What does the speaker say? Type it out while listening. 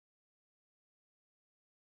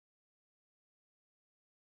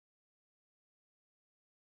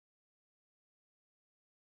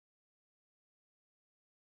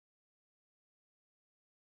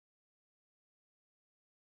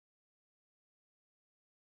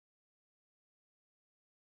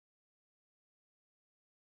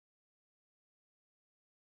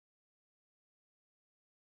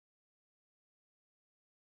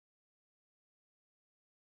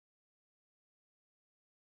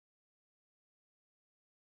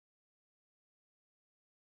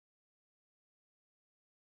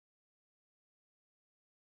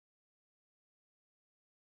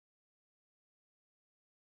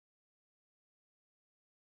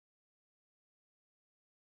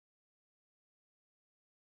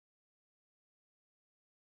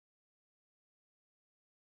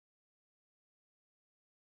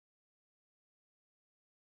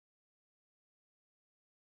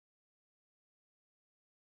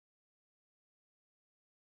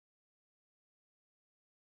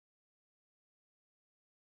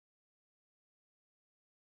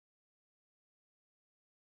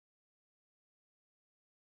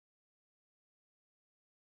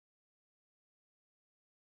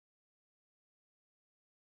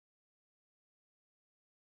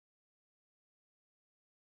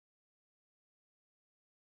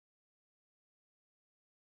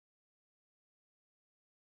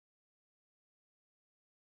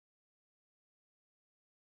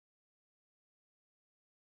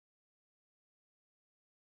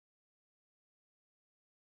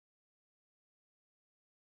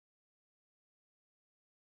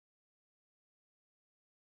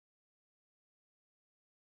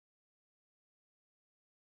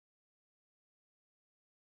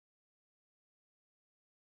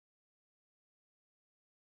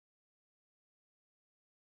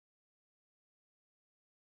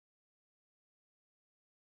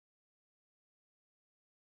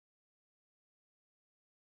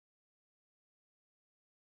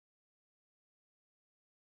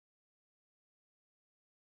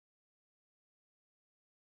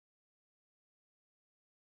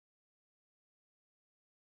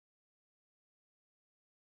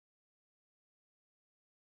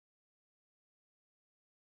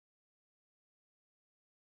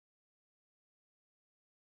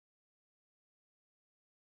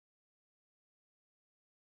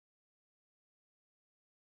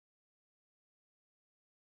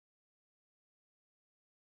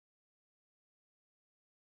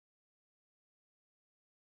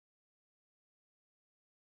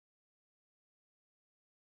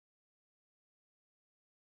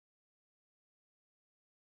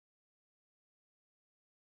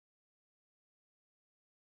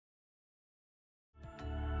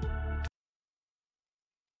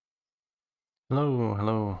Hello,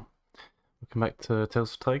 hello. Welcome back to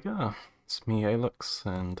Tales of Tiger. It's me, Alex,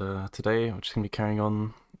 and today I'm just going to be carrying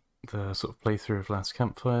on the sort of playthrough of Last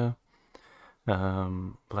Campfire.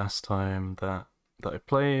 Last time that I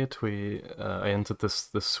played, I entered this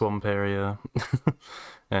swamp area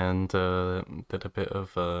and did a bit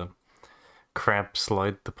of crab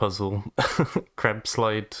slide the puzzle, crab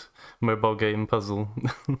slide mobile game puzzle,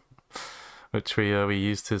 which we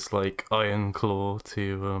used his like iron claw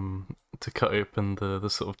to cut open the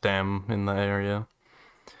sort of dam in that area,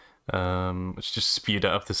 which just spewed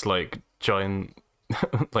out of this like giant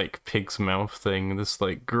like pig's mouth thing, this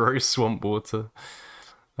like gross swamp water,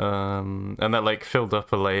 and that like filled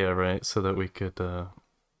up a layer, right, so that we could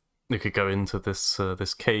go into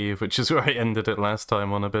this cave, which is where I ended it last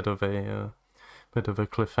time, on a bit of a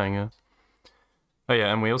cliffhanger. Oh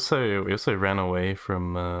yeah, and we also ran away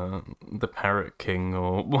from the Parrot King,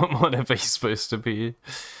 or whatever he's supposed to be,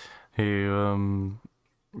 who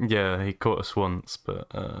yeah, he caught us once, but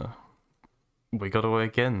we got away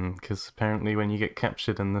again, because apparently when you get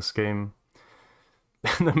captured in this game,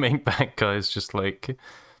 the main bad guy is just like,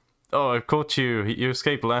 oh, I've caught you, you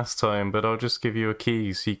escaped last time, but I'll just give you a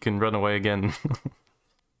key so you can run away again.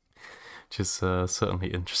 Which is certainly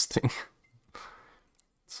interesting.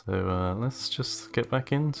 So let's just get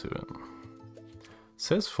back into it. It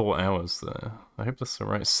says 4 hours there. I hope that's the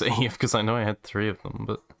right save, because I know I had 3 of them,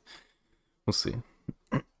 but we'll see.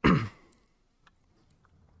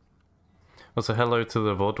 Also, hello to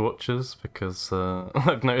the VOD watchers, because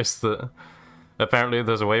I've noticed that apparently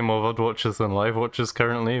there's way more VOD watchers than live watchers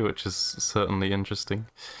currently, which is certainly interesting.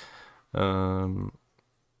 And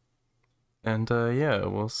yeah,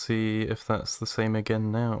 we'll see if that's the same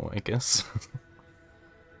again now, I guess.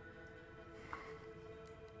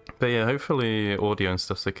 But yeah, hopefully audio and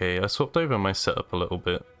stuff's okay. I swapped over my setup a little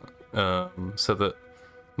bit, so that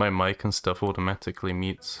my mic and stuff automatically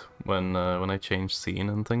mutes when I change scene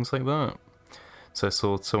and things like that. So I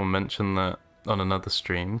saw someone mention that on another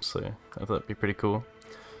stream, so I thought that'd be pretty cool.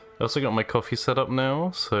 I also got my coffee set up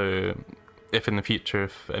now, so if in the future,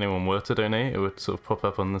 if anyone were to donate, it would sort of pop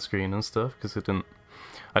up on the screen and stuff, because I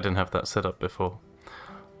didn't have that set up before.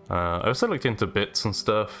 I also looked into bits and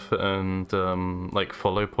stuff, and like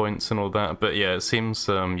follow points and all that, but yeah, it seems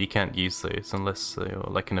you can't use those unless you're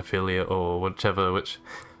like an affiliate or whichever, which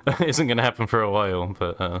isn't going to happen for a while,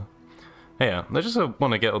 but yeah, I just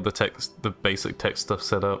want to get all the basic text stuff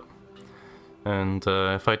set up, and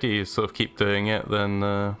if I do sort of keep doing it, then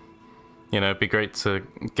you know, it'd be great to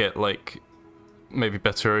get like maybe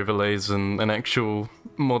better overlays and an actual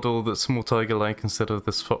model that's more tiger-like instead of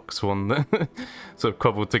this fox one that sort of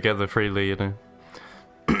cobbled together freely, you know.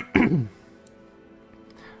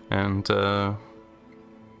 And yeah,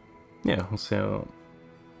 we'll see how...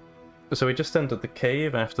 So we just entered the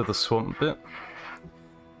cave after the swamp bit,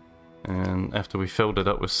 and after we filled it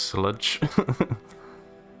up with sludge.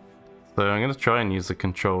 So I'm gonna try and use the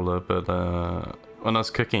controller, but when I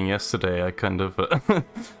was cooking yesterday, I kind of I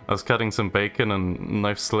was cutting some bacon and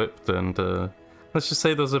knife slipped, and let's just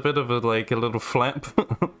say there's a bit of a little flap.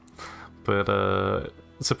 But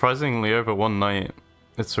surprisingly, over one night,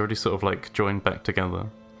 it's already sort of like joined back together,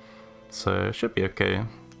 so it should be okay.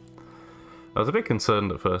 I was a bit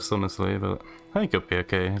concerned at first, honestly, but I think it'll be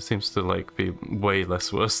okay. It seems to like be way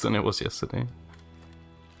less worse than it was yesterday.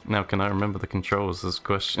 Now, can I remember the controls is the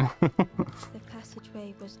question. The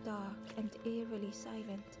passageway was dark and eerily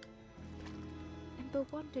silent. Ember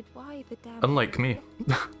wondered why the dam... Unlike me.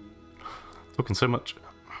 Talking so much.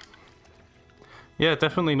 Yeah,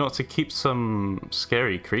 definitely not to keep some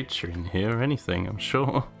scary creature in here or anything, I'm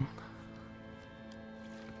sure.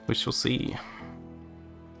 We shall see.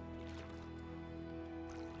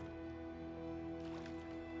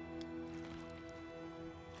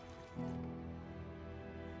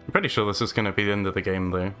 I'm pretty sure this is going to be the end of the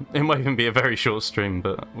game, though. It might even be a very short stream,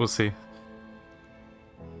 but we'll see.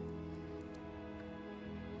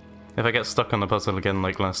 If I get stuck on the puzzle again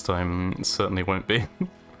like last time, it certainly won't be.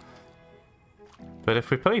 But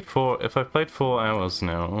if I've played 4 hours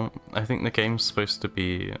now, I think the game's supposed to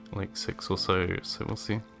be like 6 or so we'll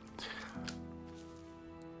see.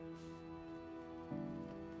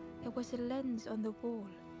 There was a lens on the wall.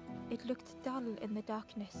 It looked dull in the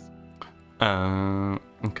darkness.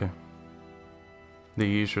 Okay. The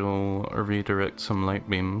usual redirect some light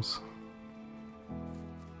beams.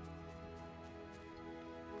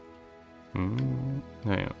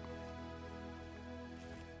 Yeah.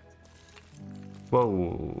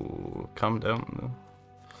 Whoa, calm down.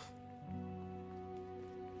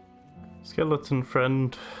 Skeleton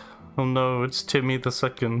friend. Oh no, it's Timmy the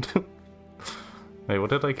second. Wait, what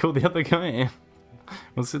did I call the other guy?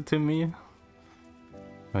 Was it Timmy?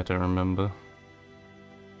 I don't remember.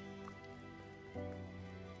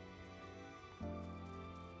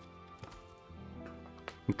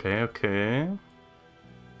 Okay, okay.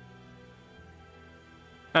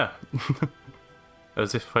 Ah!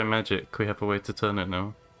 As if by magic, we have a way to turn it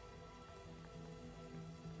now.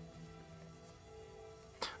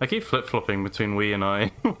 I keep flip-flopping between we and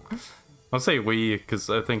I. I'll say we because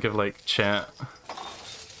I think of like chat.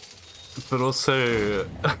 But also,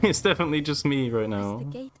 it's definitely just me right now. As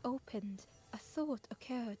the gate opened, a thought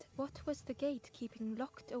occurred. What was the gate keeping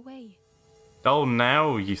locked away? Oh,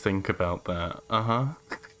 now you think about that. Uh-huh.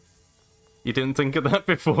 You didn't think of that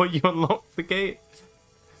before you unlocked the gate?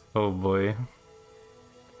 Oh boy.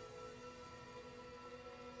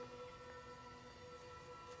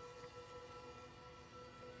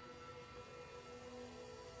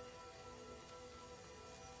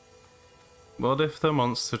 What if the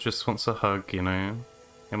monster just wants a hug, you know?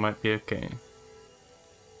 It might be okay.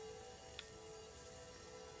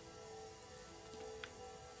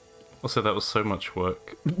 Also, that was so much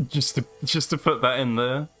work. just to put that in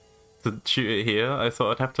there. To shoot it here. I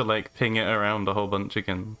thought I'd have to like ping it around a whole bunch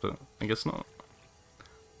again, but I guess not.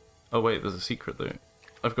 Oh wait, there's a secret though.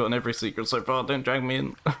 I've gotten every secret so far, don't drag me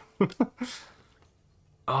in.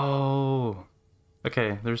 Oh.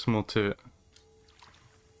 Okay, there's more to it.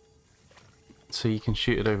 So you can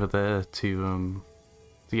shoot it over there to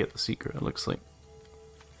get the secret, it looks like.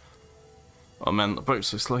 Oh man, the boat's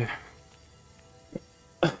so slow.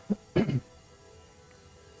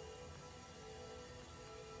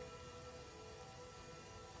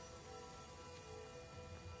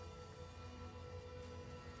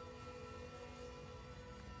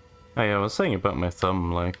 Oh yeah, I was saying about my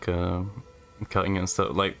thumb, like, cutting and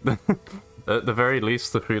stuff, like, at the very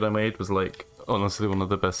least, the food I made was, like, honestly one of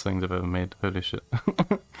the best things I've ever made. Holy shit.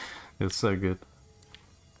 It's so good.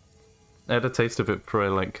 I had a taste of it before I,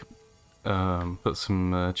 like, put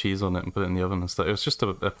some cheese on it and put it in the oven and stuff. It was just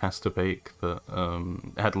a pasta bake that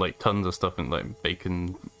had, like, tons of stuff in, like,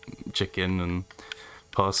 bacon, chicken, and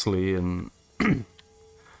parsley, and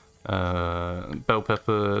bell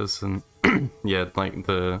peppers, and, yeah, like,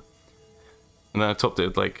 and then I topped it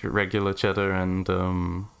with like regular cheddar and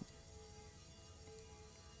the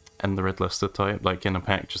red Leicester type, like in a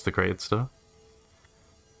pack, just the grated stuff.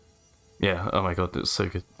 Yeah, oh my god, it's so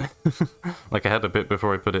good. Like I had a bit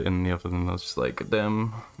before I put it in the oven and I was just like,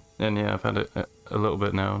 damn. And yeah, I've had it a little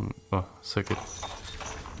bit now and oh, so good.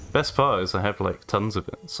 Best part is I have like tons of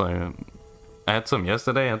it, so I had some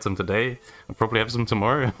yesterday, I had some today, I'll probably have some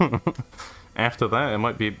tomorrow. After that, it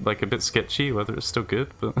might be like a bit sketchy whether it's still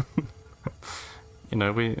good, but you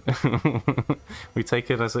know, we we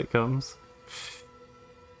take it as it comes.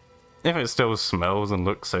 If it still smells and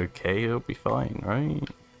looks okay, it'll be fine, right?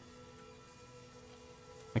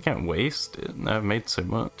 I can't waste it. I've made so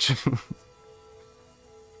much.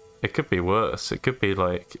 It could be worse. It could be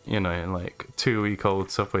like, you know, like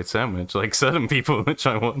 2-week-old Subway sandwich, like certain people which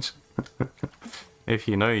I watch. If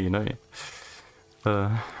you know, you know.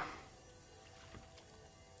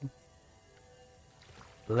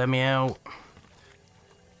 Let me out.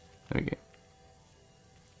 There we go.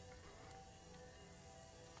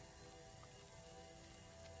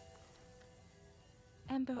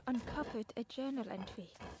 Ember uncovered a journal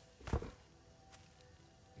entry.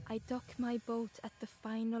 I dock my boat at the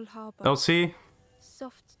final harbor. Oh, see?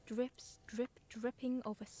 Soft drips dripping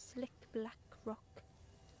over slick black rock.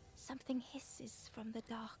 Something hisses from the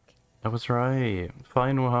dark. I was right.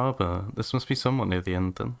 Final harbor. This must be someone near the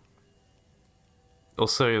end then.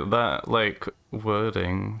 Also, that, like,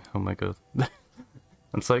 wording, oh my god.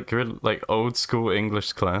 It's like real, like old school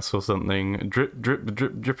English class or something. Drip, drip,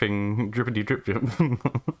 drip, dripping, drippity, drip, drip.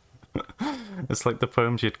 It's like the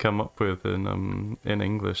poems you'd come up with in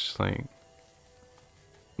English, like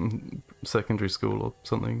secondary school or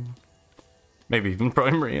something. Maybe even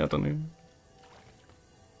primary, I don't know.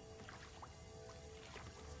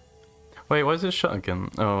 Wait, why is it shut again?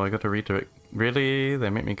 Oh, I gotta redirect. Really? They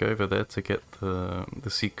make me go over there to get the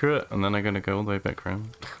secret, and then I'm gonna go all the way back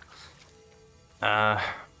around. I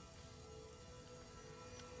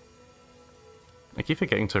keep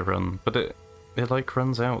forgetting to run, but it like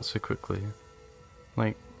runs out so quickly.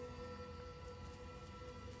 Like,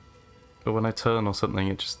 but when I turn or something,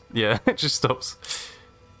 it just, yeah, it just stops.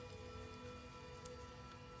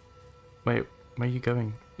 Wait, where are you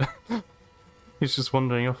going? He's just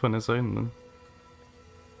wandering off on his own then.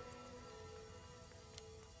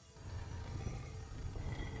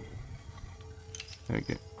 There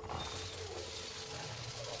we go.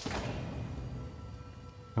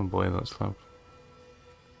 Oh boy, that's loud.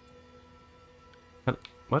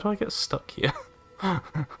 Why do I get stuck here?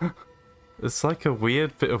 It's like a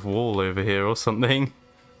weird bit of wall over here or something.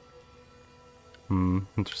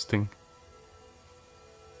 Interesting.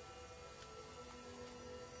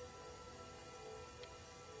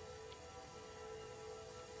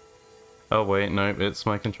 Oh wait, no, it's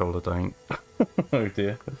my controller dying. Oh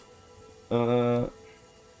dear. Oh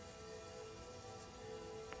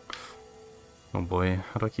boy,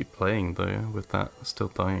 how do I keep playing though with that still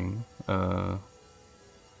dying? Oh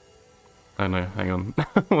no, hang on.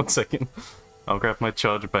 1 second. I'll grab my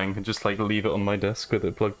charger bank and just like leave it on my desk with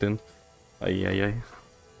it plugged in. Ay.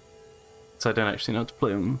 So I don't actually know how to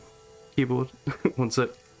play on keyboard. 1 sec.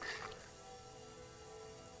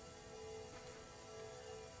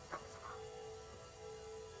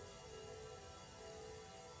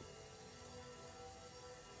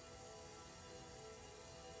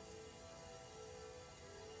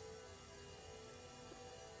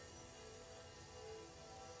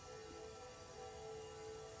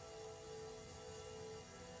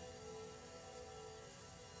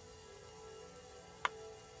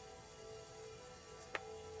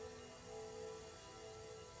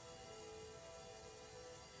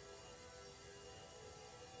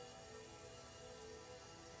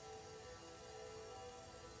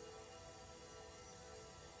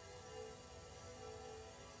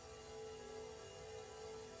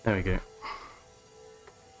 There we go.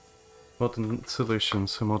 Modern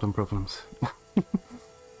solutions for modern problems.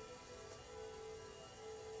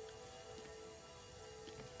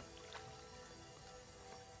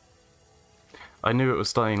 I knew it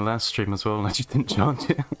was dying last stream as well and I just didn't charge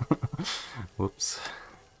it. Whoops.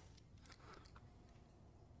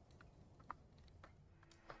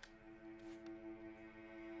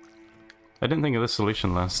 I didn't think of this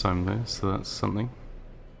solution last time though, so that's something.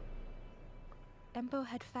 Ember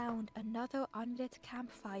had found another unlit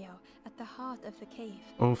campfire at the heart of the cave.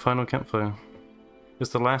 Oh, final campfire.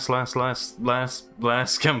 It's the last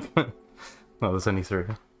campfire. No, there's only 3.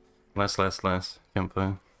 Last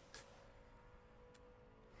campfire.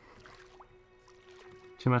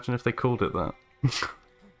 Can you imagine if they called it that?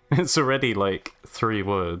 It's already like 3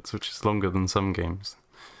 words, which is longer than some games.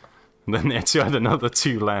 And then they had to add another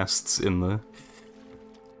 2 lasts in there.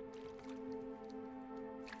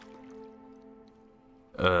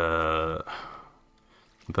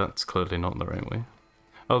 That's clearly not the right way.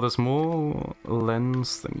 Oh, there's more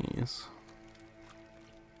lens thingies.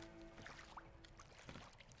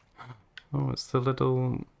 Oh, it's the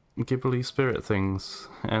little Ghibli spirit things,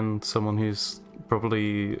 and someone who's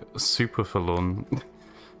probably super forlorn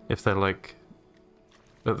if they're like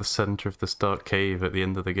at the center of this dark cave at the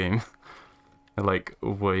end of the game. They're like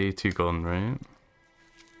way too gone, right?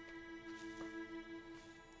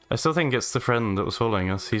 I still think it's the friend that was following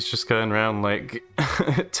us. He's just going around like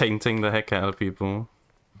tainting the heck out of people.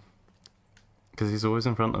 Because he's always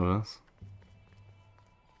in front of us.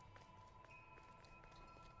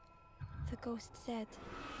 The ghost said,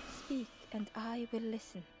 "Speak and I will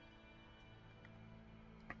listen."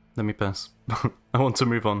 Let me pass. I want to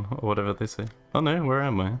move on, or whatever they say. Oh no, where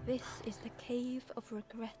am I? This is the cave of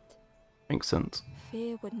regret. Makes sense.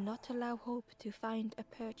 Fear would not allow hope to find a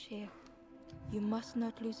perch here. You must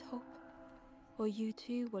not lose hope, or you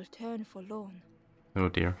too will turn forlorn. Oh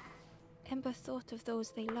dear. Ember thought of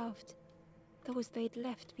those they loved, those they'd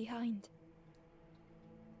left behind.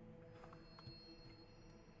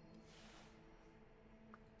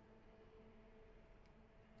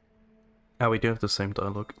 Oh, we do have the same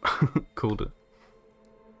dialogue. Called it.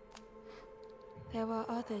 There are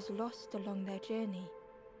others lost along their journey.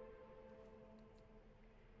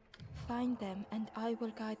 Find them and I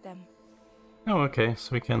will guide them. Oh, okay,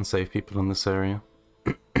 so we can save people in this area.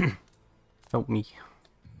 Help me.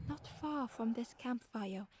 Not far from this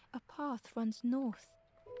campfire, a path runs north.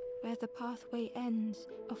 Where the pathway ends,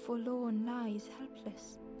 a forlorn lies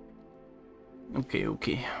helpless.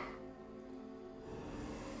 Okay.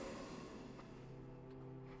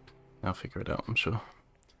 I'll figure it out, I'm sure. Oh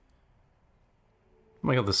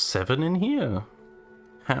my god, there's 7 in here?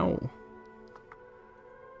 How?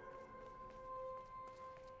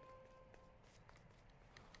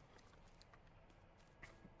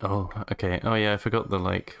 Oh, okay. Oh yeah, I forgot the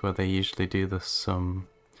like where they usually do this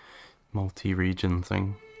multi-region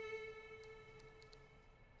thing.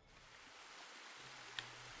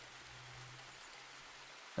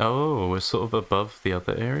 Oh, we're sort of above the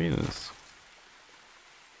other areas.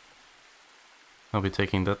 I'll be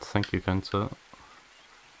taking that, thank you, kind sir.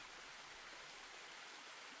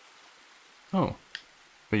 Oh,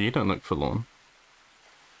 but you don't look forlorn.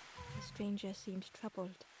 The stranger seemed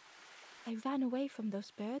troubled. I ran away from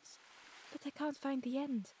those birds, but I can't find the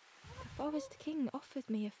end. The Forest King offered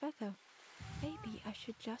me a feather. Maybe I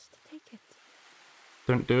should just take it.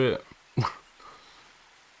 Don't do it.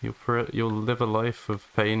 You'll live a life of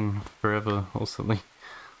pain forever or something.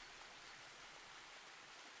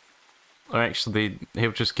 Or actually,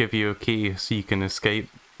 he'll just give you a key so you can escape,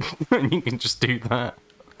 and you can just do that.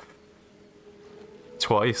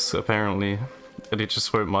 Twice, apparently, and he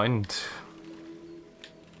just won't mind.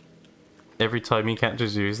 Every time he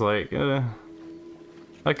catches you, he's like,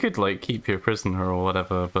 I could, like, keep you a prisoner or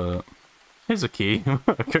whatever, but here's a key.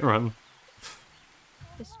 I can run.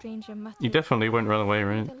 The stranger muttered. You definitely won't run away,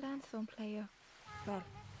 right? The lanthorn player. Well,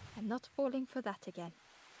 I'm not falling for that again.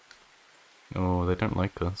 Oh, they don't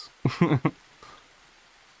like us.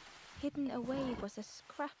 Hidden away was a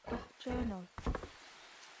scrap of journal.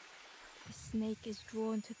 The snake is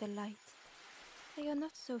drawn to the light. They are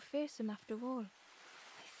not so fearsome after all.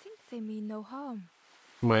 I think they mean no harm.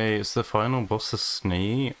 Wait, is the final boss a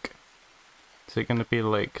snake? Is it gonna be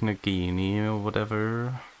like Nagini or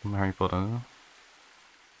whatever from Harry Potter?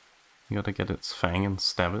 You gotta get its fang and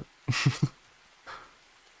stab it.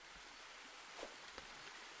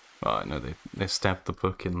 Oh, I know they stabbed the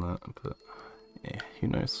book in that, but yeah, who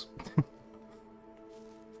knows?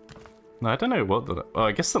 No, I don't know what the... Oh,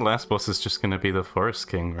 I guess the last boss is just gonna be the Forest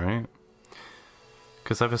King, right?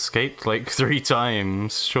 Because I've escaped like 3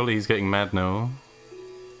 times. Surely he's getting mad now.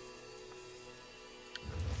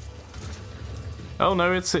 Oh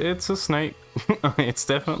no, it's a snake. It's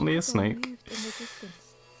definitely a snake. Moved in the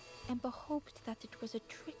distance. Ember hoped that it was a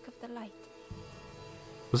trick of the light.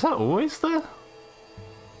 Was that always there?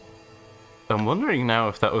 I'm wondering now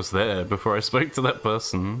if that was there before I spoke to that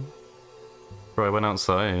person. Before I went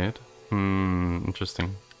outside.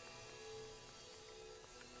 Interesting.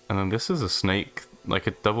 And then this is a snake, like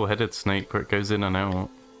a double-headed snake where it goes in and out.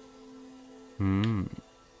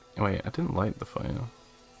 Wait, I didn't light the fire.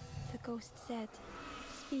 The ghost said,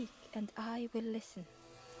 "Speak and I will listen."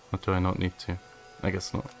 Or do I not need to? I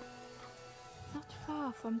guess not. Not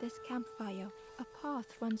far from this campfire, a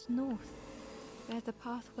path runs north. Where the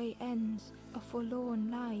pathway ends, a forlorn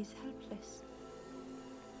lies helpless.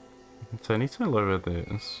 So I need to lower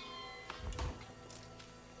this.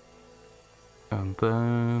 And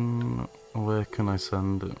then... where can I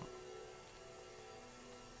send it?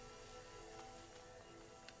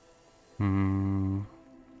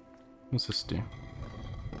 What's this do?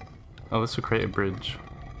 Oh, this will create a bridge.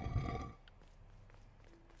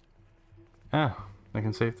 Ah, I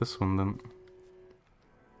can save this one then.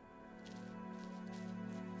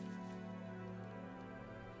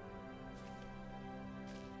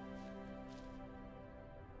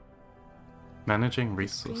 Managing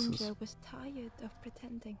resources. The stranger was tired of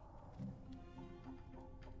pretending.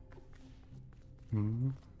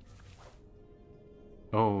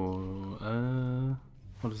 Oh,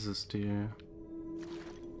 what does this do?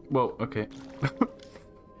 Whoa, okay.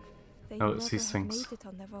 They Oh, never it's these have things. made it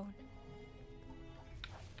on their own.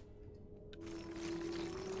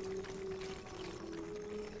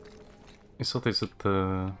 I saw these at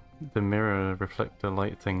the mirror reflector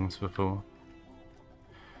light things before.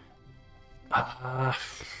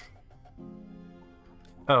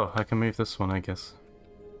 Oh, I can move this one, I guess.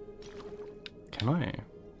 Can I?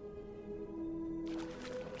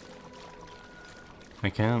 I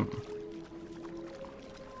can't.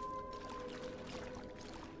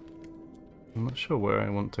 I'm not sure where I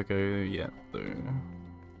want to go yet, though.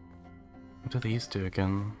 What do these do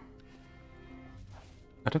again?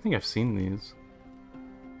 I don't think I've seen these.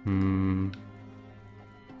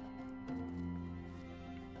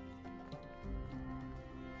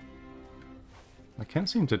 I can't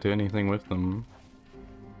seem to do anything with them.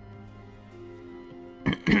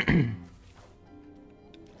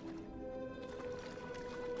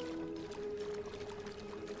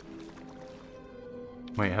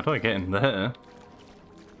 Wait, how do I get in there?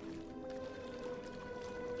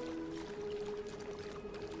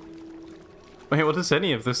 Wait, what does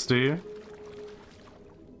any of this do?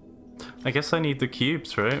 I guess I need the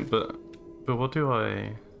cubes, right? But what do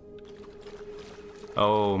I...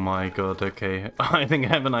 Oh my god, okay. I think I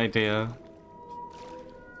have an idea.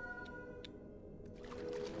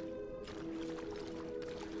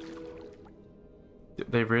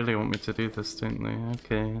 They really want me to do this, don't they?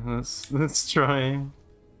 Okay, let's try.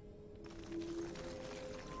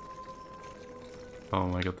 Oh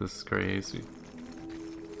my god, this is crazy.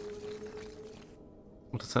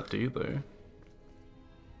 What does that do though?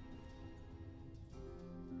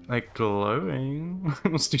 Like glowing?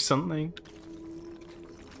 Must do something.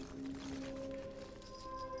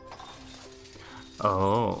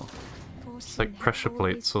 Oh. It's like pressure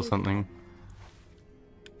plates or something.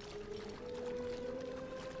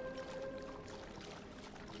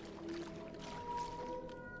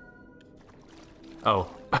 Oh,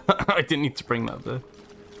 I didn't need to bring that there.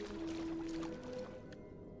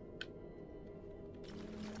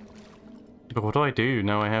 But what do I do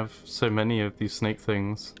now I have so many of these snake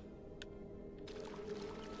things?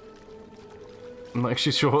 I'm not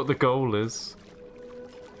actually sure what the goal is.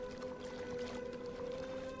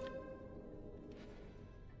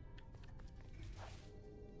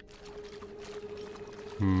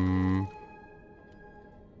 Do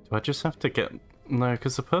I just have to get... No,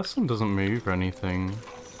 because the person doesn't move or anything.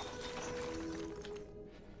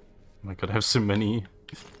 Oh my god, I have so many.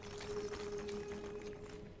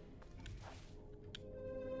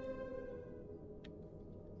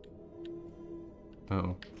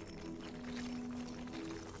 Oh.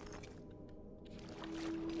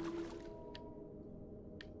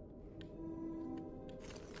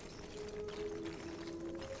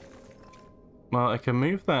 Well, I can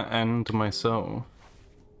move that and myself.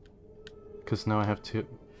 Because now I have to...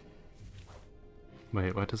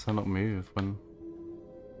 Wait, why does that not move when...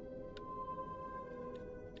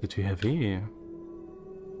 Is it too heavy?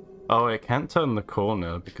 Oh, it can't turn the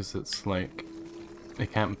corner because it's like...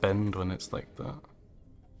 It can't bend when it's like that.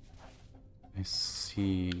 I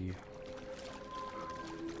see.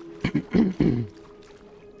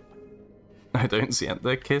 I don't see it.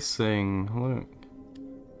 They're kissing. Look.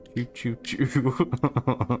 Choo choo choo.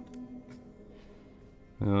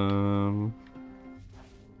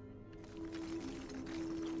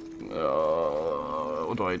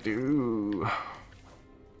 What do I do?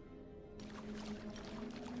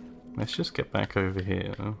 Let's just get back over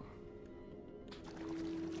here.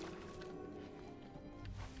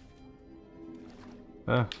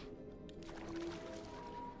 Okay.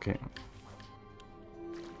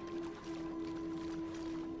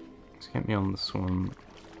 Let's get me on this one.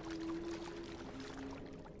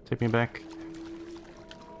 Take me back.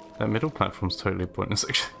 That middle platform's totally pointless,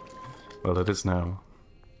 actually. Well, it is now.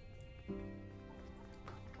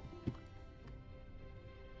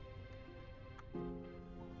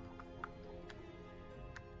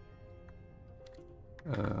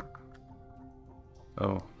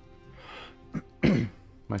 Oh.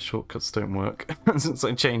 My shortcuts don't work since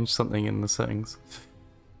I changed something in the settings.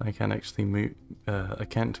 I can actually mute. I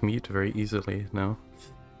can't mute very easily now.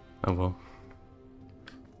 Oh well.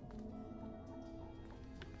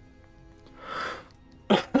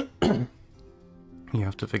 You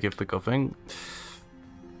have to forgive the coughing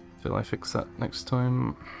till I fix that next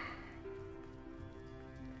time.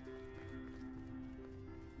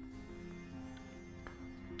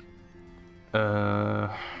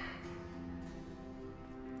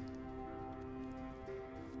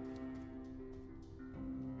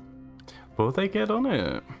 Will they get on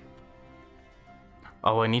it?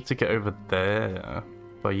 Oh, I need to get over there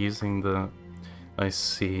by using the... I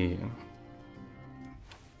see.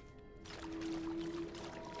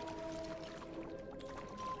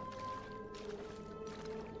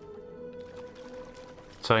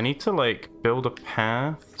 So I need to like build a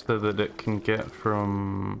path so that it can get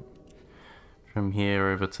from here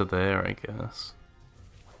over to there, I guess.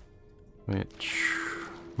 Which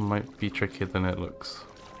might be trickier than it looks.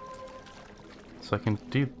 So I can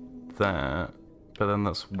do that, but then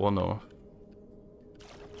that's one off.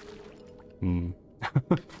 Does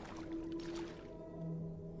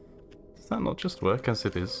that not just work as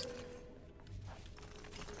it is?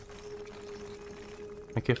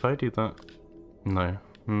 Like if I do that... No.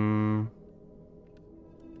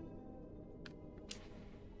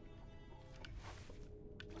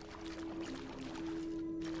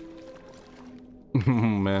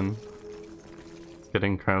 Man. It's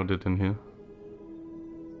getting crowded in here.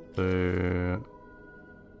 So...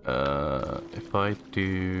 if I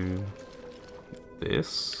do...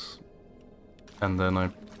 this... and then I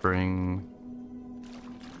bring...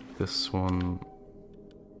 this one...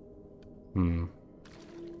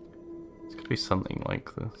 It's gonna be something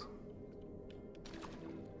like this.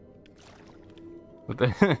 But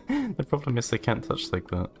the problem is they can't touch like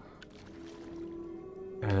that.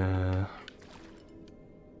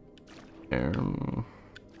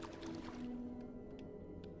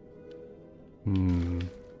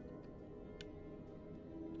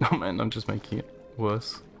 Oh man, I'm just making it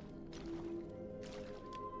worse.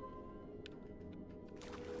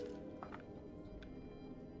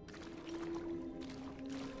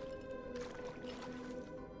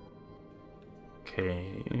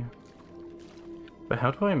 Okay. But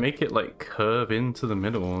how do I make it like curve into the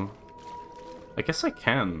middle? I guess I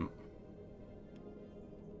can.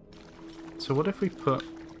 So what if we put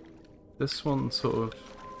this one sort of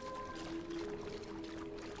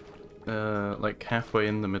like halfway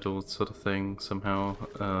in the middle sort of thing somehow.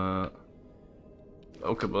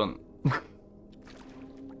 Oh come on.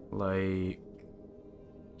 Like...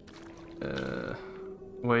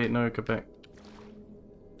 Wait, no, go back.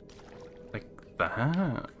 Like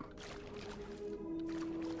that?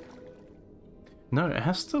 No, it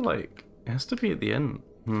has to like... It has to be at the end.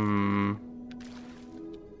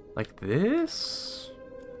 Like this?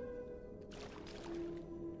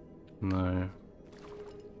 No.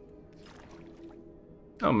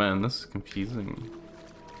 Oh man, this is confusing.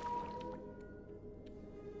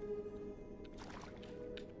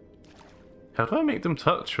 How do I make them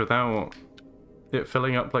touch without it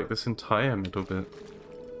filling up like this entire middle bit?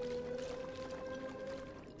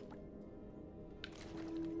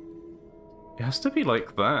 It has to be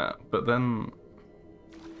like that, but then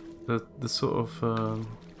the sort of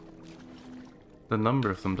the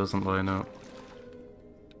number of them doesn't line up.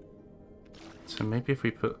 So maybe if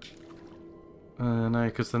we put no,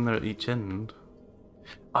 because then they're at each end.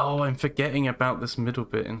 Oh, I'm forgetting about this middle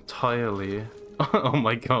bit entirely. Oh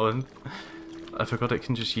my god. I forgot it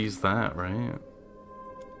can just use that, right?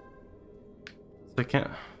 So can't...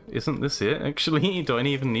 Isn't this it, actually? Do I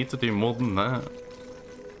even need to do more than that?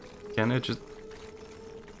 Can it just...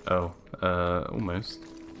 Oh, almost.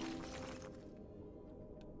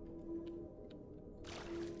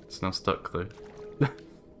 It's now stuck, though.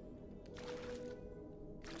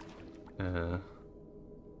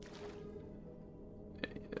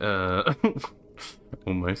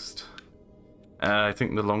 Almost. I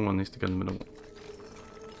think the long one needs to go in the middle.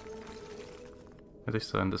 At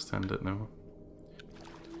least I understand it now.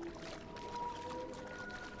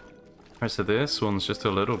 Alright, so this one's just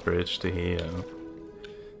a little bridge to here.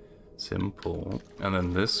 Simple. And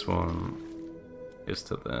then this one is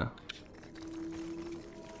to there.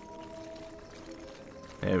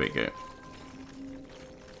 There we go.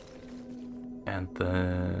 And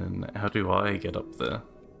then, how do I get up there?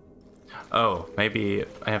 Oh, maybe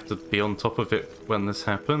I have to be on top of it when this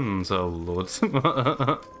happens? Oh lord.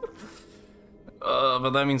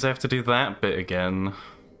 But that means I have to do that bit again.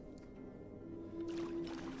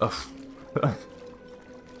 Oh.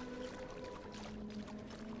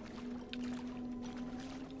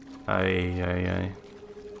 Aye.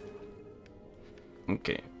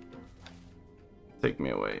 Okay. Take me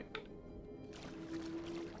away.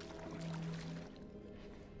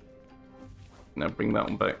 Now bring that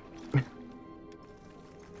one back.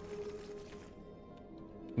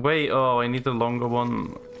 Wait, oh, I need the longer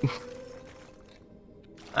one.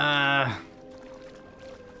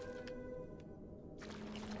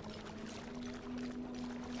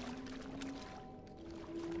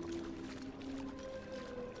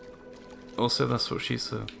 Also, that's what she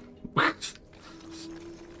said.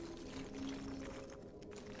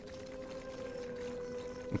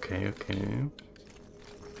 Okay.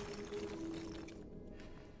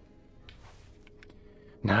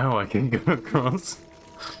 Now I can go across.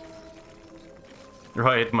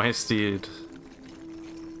 Ride my steed.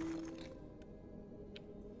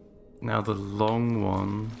 Now the long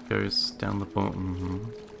one goes down the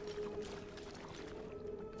bottom.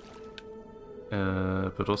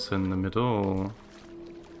 But also in the middle.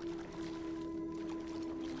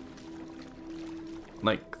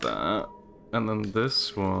 Like that. And then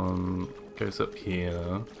this one goes up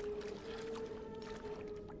here.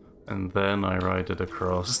 And then I ride it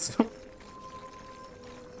across.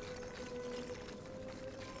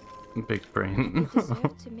 Big brain.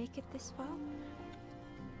 Deserve to make it this far?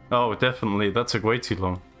 Oh, definitely. That took way too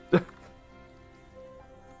long.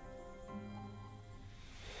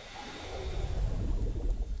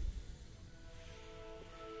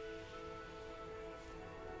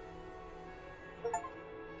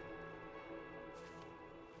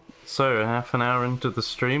 So, half an hour into the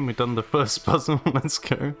stream, we've done the first puzzle. Let's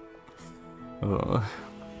go. Oh.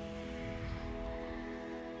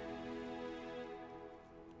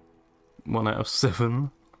 1 out of 7.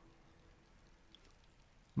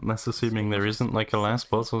 That's assuming there isn't like a last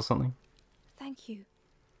boss or something. Thank you.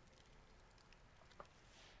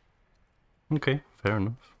 Okay, fair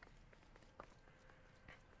enough.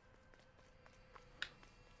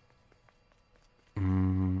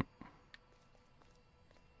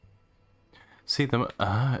 See them.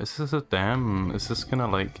 Is this a dam? Is this gonna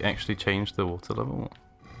like actually change the water level?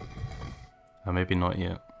 Maybe not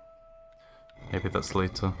yet. Maybe that's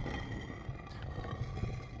later.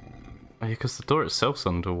 Oh yeah, because the door itself's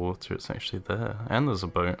underwater, it's actually there. And there's a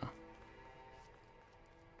boat.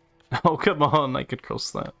 Oh come on, I could cross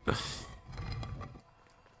that.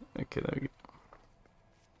 Okay, there we go.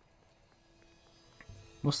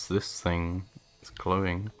 What's this thing? It's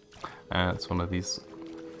glowing. It's one of these.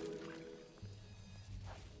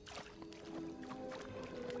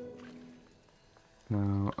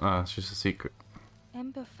 No, it's just a secret.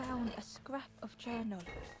 Embers never found a scrap of journal.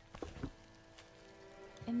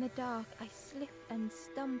 In the dark, I slip and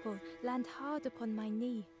stumble, land hard upon my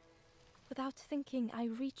knee. Without thinking, I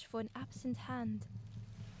reach for an absent hand.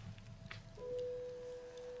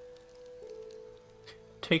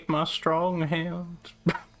 Take my strong hand.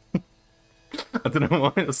 I don't know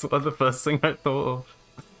why, that's the first thing I thought of.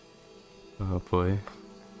 Oh boy.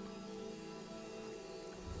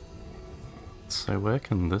 So where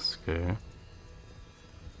can this go?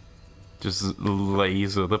 Just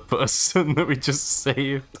laser the person that we just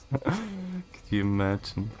saved. Could you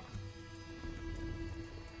imagine?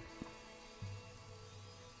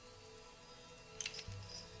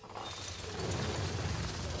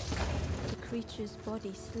 The creature's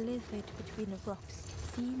body slithered between the rocks,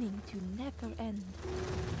 seeming to never end.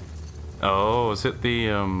 Oh, is it the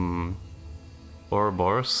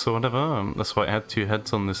Ouroboros or whatever? That's why it had two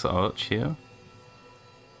heads on this arch here.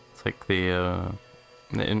 It's like the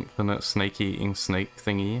infinite snake-eating snake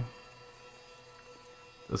thingy.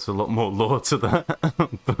 There's a lot more lore to that,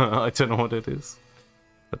 but I don't know what it is.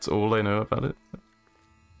 That's all I know about it.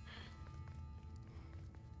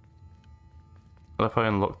 What if I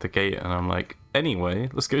unlock the gate and I'm like, anyway,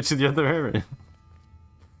 let's go to the other area?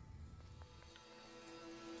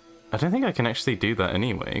 I don't think I can actually do that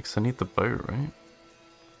anyway, because I need the boat, right?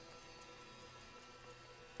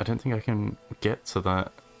 I don't think I can get to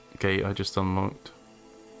that gate I just unlocked.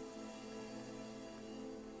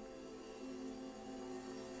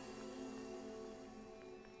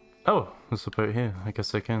 Oh, there's a boat here. I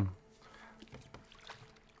guess I can.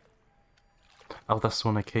 Oh, that's the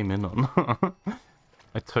one I came in on.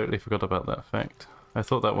 I totally forgot about that fact. I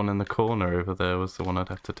thought that one in the corner over there was the one I'd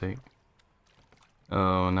have to take.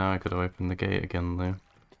 Oh, now I gotta open the gate again, though.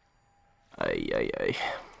 Ay, ay, ay.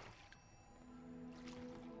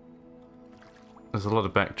 There's a lot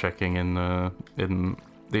of backtracking in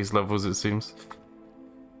these levels, it seems.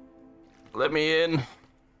 Let me in!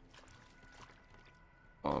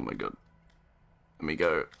 Oh my god. Let me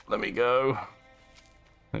go. Let me go.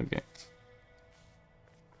 Okay.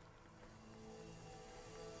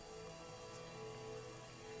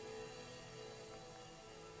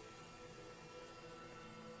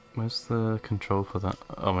 Where's the control for that?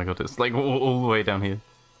 Oh my god, it's like all the way down here.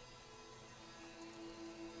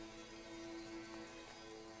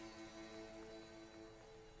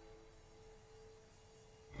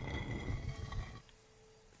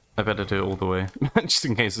 I better do it all the way, just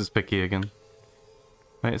in case it's picky again.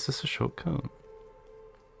 Wait, is this a shortcut?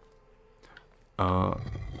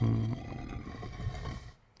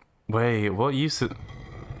 Wait, what use it?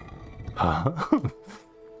 Huh?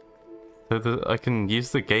 So I can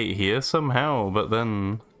use the gate here somehow, but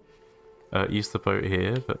then use the boat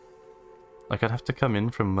here, but like I'd have to come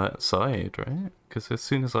in from that side, right? Because as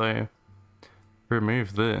soon as I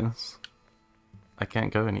remove this, I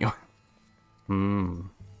can't go anywhere.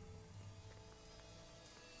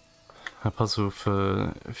 A puzzle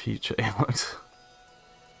for future airlocks.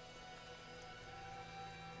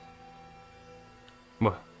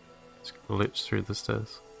 What? Just glitch through the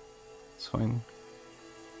stairs. It's fine.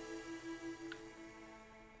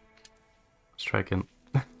 Let's try again.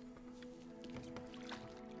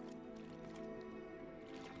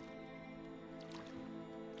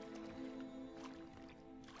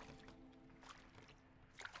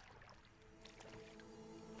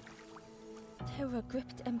 Terror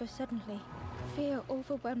gripped Ember suddenly. Fear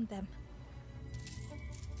overwhelmed them.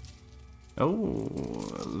 Oh,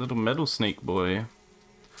 a little metal snake boy.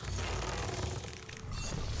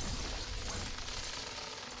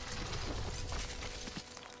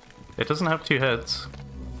 It doesn't have two heads.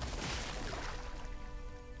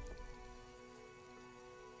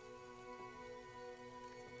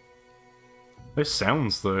 Those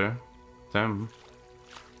sounds though. Damn.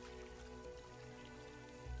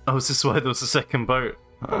 Oh, is this why there was a second boat?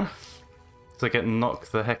 So I get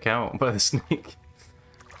knocked the heck out by the snake.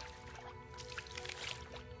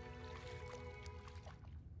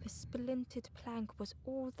 The splintered plank was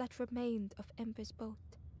all that remained of Ember's boat.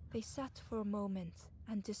 They sat for a moment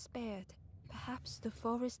and despaired. Perhaps the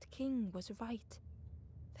Forest King was right.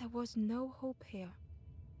 There was no hope here.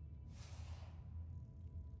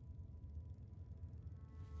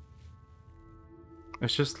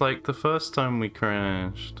 It's just like the first time we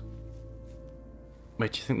crashed.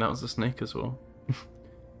 Wait, do you think that was a snake as well?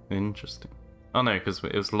 Interesting. Oh no, because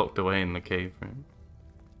it was locked away in the cave, right?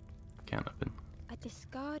 Can't have been. A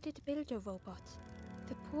discarded builder robot.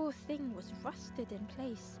 The poor thing was rusted in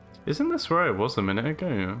place. Isn't this where I was a minute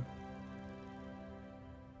ago?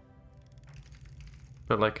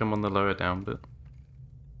 But like I'm on the lower down bit.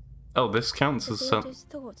 Oh, this counts The as some. builder's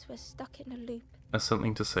thoughts were stuck in a loop. as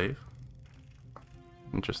something to save.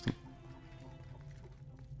 Interesting.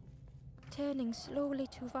 Turning slowly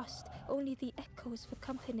to rust, only the echoes for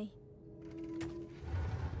company.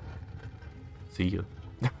 See ya.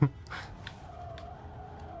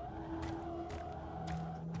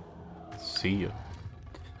 See ya.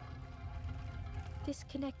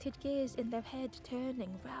 Disconnected gears in their head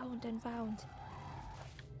turning round and round.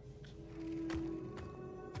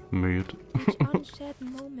 Mood. Each unshared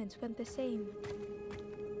moment went the same.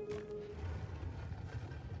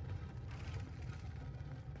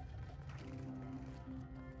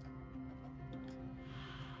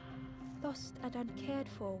 Lost and uncared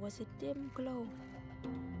for was a dim glow.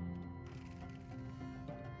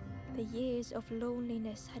 The years of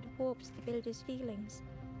loneliness had warped the builder's feelings.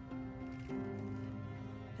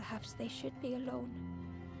 Perhaps they should be alone.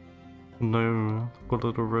 No, what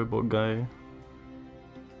little robot guy.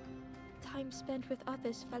 Time spent with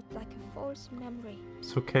others felt like a false memory.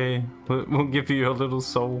 It's okay. We'll give you your little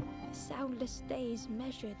soul. Soundless days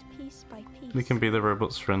measured piece by piece. We can be the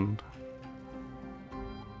robot's friend.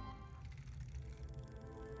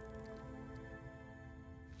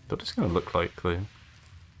 What it's gonna look like, though?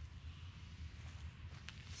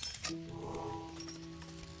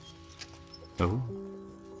 Oh.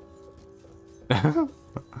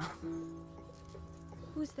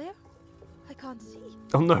 Who's there? I can't see.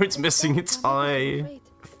 Oh no, it's missing its I'm eye. afraid.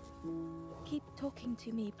 Keep talking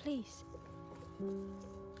to me, please.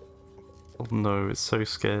 Oh no, it's so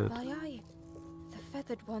scared. My eye. The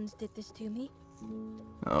feathered ones did this to me.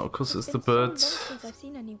 Oh, cause it's the been so long birds. since I've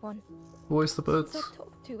seen anyone. Always the birds. Since I've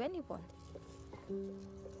talked to anyone.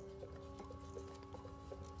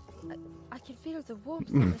 I can feel the warmth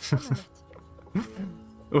of the sun on it.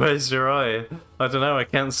 Where's your eye? I don't know, I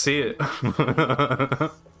can't see it. It's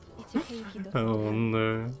okay if you don't. Oh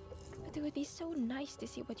no. But it would be so nice to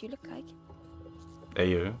see what you look like.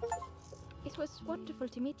 Ayo. It was wonderful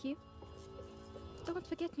to meet you. Don't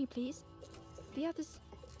forget me, please. The others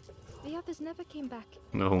never came back.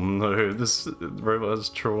 Oh no, this robot has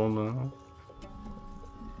trauma.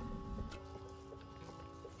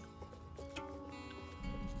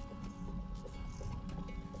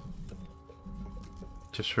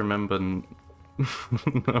 Just remember. No,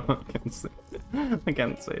 I can't say. I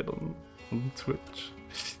can't say it on Twitch.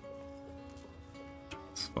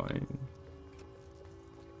 It's fine.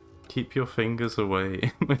 Keep your fingers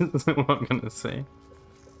away. Is what I'm gonna say.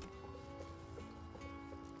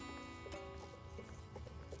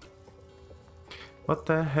 What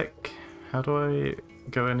the heck? How do I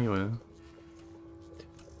go anywhere?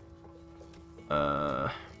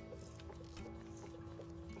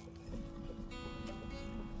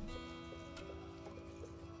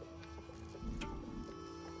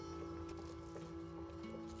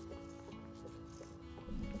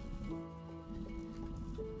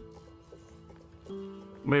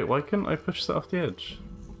 Wait, why couldn't I push that off the edge?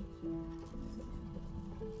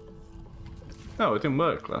 Oh, it didn't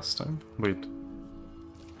work last time. Wait.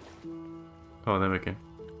 Oh, there we go.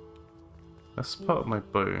 That's part of my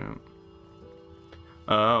boat.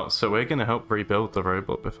 Oh, so we're gonna help rebuild the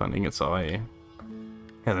robot by finding its eye.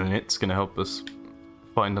 And then it's gonna help us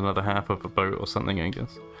find another half of a boat or something, I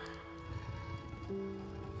guess.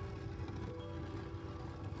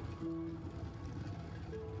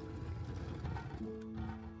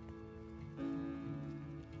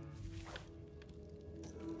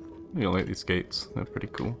 I like these gates, they're pretty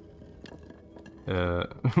cool.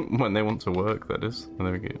 When they want to work, that is. Oh,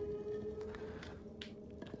 there we go.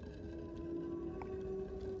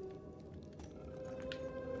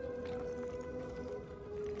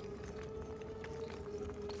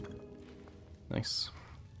 Nice.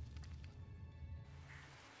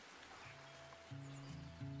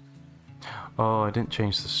 Oh, I didn't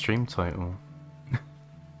change the stream title.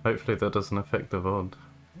 Hopefully that doesn't affect the VOD.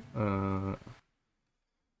 What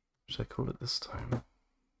should I call it this time?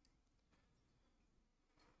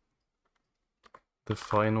 The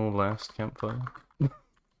final Last Campfire?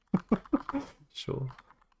 Sure.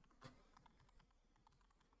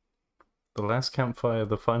 The Last Campfire,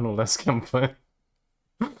 the final Last Campfire.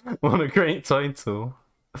 What a great title.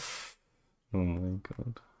 Oh my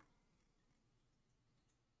god.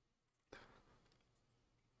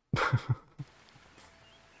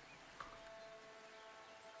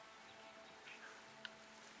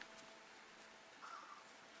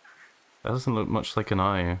 That doesn't look much like an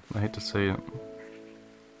eye, I hate to say it.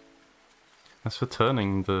 That's for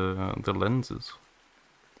turning the lenses.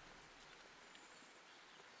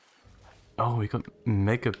 Oh, we got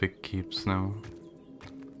mega big cubes now.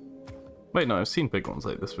 Wait, no, I've seen big ones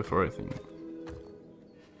like this before, I think.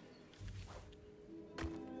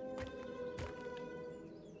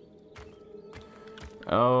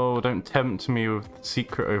 Oh, don't tempt me with the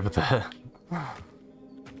secret over there.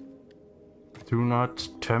 Do not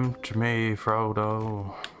tempt me,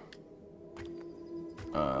 Frodo.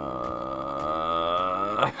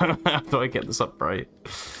 How do I get this up right?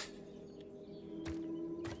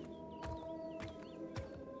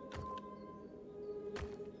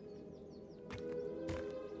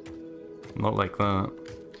 Not like that.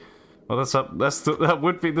 Well, that's up. That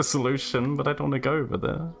would be the solution, but I don't want to go over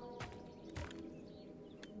there.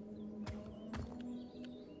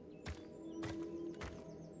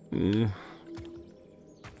 Ugh.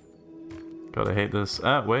 God, I hate this.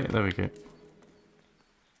 Ah, wait, there we go.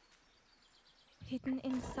 Hidden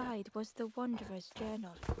inside was the Wanderer's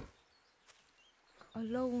journal.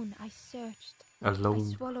 Alone I searched. Alone.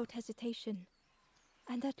 I swallowed hesitation.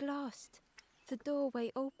 And at last, the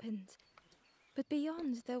doorway opened. But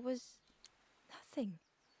beyond there was nothing.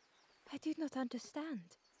 I did not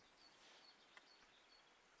understand.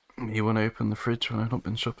 You want to open the fridge when I've not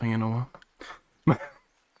been shopping in a while?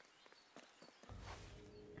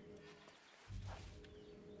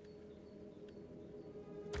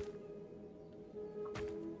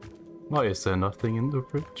 Why is there nothing in the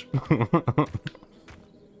fridge?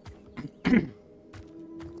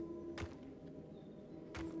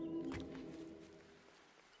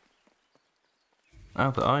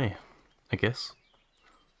 Ah, the eye, I guess.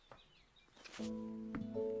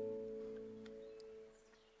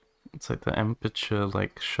 It's like the aperture,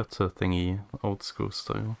 like shutter thingy, old school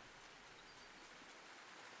style.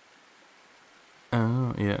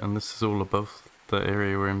 Oh, yeah, and this is all above the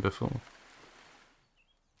area we're in before.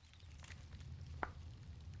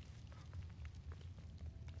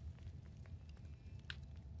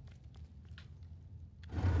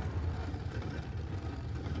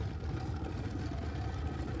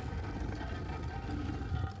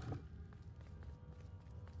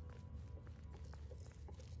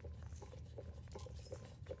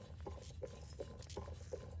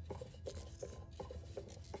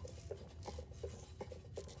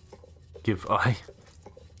 Give eye.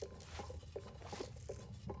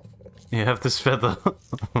 You have this feather.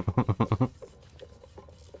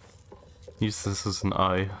 Use this as an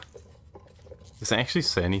eye. Does it actually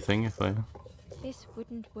say anything if I... This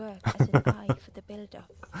wouldn't work as an eye for the build-up.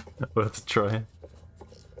 Worth a try.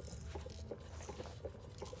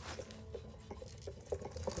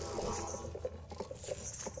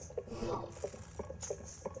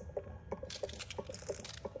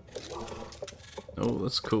 Oh,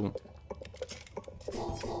 that's cool.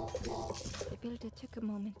 The builder took a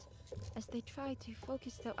moment as they tried to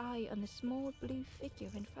focus their eye on the small blue figure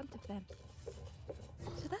in front of them.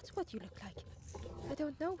 So that's what you look like. I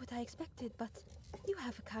don't know what I expected, but you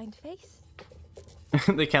have a kind face.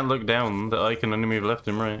 They can't look down, the eye can only move left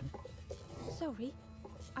and right. Sorry,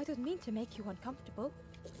 I don't mean to make you uncomfortable.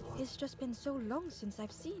 It's just been so long since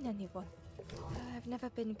I've seen anyone. I've never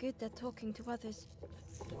been good at talking to others.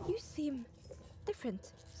 You seem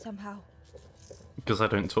different somehow. Because I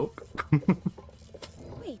don't talk.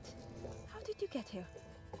 Wait, how did you get here?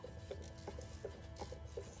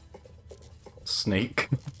 Snake.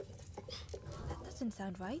 That doesn't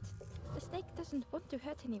sound right. The snake doesn't want to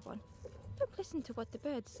hurt anyone. Don't listen to what the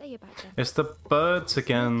birds say about them. It's the birds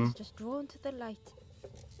again. It's just drawn to the light.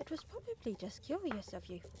 It was probably just curious of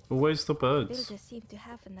you. Always the The birds. builder seemed to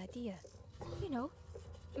have an idea. You know,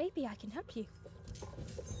 maybe I can help you.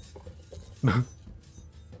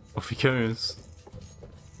 Off he goes.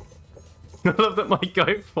 I love that my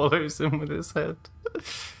goat follows him with his head.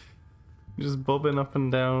 Just bobbing up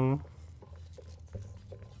and down.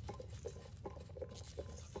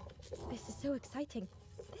 This is so exciting.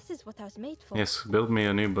 This is what I was made for. Yes, build me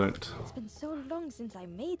a new boat. It's been so long since I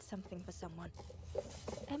made something for someone.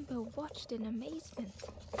 Ember watched in amazement.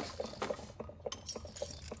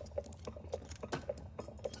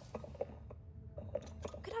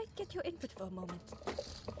 Could I get your input for a moment?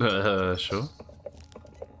 Sure.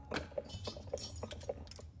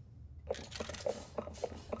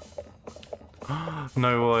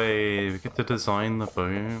 No way, we get to design the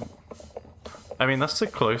boat. I mean, that's the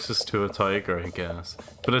closest to a tiger, I guess.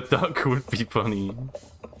 But a duck would be funny.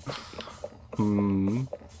 Hmm.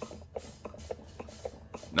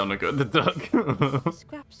 No, no, go the duck.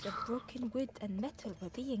 Scraps of broken wood and metal were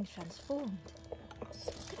being transformed.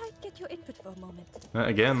 Could I get your input for a moment?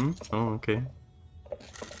 Again? Oh, okay.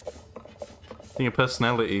 Doing a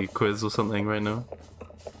personality quiz or something right now.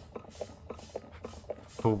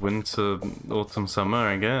 For winter, autumn, summer,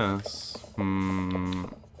 I guess. Hmm.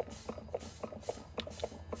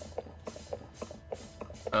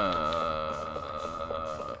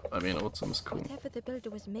 I mean, autumn's cool. Whatever the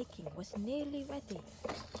builder was making was nearly ready.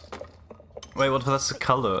 Wait, what if that's the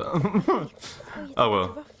colour? Before you Oh get well.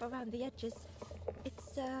 rough around the edges,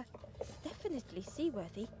 it's definitely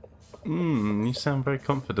seaworthy. You sound very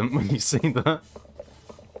confident when you say that.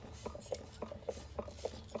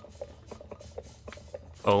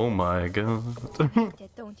 Oh my god. Hate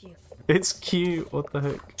it, don't you? It's cute, what the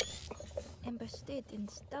heck? Ember stood in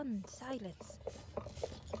stunned silence.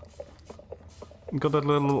 Got a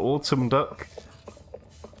little autumn duck.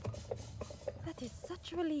 That is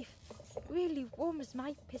such relief. Really warms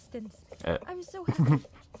my pistons. Uh. I'm so happy.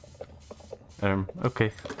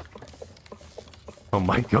 Okay. Oh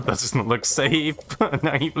my god, that does not look safe.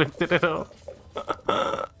 Now you've lifted it up.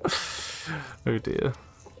 Oh dear.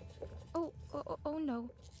 Oh no.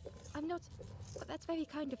 I'm not. But that's very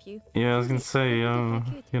kind of you. Yeah, I was gonna say, If I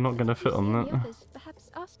could, you're not gonna if you fit on see any that. others, perhaps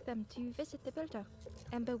ask them to visit the builder.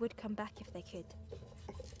 Ember would come back if they could.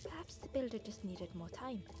 Perhaps the builder just needed more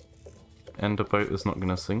time. And a boat is not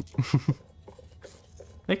gonna sink.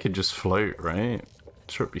 They could just float, right?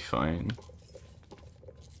 Should be fine.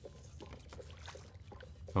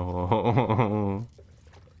 Oh.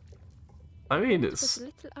 I mean, It was it's a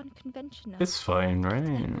little unconventional. fine, right?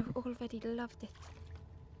 Ember already loved it.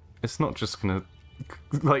 It's not just gonna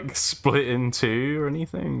like split in two or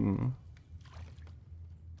anything.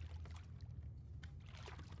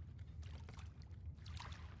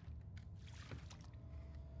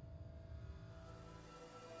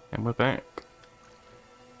 And we're back.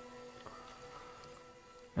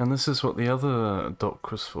 And this is what the other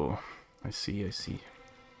dock was for. I see, I see.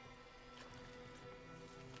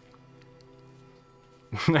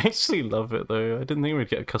 I actually love it though. I didn't think we'd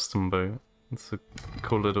get a custom boat. It's a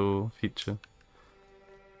cool little feature.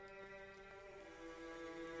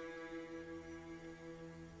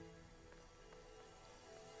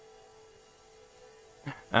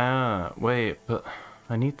 Ah, wait, but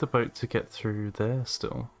I need the boat to get through there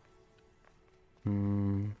still.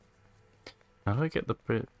 How do I get the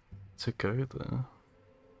boat to go there?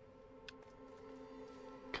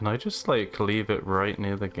 Can I just like leave it right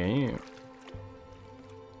near the gate?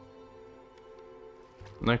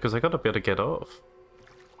 No, because I gotta be able to get off.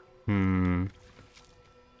 Well,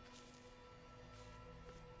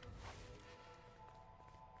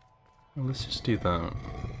 let's just do that.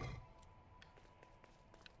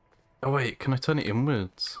 Oh wait, can I turn it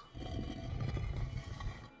inwards?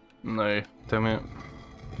 No, damn it.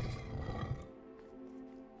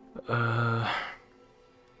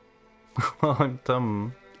 I'm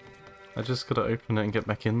dumb. I just gotta open it and get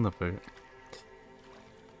back in the boat.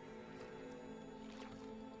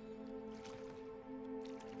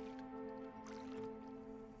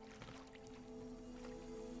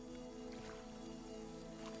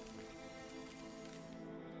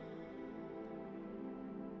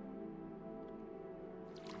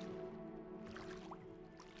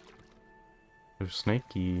 Oh,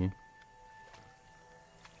 Snakey.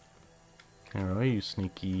 Where are you,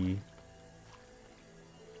 Snakey?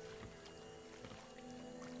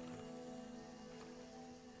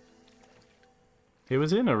 It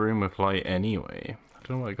was in a room with light anyway. I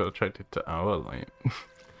don't know why I got attracted to our light.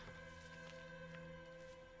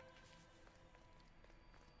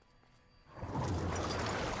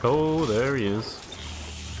 Oh, there he is.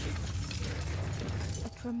 A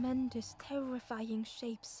tremendous, terrifying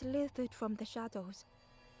shape slithered from the shadows.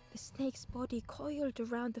 The snake's body coiled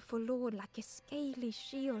around the forlorn like a scaly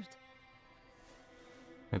shield.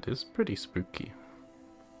 It is pretty spooky.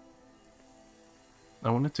 I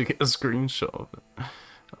wanted to get a screenshot of it.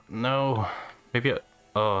 No, maybe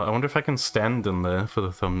oh, I wonder if I can stand in there for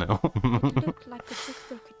the thumbnail. It looked like the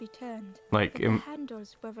crystal could be turned, like but the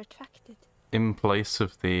handles were retracted. In place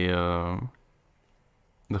of the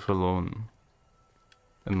forlorn.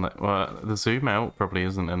 And like, well, the zoom out probably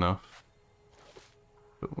isn't enough.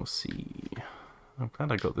 But we'll see. I'm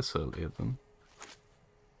glad I got this earlier then.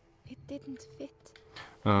 It didn't fit.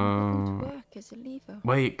 It wouldn't work as a lever.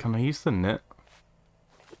 Wait, can I use the net?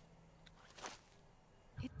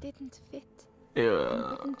 It didn't fit. Yeah.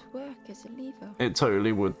 It wouldn't work as a lever. It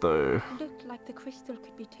totally would though. It looked like the crystal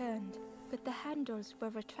could be turned, but the handles were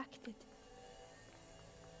retracted.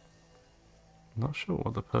 I'm not sure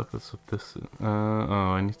what the purpose of this is. Oh,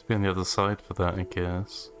 I need to be on the other side for that, I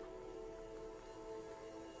guess.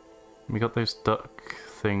 We got those duck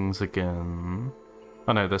things again.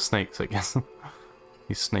 Oh no, they're snakes, I guess.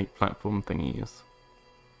 These snake platform thingies.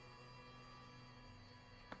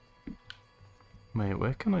 Wait,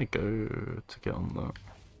 where can I go to get on that?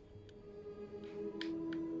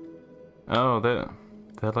 Oh, they're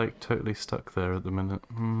like totally stuck there at the minute.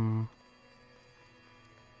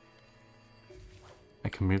 I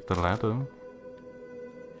can move the ladder.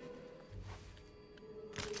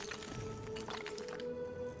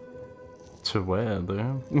 To where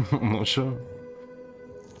though? I'm not sure.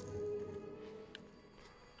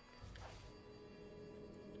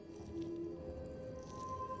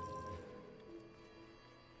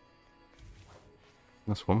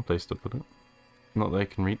 That's one place to put it. Not that I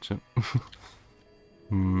can reach it.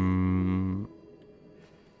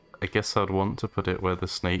 I guess I'd want to put it where the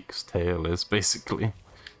snake's tail is, basically.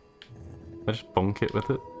 I just bonk it with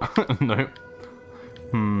it? No.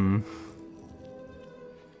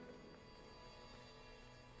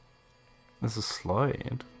 There's a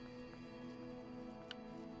slide.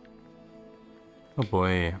 Oh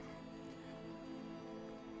boy.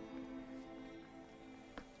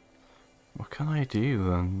 What can I do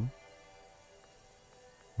then?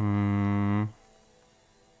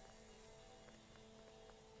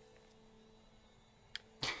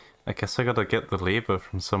 I guess I gotta get the lever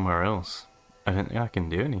from somewhere else. I don't think I can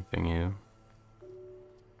do anything here.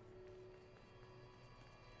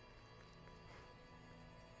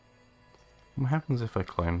 What happens if I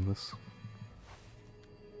climb this?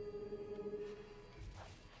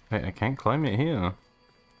 Wait, I can't climb it here.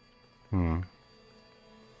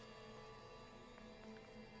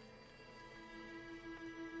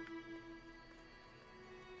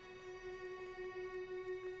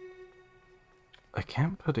 I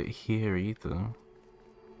can't put it here either.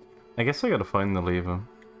 I guess I gotta find the lever.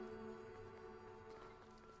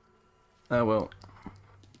 Oh well.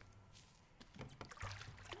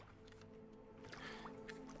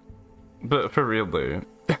 But for real though,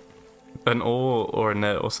 an oar or a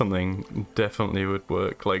net or something definitely would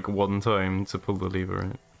work, like one time to pull the lever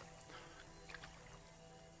out.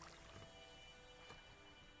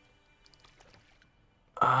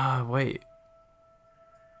 Ah, wait.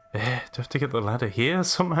 Do I have to get the ladder here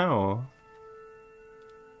somehow?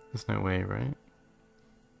 There's no way, right?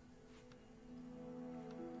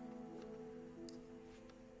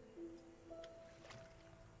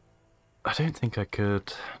 I don't think I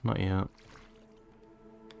could. Not yet.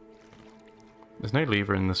 There's no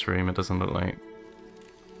lever in this room, it doesn't look like.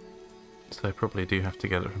 So I probably do have to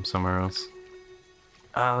get it from somewhere else.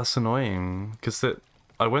 Ah, that's annoying. Because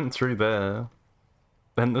I went through there,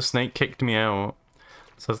 then the snake kicked me out.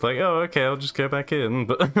 So I was like, oh, okay, I'll just go back in.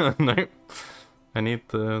 But no, I need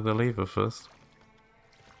the lever first.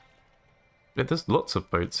 But there's lots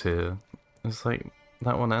of boats here. There's like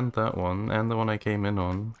that one, and the one I came in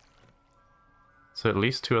on. So at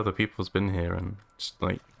least 2 other people's been here and just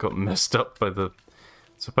like got messed up by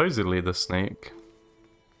supposedly the snake.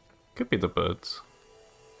 Could be the birds.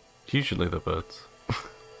 Usually the birds.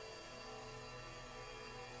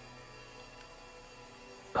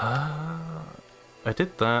 I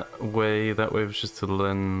did that way was just to the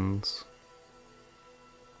lens.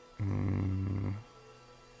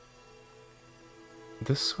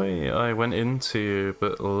 This way I went into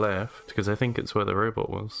but left, because I think it's where the robot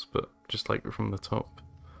was, but just like from the top.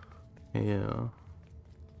 Yeah.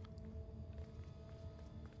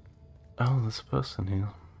 Oh, there's a person here.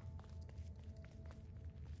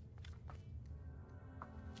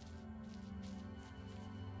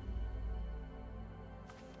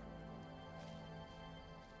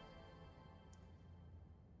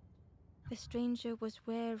 The stranger was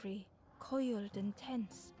wary, coiled and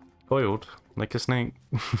tense. Coiled? Like a snake?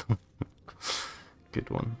 Good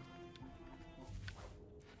one.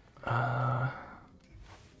 I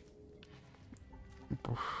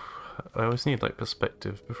always need like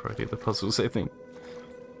perspective before I do the puzzles, I think.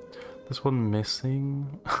 There's one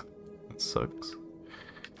missing. That sucks.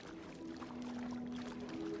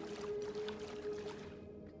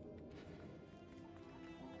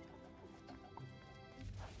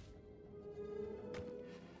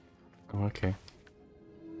 Oh, okay.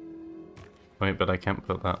 Wait, but I can't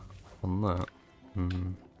put that on that.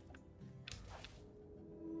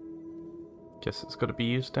 Guess it's got to be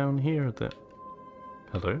used down here.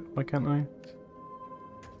 Hello? Why can't I?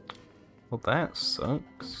 Well, that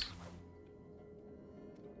sucks.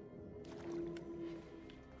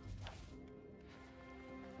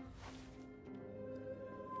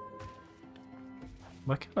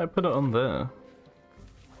 Why can't I put it on there?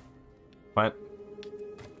 What?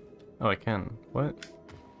 Oh, I can. What?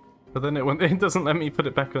 But then it doesn't let me put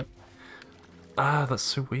it back on. Ah, that's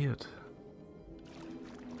so weird.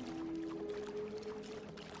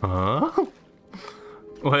 Huh?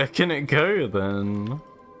 Where can it go then?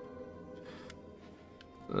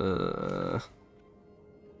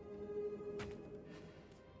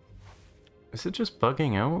 Is it just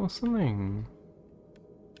bugging out or something?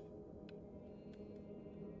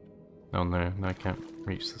 Oh no, I can't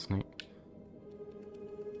reach the snake.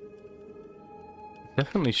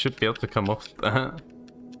 Definitely should be able to come off that.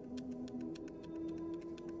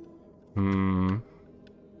 Hmm.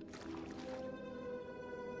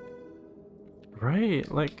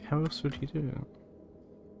 Right, like, how else would you do it?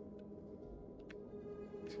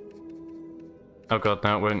 Oh god,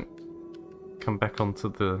 now it won't come back onto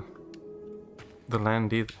the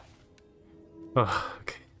land either. Oh,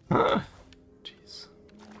 okay. Jeez.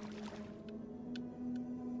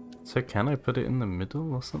 So can I put it in the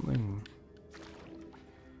middle or something?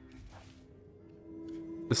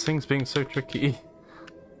 This thing's being so tricky.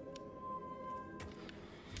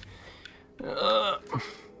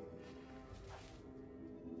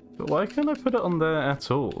 But why can't I put it on there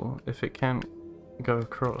at all if it can't go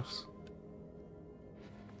across?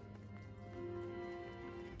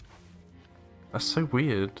 That's so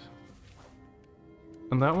weird.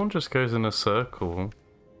 And that one just goes in a circle.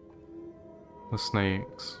 The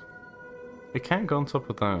snakes. It can't go on top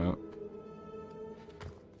of that.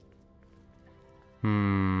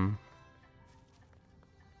 Hmm.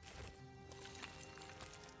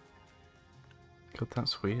 God,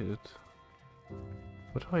 that's weird.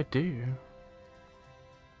 What do I do?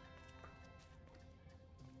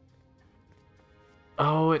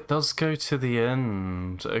 Oh, it does go to the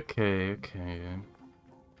end. Okay, okay.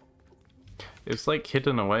 It's like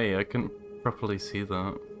hidden away. I couldn't properly see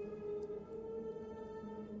that.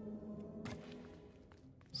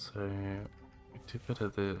 So, we do a bit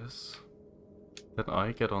of this. Then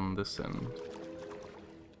I get on this end.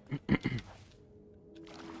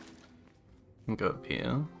 And go up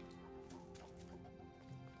here.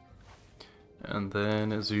 And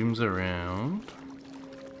then it zooms around.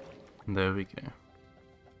 And there we go.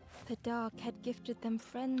 The dark had gifted them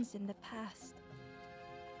friends in the past.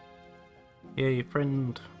 Yay,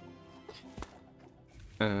 friend.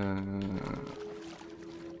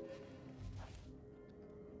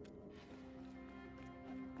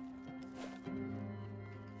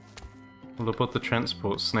 What about the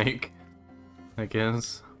transport snake? I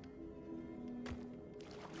guess.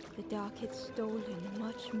 The dark had stolen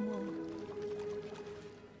much more.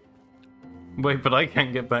 Wait, but I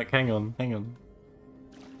can't get back. Hang on, hang on.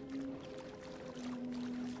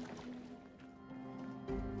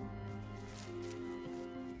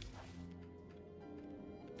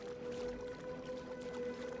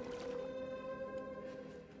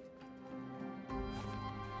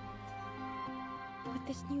 Would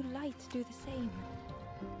this new light do the same?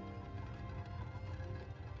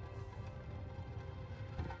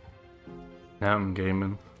 Now I'm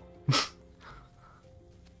gaming.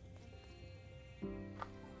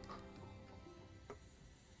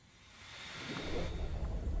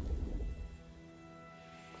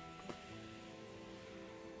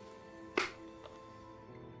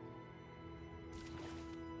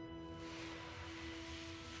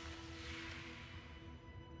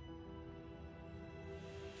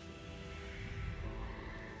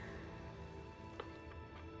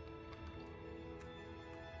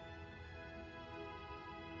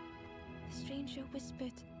 The stranger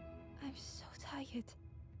whispered, "I'm so tired.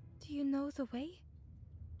 Do you know the way?"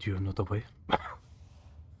 Do you know the way?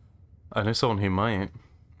 I know someone who might.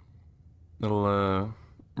 Little,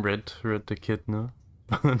 Red the kid, no?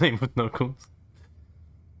 The name with Knuckles.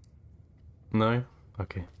 No?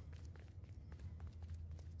 Okay.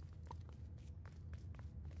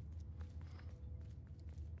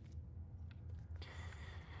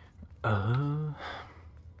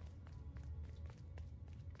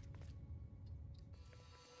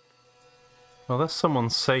 Well, that's someone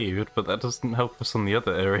saved, but that doesn't help us on the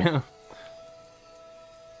other area.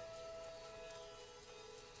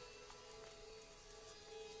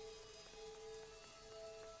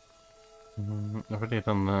 I've already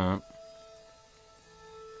done that.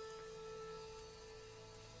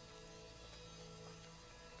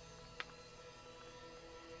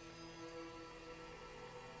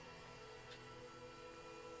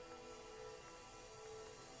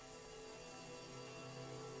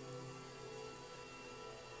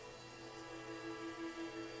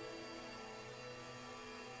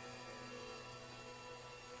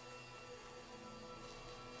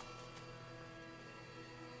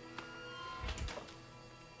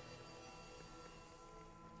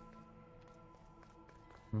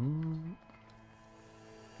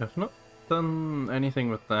 I've not done anything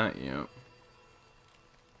with that yet.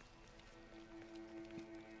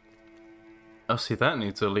 Oh, see, that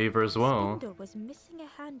needs a lever as well. The spindle was missing a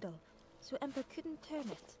handle, so Ember couldn't turn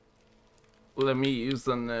it. Let me use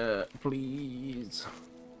the net, please.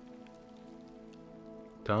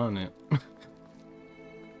 Darn it.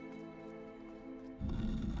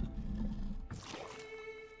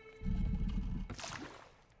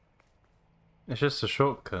 It's just a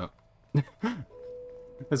shortcut.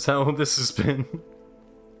 That's how all this has been.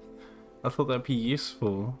 I thought that'd be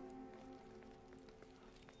useful.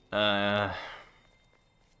 Do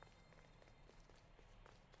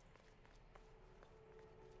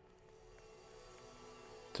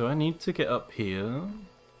I need to get up here?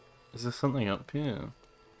 Is there something up here? Or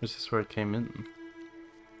is this where I came in?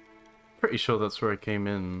 Pretty sure that's where I came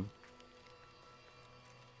in.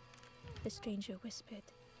 The stranger whispered.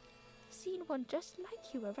 Seen one just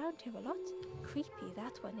like you around here a lot. Creepy,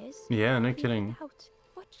 that one is. Yeah, no Creeping kidding. out,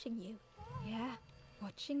 watching you. Yeah,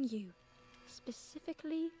 watching you.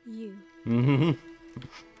 Specifically you. Mm-hmm.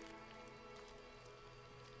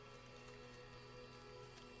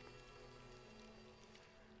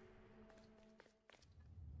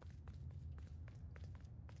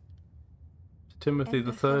 Timothy the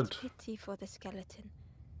Ember Third. felt pity for the skeleton,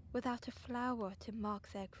 without a flower to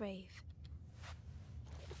mark their grave.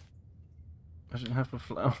 I don't have a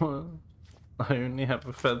flower. I only have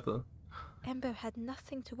a feather. Ember had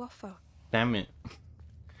nothing to offer. Damn it.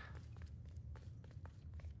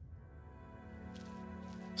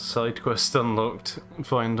 Side quest unlocked.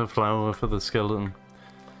 Find a flower for the skeleton.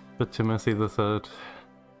 For Timothy the Third.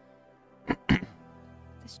 The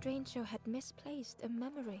stranger had misplaced a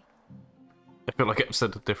memory. I feel like I've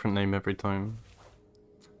said a different name every time.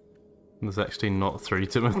 There's actually not 3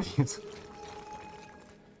 Timothys.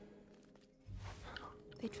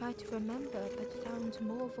 They tried to remember, but found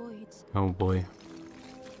more voids. Oh boy.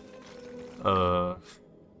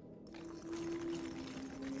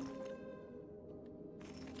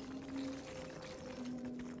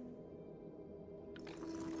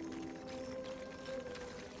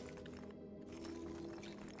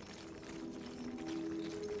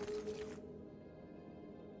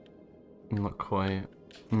 Not quite.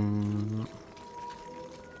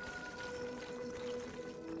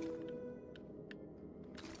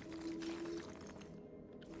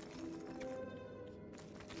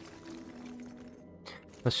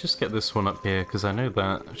 Let's just get this one up here, because I know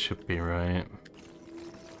that should be right.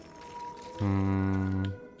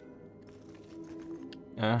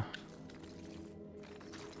 Yeah.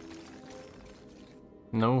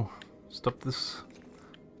 No. Stop this.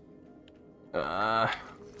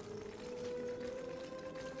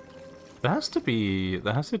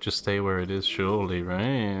 That has to just stay where it is, surely,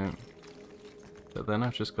 right? But then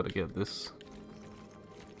I've just got to get this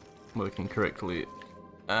working correctly.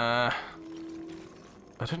 I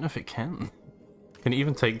don't know if it can. Can it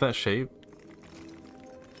even take that shape?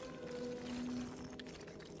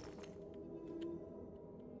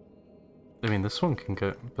 I mean, this one can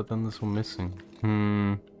go, but then this one missing.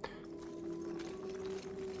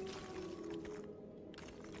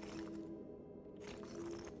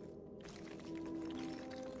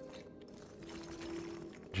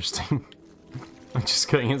 Interesting. I'm just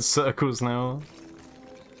going in circles now.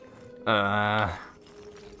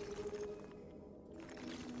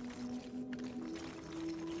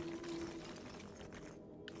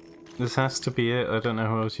 This has to be it. I don't know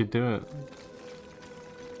how else you do it.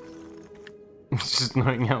 It's just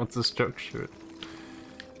knowing how to structure it.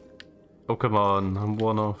 Oh, come on. I'm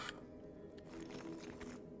one off.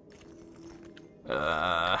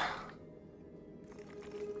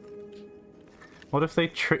 What if they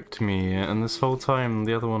tricked me and this whole time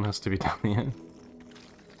the other one has to be down here?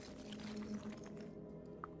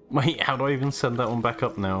 Wait, how do I even send that one back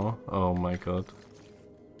up now? Oh my god.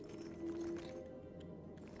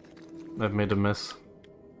 I've made a mess.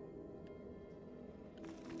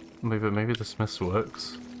 Maybe this mess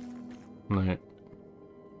works. No.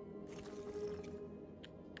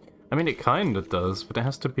 I mean, it kinda does, but it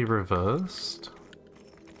has to be reversed.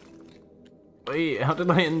 Wait, how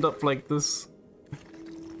did I end up like this?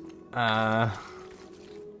 Oh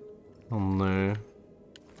no.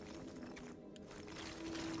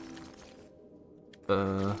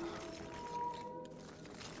 No.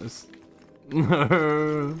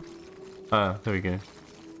 There we go.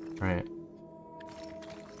 Right.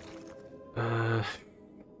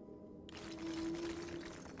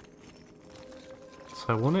 So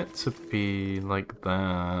I want it to be like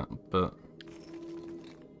that, but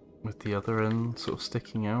with the other end sort of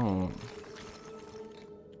sticking out.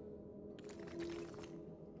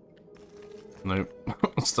 Nope.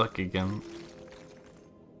 Stuck again.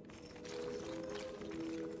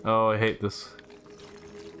 Oh, I hate this.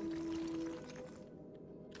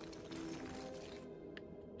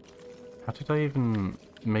 How did I even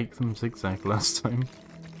make them zigzag last time?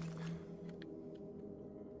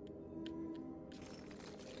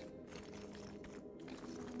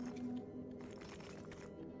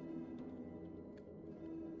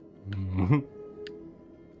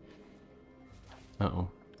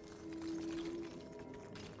 Uh-oh.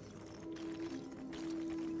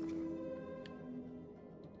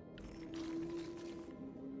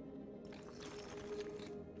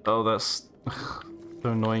 Oh, that's so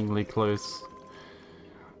annoyingly close.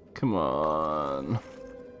 Come on.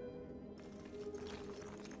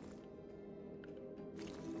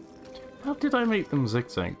 How did I make them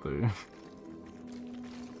zigzag though?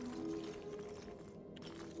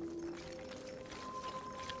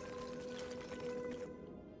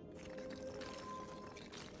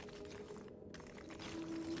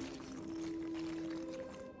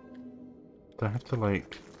 Do I have to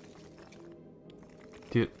like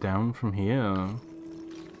get down from here?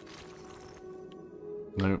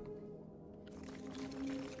 Nope.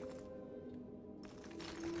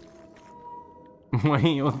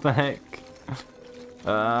 Wait, what the heck?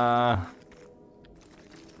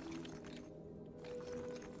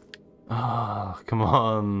 Come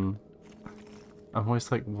on. I'm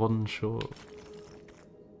always like one short.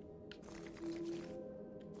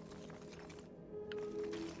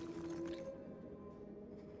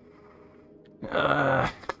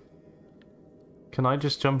 Can I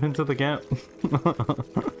just jump into the gap?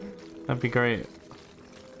 That'd be great.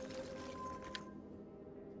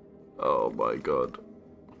 Oh my god.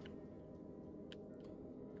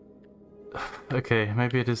 Okay,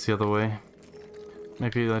 maybe it is the other way.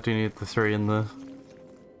 Maybe I do need the 3 in there.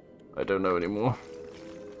 I don't know anymore.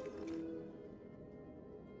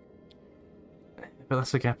 But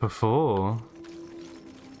that's a gap of 4.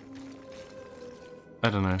 I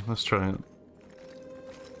don't know, let's try it.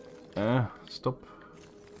 Stop.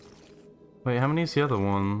 Wait, how many is the other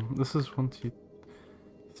one? This is 1, 2,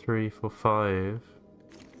 3, 4, 5.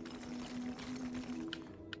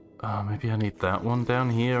 Oh, maybe I need that one down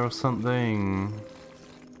here or something.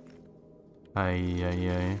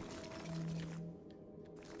 Ay.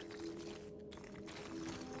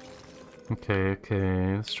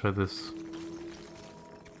 Okay, let's try this.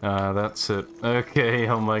 Ah, that's it. Okay,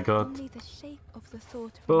 oh my god. Only the shape of the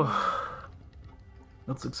thought Oh,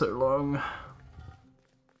 that took so long.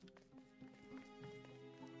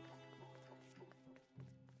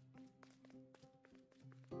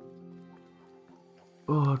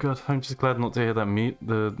 Oh god, I'm just glad not to hear that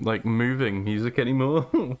the like moving music anymore.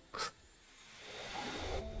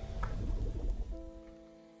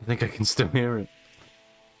 I think I can still hear it.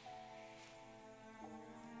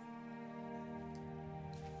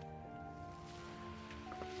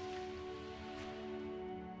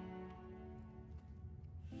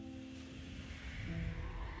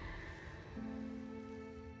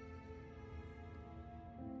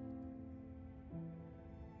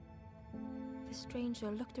 The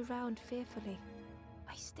stranger looked around fearfully.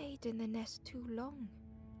 I stayed in the nest too long.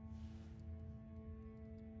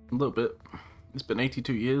 A little bit. It's been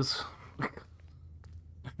 82 years. I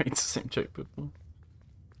made the same joke before.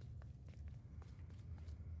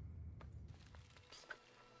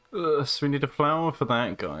 So we need a flower for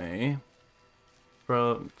that guy.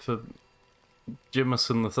 For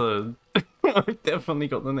Jimmerson the Third. I definitely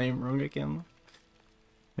got the name wrong again.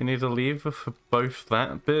 We need a lever for both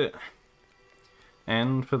that bit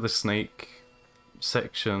and for the snake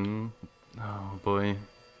section. Oh boy.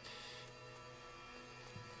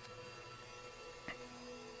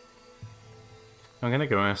 I'm gonna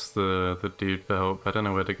go ask the dude for help. I don't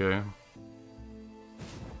know where to go.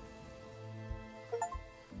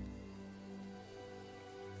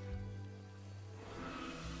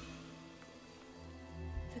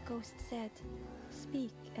 The ghost said,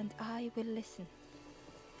 "Speak and I will listen."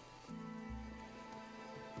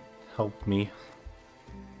 Help me.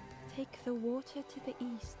 Take the water to the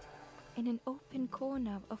east. In an open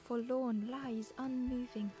corner, a forlorn lies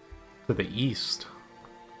unmoving. To the east?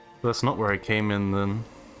 That's not where I came in then.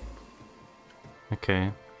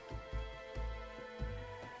 Okay.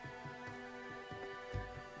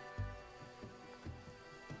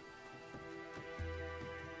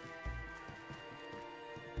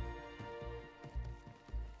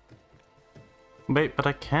 Wait, but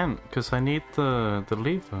I can't, because I need the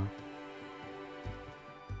lever.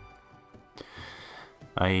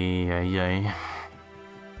 Ay.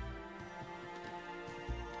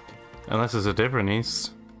 Unless it's a different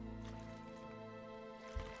east.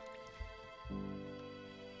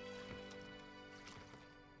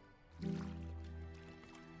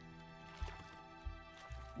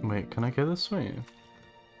 Wait, can I go this way?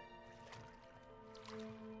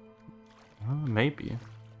 Oh, maybe.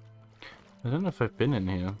 I don't know if I've been in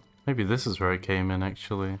here. Maybe this is where I came in,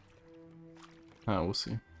 actually. Oh, we'll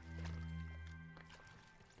see.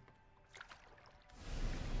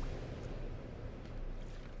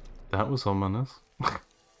 That was ominous.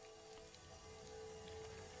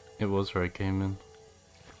 It was where I came in.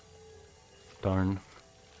 Darn.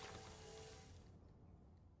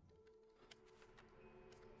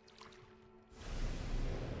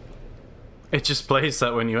 It just plays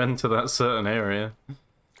that when you enter that certain area.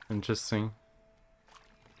 Interesting.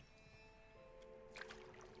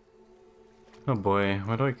 Oh boy,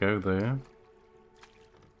 where do I go though?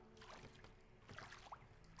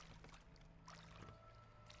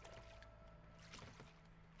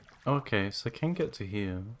 Okay, so I can get to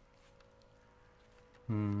here.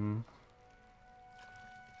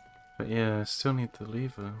 But yeah, I still need the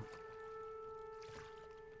lever.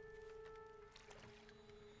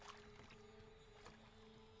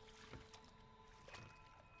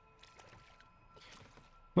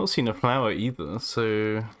 Not seen a flower either,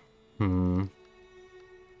 so...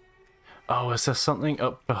 Oh, is there something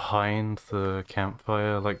up behind the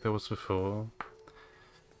campfire like there was before?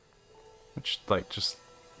 Which, like, just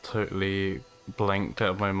totally blanked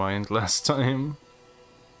out of my mind last time.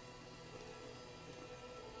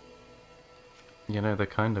 You know, there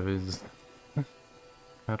kind of is.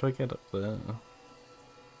 How do I get up there?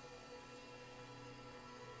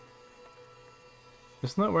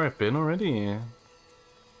 Isn't that where I've been already?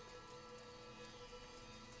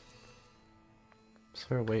 Is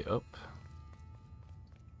there a way up?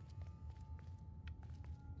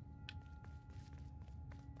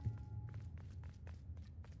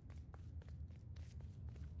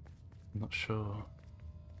 I'm not sure.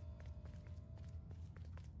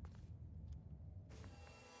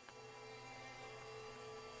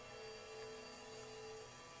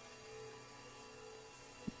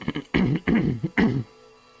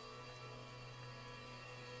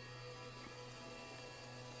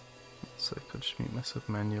 So I could just mute myself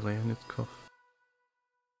manually. I need to cough.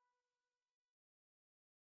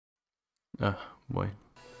 Ah, boy.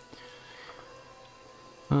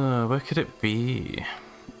 Where could it be?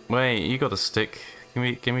 Wait, you got a stick.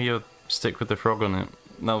 Give me your stick with the frog on it.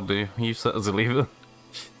 That'll do. Use that as a lever.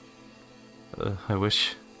 I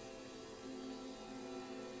wish.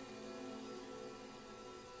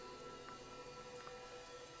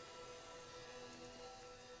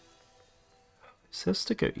 It says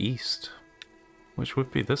to go east, which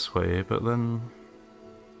would be this way, but then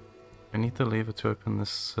I need the lever to open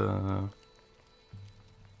this,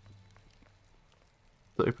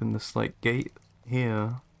 like, gate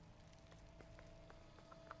here.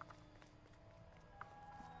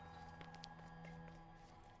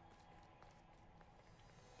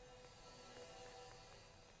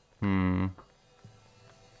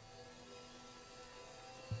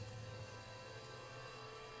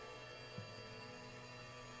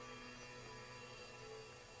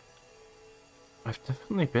 I've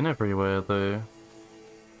definitely been everywhere, though.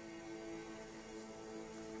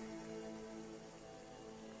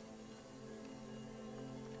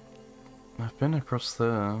 I've been across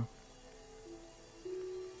there.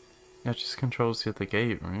 Yeah, it just controls you at the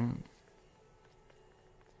gate, right?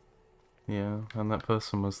 Yeah, and that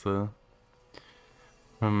person was there.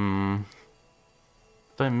 Did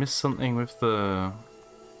I miss something with the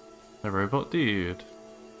robot dude?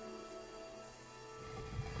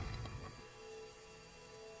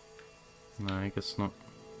 No, I guess not.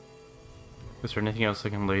 Is there anything else I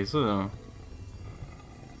can laser?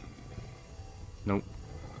 Nope.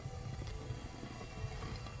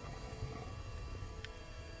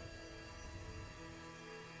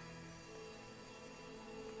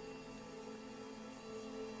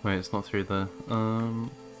 Wait, it's not through there.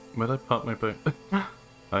 Where'd I park my boat? Oh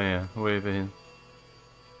yeah, way over here.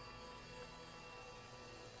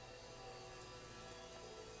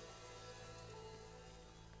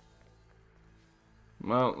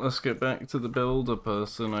 Well, let's get back to the builder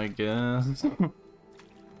person, I guess.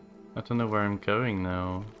 I don't know where I'm going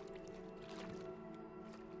now.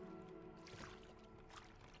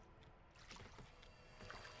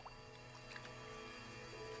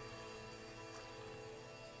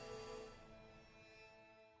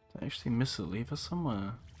 Did I actually miss a lever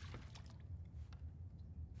somewhere?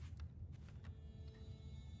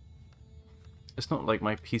 It's not like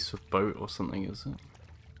my piece of boat or something, is it?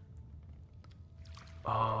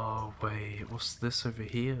 Oh, wait, what's this over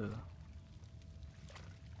here?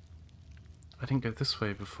 I didn't go this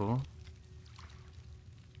way before.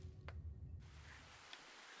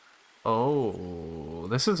 Oh,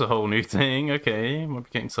 this is a whole new thing. Okay, might be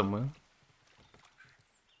getting somewhere.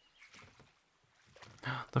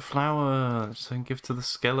 The flower, so I can give to the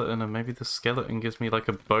skeleton, and maybe the skeleton gives me like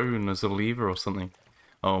a bone as a lever or something.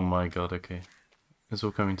 Oh my god, okay. It's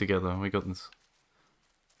all coming together, we got this.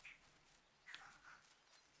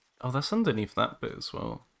 Oh, that's underneath that bit as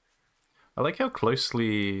well. I like how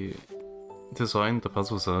closely designed the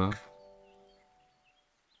puzzles are.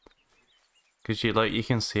 Because you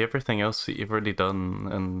can see everything else that you've already done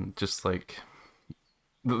and just like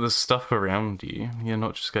there's stuff around you. You're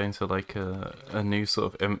not just going to like a new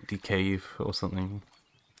sort of empty cave or something.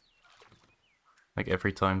 Like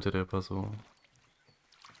every time to do a puzzle.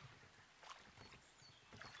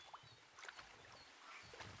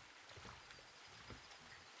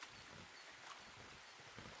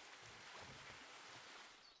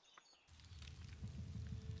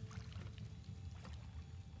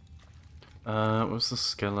 What was the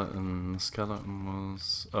skeleton? The skeleton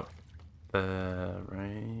was up there,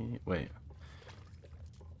 right? Wait.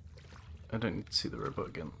 I don't need to see the robot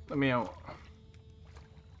again. Let me out.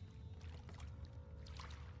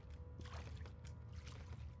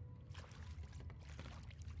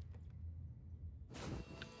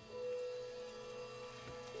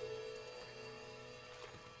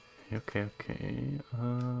 Okay, okay.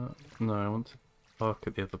 No, I want to park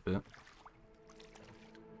at the other bit.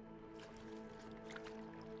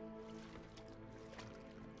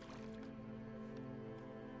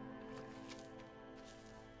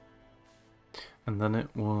 And then it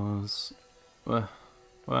was... let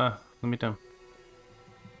me down.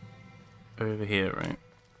 Over here, right?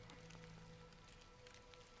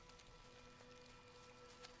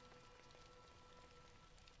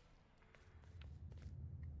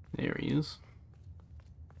 There he is.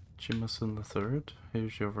 Jimmerson the Third.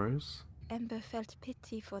 Here's your rose. Ember felt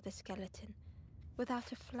pity for the skeleton,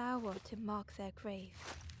 without a flower to mark their grave.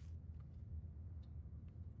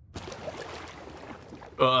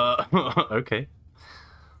 Okay.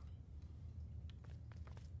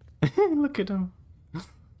 Look at him.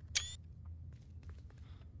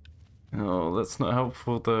 Oh, that's not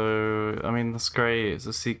helpful though. I mean, that's great, it's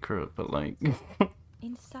a secret, but like...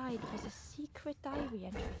 Inside was a secret diary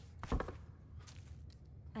entry.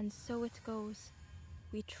 And so it goes.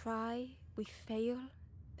 We try, we fail,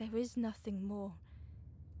 there is nothing more.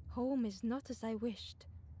 Home is not as I wished.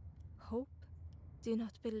 Hope, do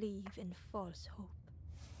not believe in false hope.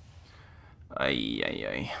 Ay, ay,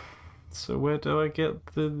 ay. So where do I get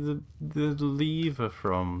the lever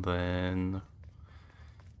from then?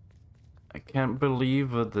 I can't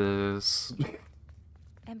believe this.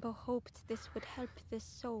 Ember hoped this would help this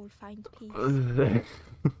soul find peace.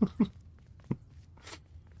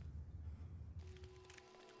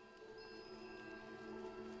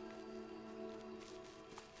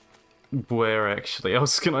 Where actually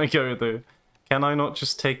else can I go though? Can I not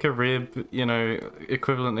just take a rib, you know,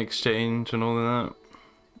 equivalent exchange and all of that?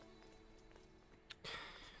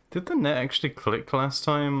 Did the net actually click last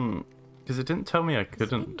time? Because it didn't tell me I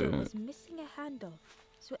couldn't do it. Was missing a handle,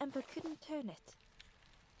 so Ember couldn't turn it.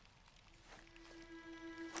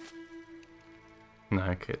 No,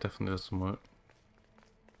 okay, it definitely doesn't work.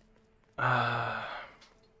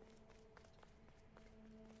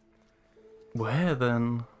 Where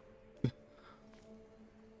then?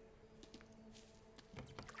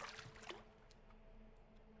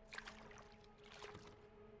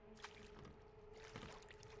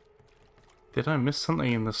 Did I miss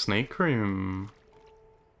something in the snake room?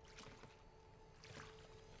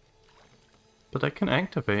 But I can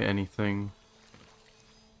activate anything.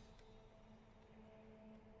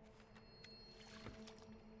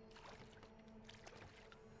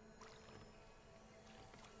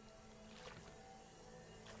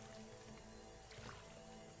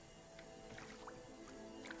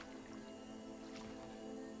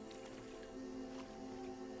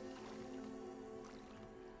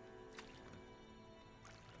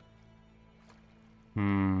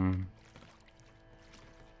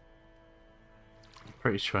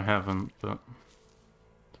 Pretty sure I haven't, but...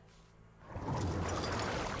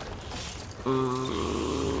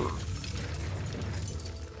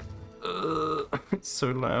 It's so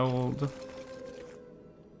loud.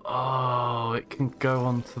 Oh, it can go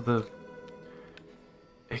onto the...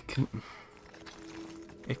 It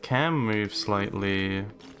can move slightly.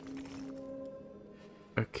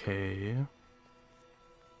 Okay.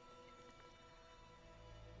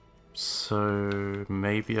 So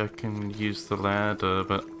maybe I can use the ladder,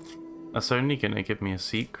 but that's only gonna give me a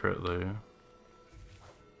secret though.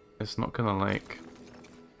 It's not gonna like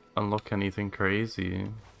unlock anything crazy.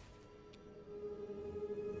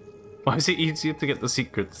 Why is it easier to get the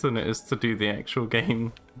secrets than it is to do the actual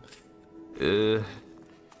game?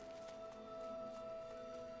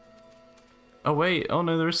 Oh wait, oh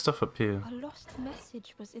no, there is stuff up here. A lost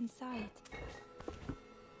message was inside.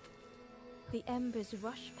 The embers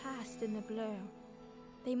rush past in the blur.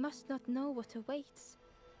 They must not know what awaits.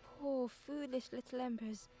 Poor, foolish little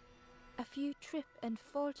embers. A few trip and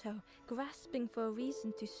falter, grasping for a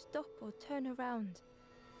reason to stop or turn around.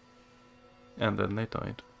 And then they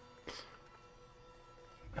died.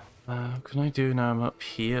 What can I do now I'm up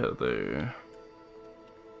here though?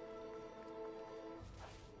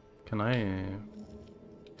 Can I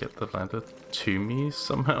get the ladder to me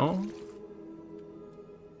somehow?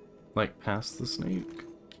 Like past the snake?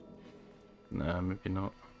 Nah, maybe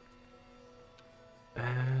not.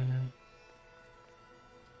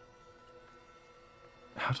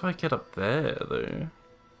 How do I get up there though?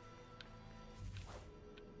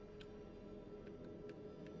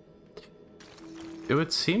 It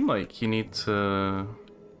would seem like you need to...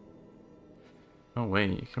 Oh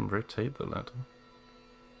wait, you can rotate the ladder.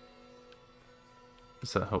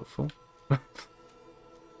 Is that helpful? Don't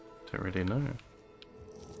really know.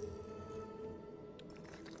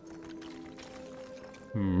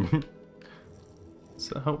 Is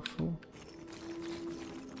that helpful?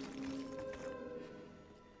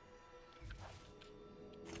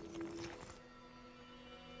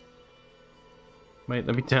 Wait,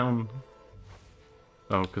 let me down.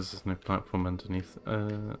 Oh, because there's no platform underneath.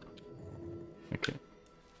 Okay.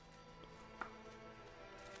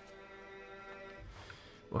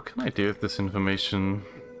 What can I do with this information?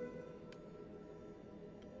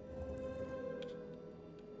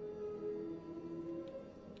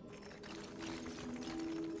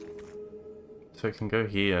 So I can go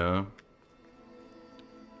here.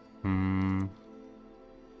 I'm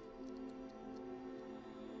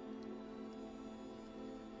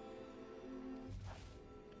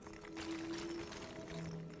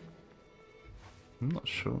not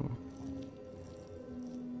sure.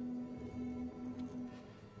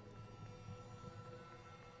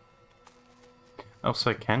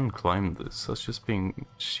 Also, I can climb this. I was just being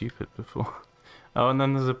stupid before. Oh, and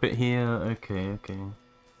then there's a bit here. Okay, okay.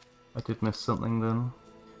 I did miss something then.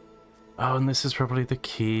 Oh, and this is probably the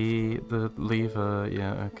key, the lever.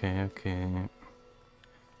 Yeah, okay, okay.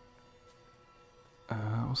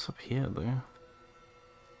 What's up here though?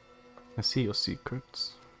 I see your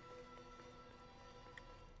secrets.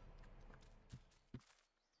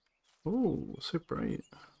 Oh, so bright.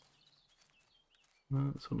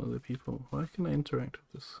 No, it's on other people. Why can I interact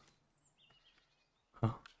with this?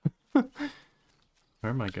 Huh.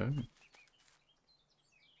 Where am I going?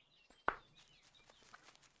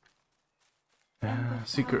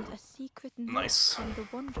 Secret. A secret note Nice. from the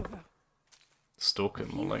Wanderer. Stalker,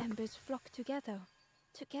 more like. Embers flock together.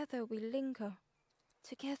 Together we linger.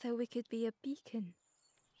 Together we could be a beacon.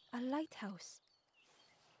 A lighthouse.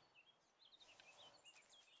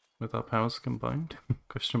 With our powers combined?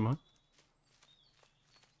 Question mark.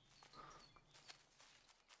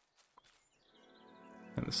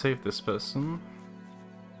 And save this person.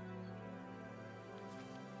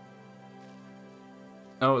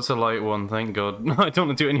 Oh, it's a light one, thank god. I don't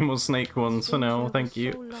want to do any more snake ones for now, thank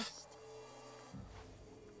you.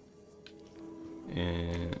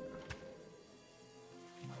 Yeah.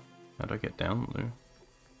 How do I get down though?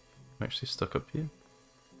 I'm actually stuck up here.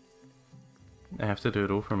 I have to do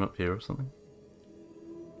it all from up here or something.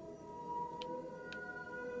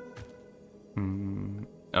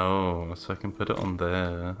 Oh, so I can put it on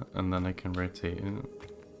there and then I can rotate it.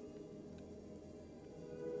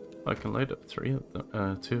 I can load up 2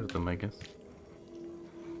 of them, I guess.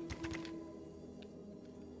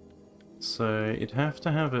 So you'd have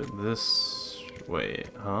to have it this way,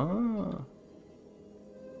 huh?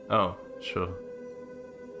 Oh, sure.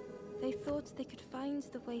 They thought they could find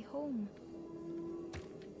the way home.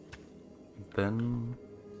 Then...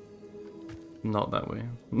 not that way.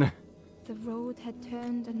 The road had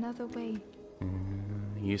turned another way.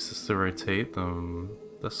 Use this to rotate them.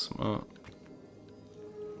 That's smart.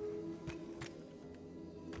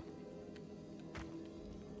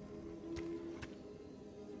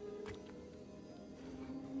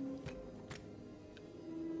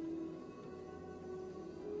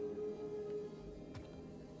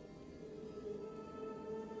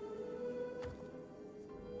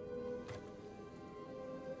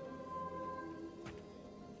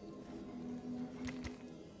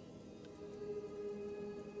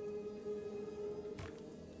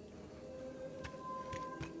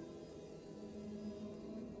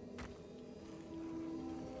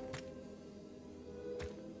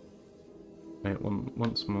 Wait,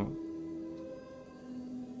 once more.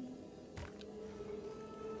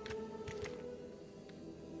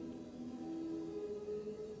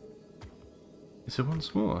 Is it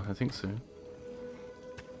once more? I think so.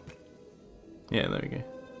 Yeah, there we go.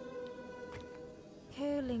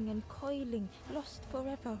 Curling and coiling, lost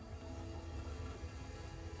forever.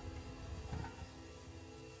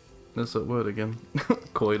 There's that word again.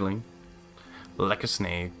 Coiling. Like a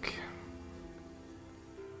snake.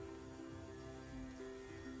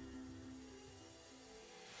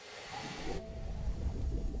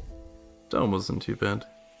 That wasn't too bad.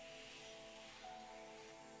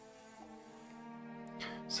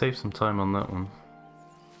 save some time on that one.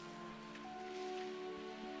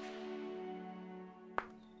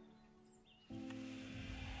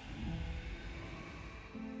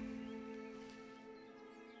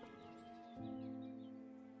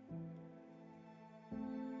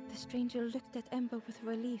 The stranger looked at Ember with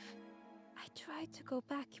relief. I tried to go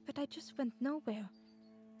back, but I just went nowhere.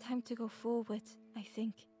 Time to go forward, I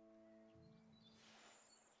think.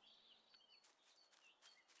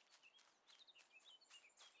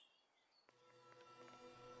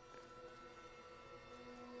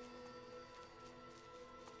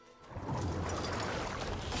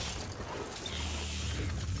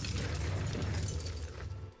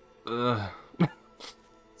 Ugh.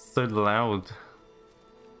 So loud.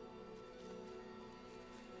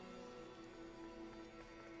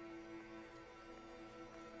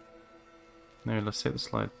 No, let's take the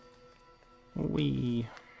slide. Wee.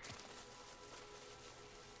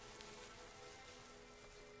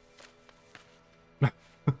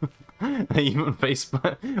 Even face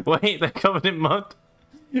plant. Wait, they're covered in mud.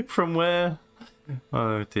 From where?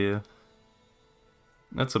 Oh dear.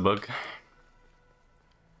 That's a bug.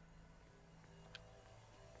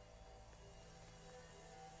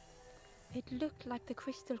 It looked like the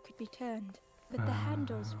crystal could be turned, but the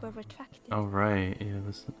handles were retracted. Oh right, yeah.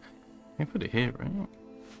 This. I put it here, right?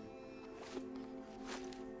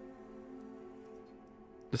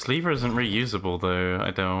 This lever isn't reusable though.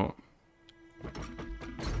 I don't.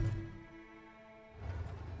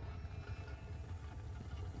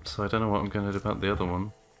 So I don't know what I'm going to do about the other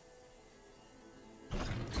one.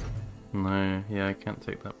 No, yeah, I can't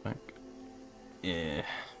take that back. Yeah.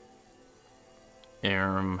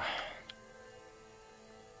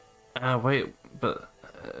 Ah, wait, but...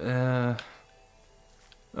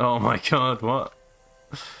 Oh my god, what?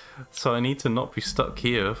 So I need to not be stuck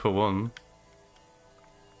here, for one.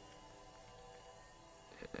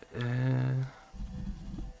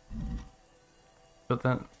 But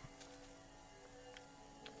that...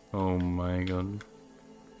 Oh my god.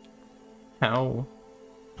 How?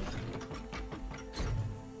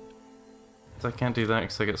 So I can't do that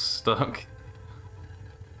because I get stuck.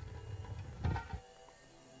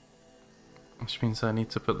 Which means I need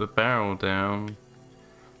to put the barrel down.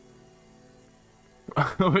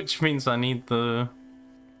 Which means I need the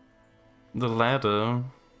ladder.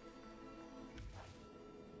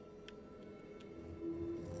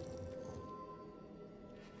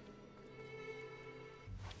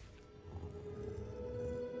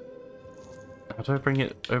 How do I bring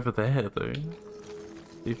it over there though?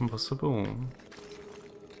 Even possible?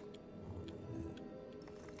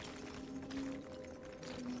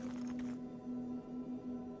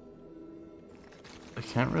 I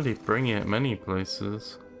can't really bring it many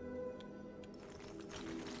places.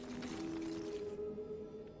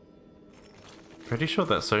 Pretty sure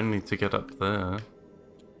that's only to get up there.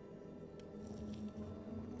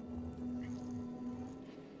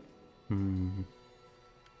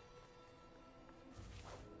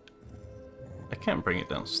 I can't bring it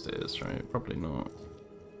downstairs, right? Probably not.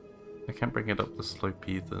 I can't bring it up the slope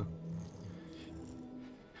either.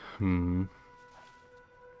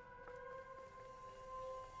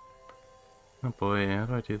 Oh boy, how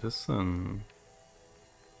do I do this then?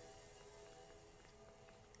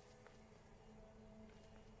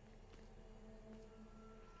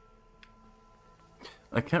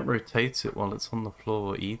 I can't rotate it while it's on the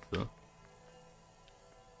floor either.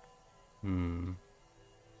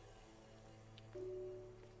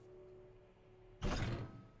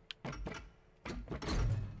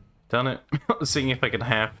 Done it. Seeing if I can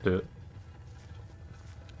half do it.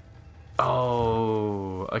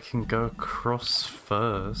 Oh, I can go across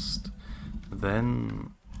first,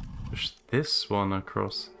 then push this one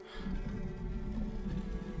across.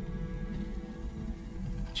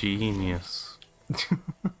 Genius. I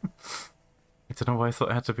don't know why I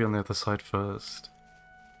thought it had to be on the other side first.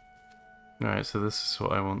 Alright, so this is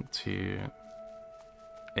what I want to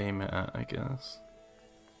aim it at, I guess.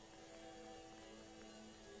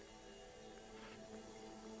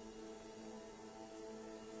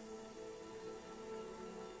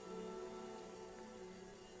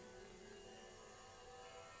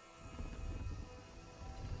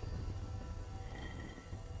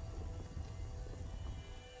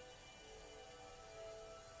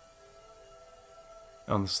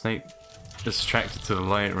 Oh, the snake is attracted to the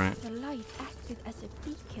light, right? The light acted as a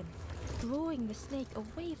beacon, drawing the snake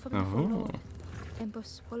away from the forlorn. Ember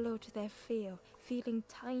swallowed their fear, feeling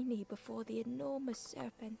tiny before the enormous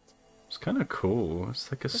serpent. It's kind of cool.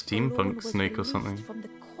 It's like a steampunk snake or something. From the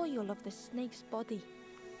coil of the snake's body.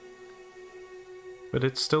 But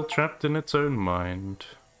it's still trapped in its own mind.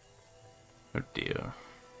 Oh dear.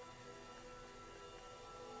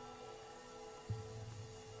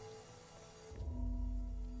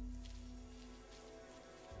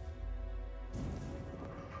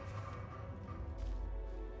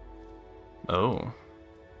 Oh.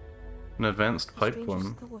 An advanced The pipe stranger's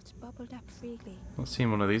one. thoughts bubbled up freely. Not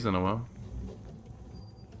seen one of these in a while.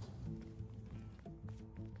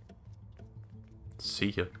 See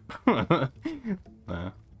ya. Nah.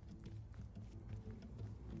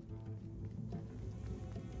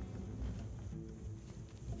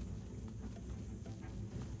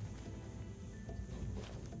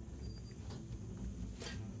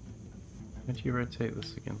 How do you rotate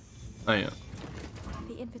this again? Oh yeah.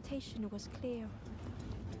 The invitation was clear.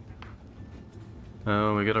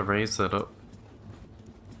 Oh, we gotta raise that up.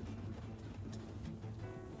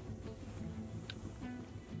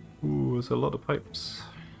 Ooh, there's a lot of pipes.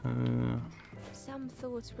 Some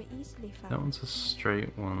thoughts were easily found. That one's a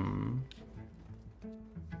straight one.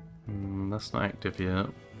 That's not active yet.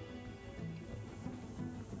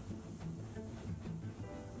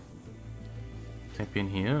 Maybe in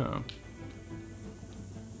here. Oh.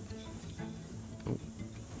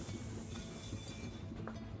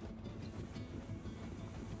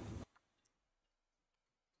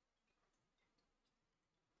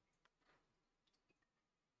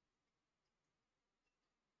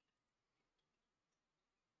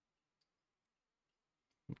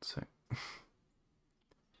 One sec.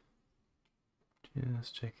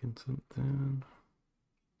 Just checking something.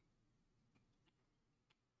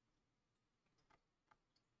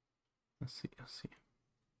 I see.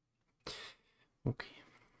 Okay.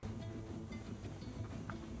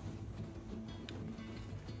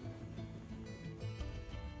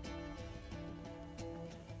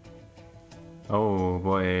 Oh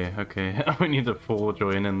boy, okay. We need a full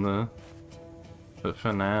join in there. But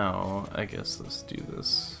for now, I guess let's do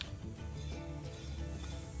this.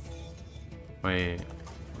 Wait.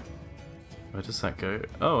 Where does that go?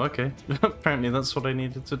 Oh, okay. Apparently that's what I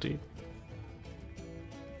needed to do.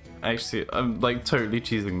 Actually, I'm like totally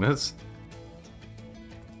cheesing this.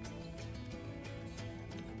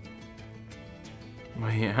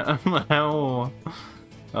 Wait, how?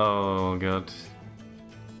 Oh god.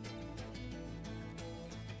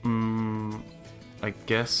 I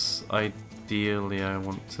guess ideally I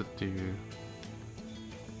want to do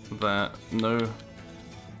that. No.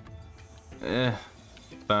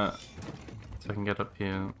 That. So I can get up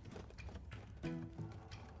here.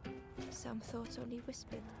 Some thoughts only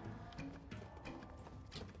whispered.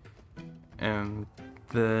 And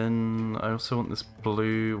then I also want this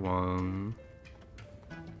blue one.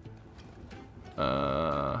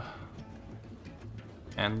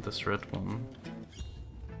 And this red one.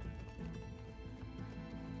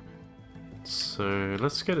 So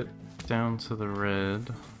let's get it down to the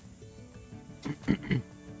red.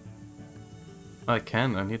 I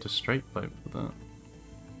can, I need a straight pipe for that.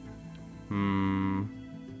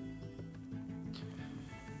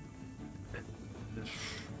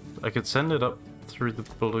 I could send it up through the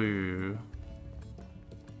blue.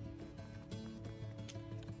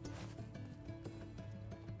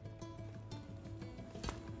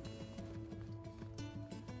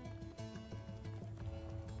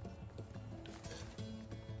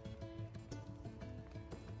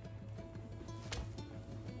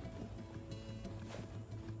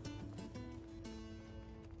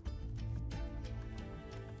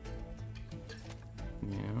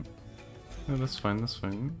 Yeah. No, that's fine, that's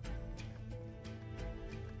fine.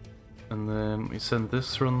 And then we send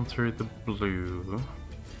this run through the blue.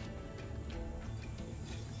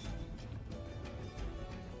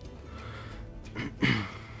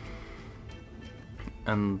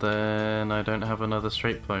 And then I don't have another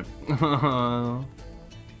straight pipe.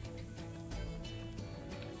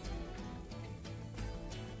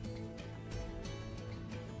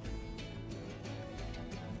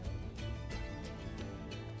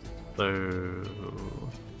 So...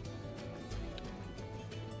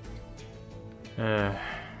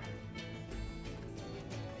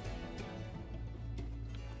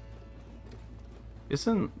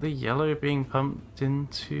 Isn't the yellow being pumped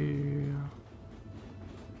into...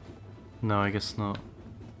 No, I guess not.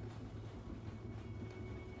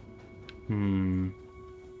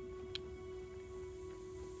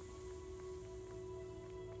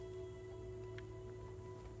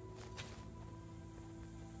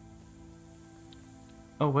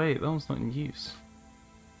 Oh wait, that one's not in use.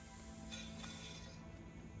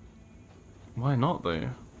 Why not though?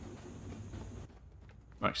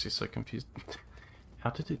 I'm actually so confused.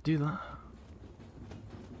 How did it do that?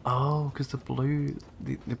 Oh, because the blue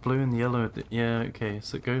and the yellow, yeah, okay,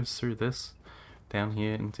 so it goes through this, down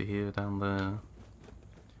here, into here, down there.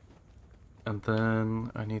 And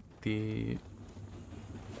then I need the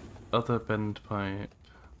other bend pipe.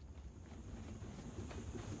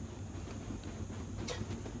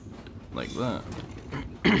 Like that.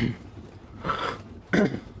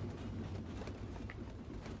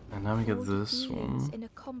 now we get Old this feelings one, in a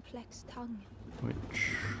complex tongue.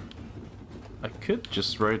 which I could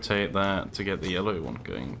just rotate that to get the yellow one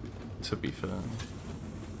going, to be fair.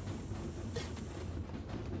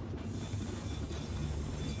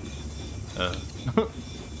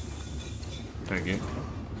 There we go.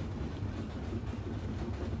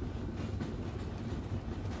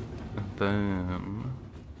 And then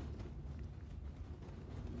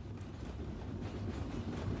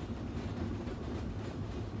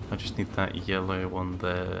I just need that yellow one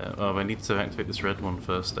there. Oh, I need to activate this red one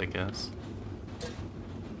first, I guess.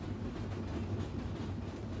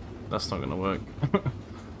 That's not gonna work.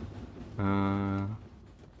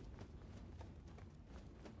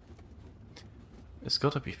 It's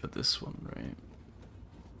gotta be for this one, right?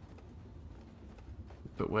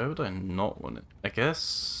 But where would I not want it? I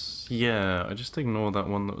guess, yeah, I just ignore that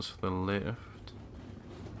one that was for the left.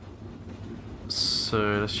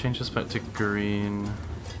 So let's change this back to green.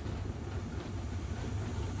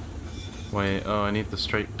 Wait, oh, I need the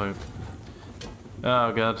straight pipe.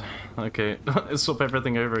 Oh god, okay, let's swap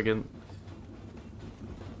everything over again.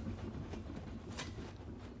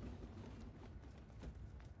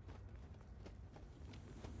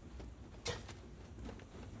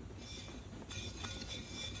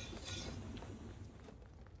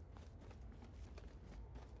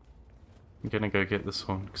 I'm gonna go get this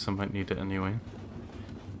one because I might need it anyway.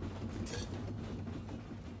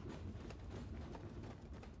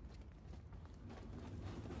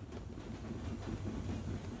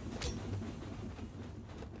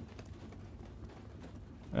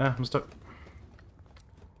 Ah, I'm stuck.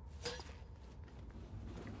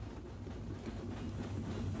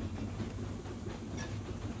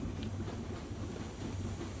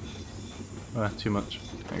 Ah, too much.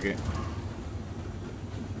 Okay.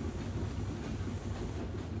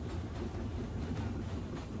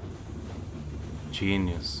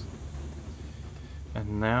 Genius.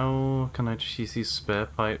 And now, can I just use these spare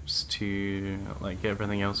pipes to, like, get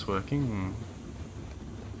everything else working?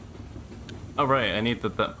 Oh right, I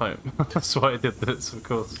needed that pipe. That's why I did this, of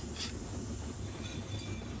course.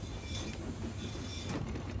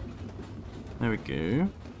 There we go.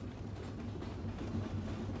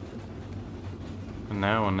 And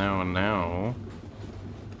now,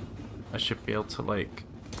 I should be able to, like,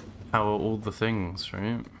 power all the things,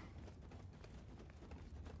 right?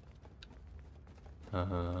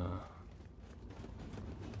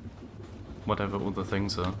 Whatever all the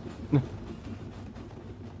things are.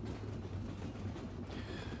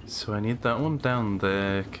 So I need that one down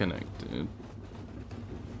there connected.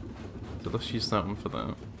 So let's use that one for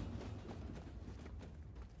that.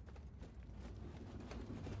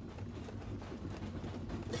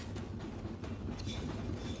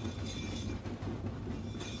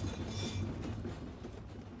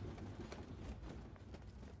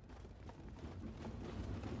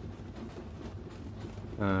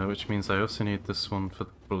 Which means I also need this one for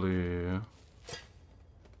the blue.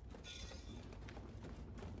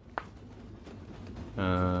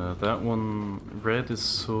 That one, red is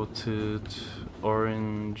sorted,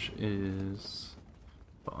 orange is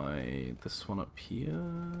by this one up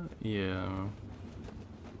here, yeah.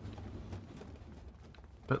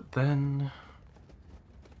 But then...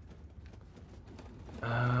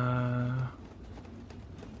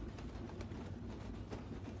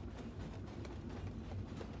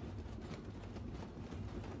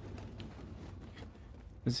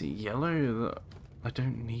 is it yellow that I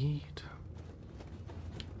don't need?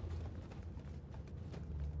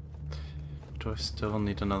 Do I still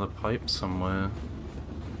need another pipe somewhere?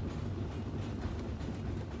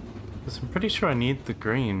 Because I'm pretty sure I need the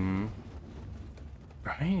green.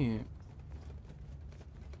 Right?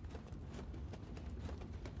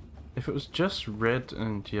 If it was just red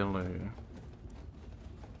and yellow...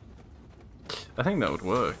 I think that would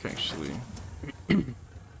work, actually.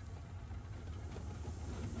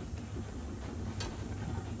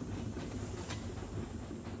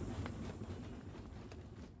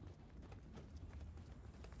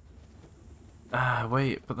 Ah,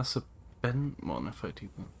 wait, but that's a bent one if I do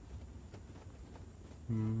that.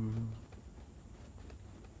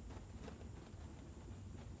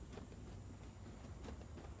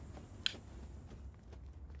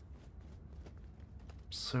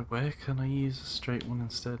 So where can I use a straight one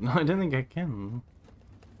instead? No, I don't think I can.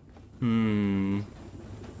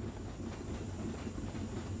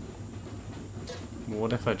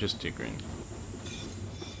 What if I just do green?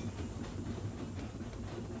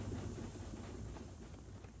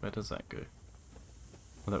 Where does that go?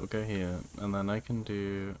 Well, that would go here, and then I can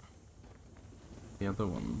do the other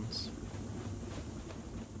ones.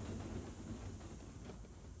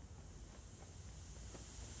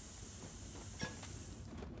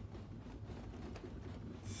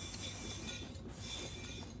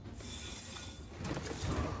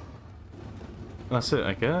 That's it,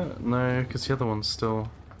 I guess? No, because the other one's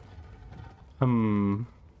still... So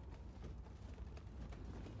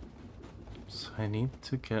I need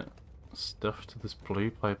to get stuff to this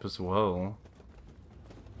blue pipe as well.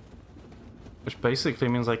 Which basically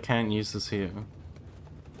means I can't use this here.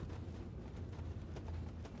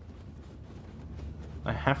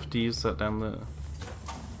 I have to use that down there.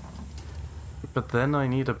 But then I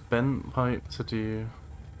need a bent pipe to do...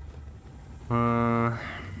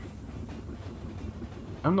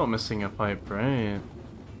 I'm not missing a pipe, right?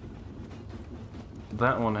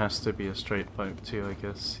 That one has to be a straight pipe too, I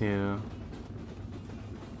guess, yeah.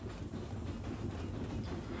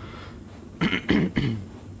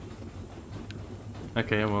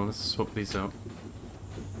 Okay, well, let's swap these out.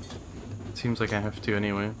 Seems like I have to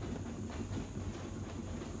anyway.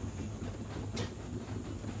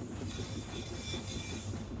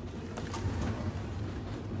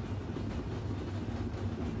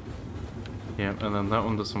 Yeah, and then that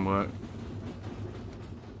one doesn't work.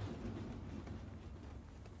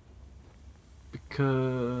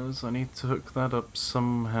 Because I need to hook that up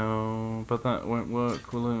somehow, but that won't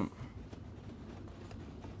work, will it?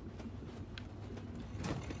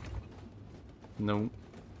 No.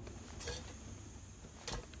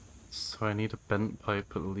 So I need a bent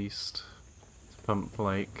pipe at least to pump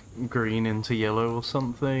like green into yellow or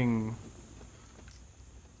something.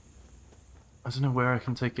 I don't know where I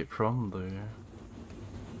can take it from though.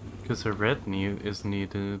 Because a red is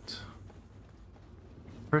needed.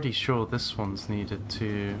 Pretty sure this one's needed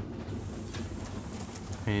too.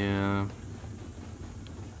 Yeah.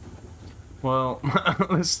 Well,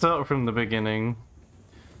 let's start from the beginning.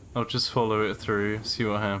 I'll just follow it through, see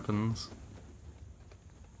what happens.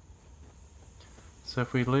 So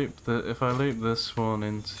if we loop if I loop this one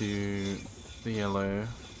into the yellow.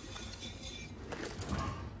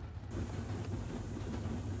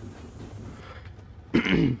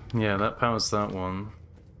 Yeah, that powers that one.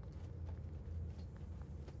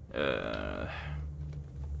 I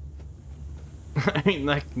mean,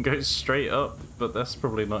 that can go straight up, but that's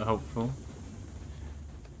probably not helpful.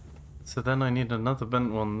 So then I need another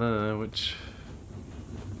bent one there, which...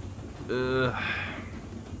 Hey,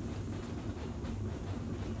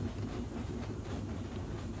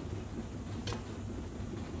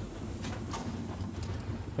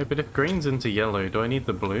 but if green's into yellow, do I need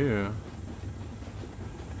the blue?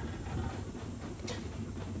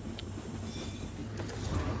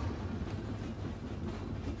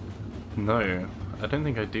 No, I don't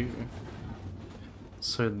think I do.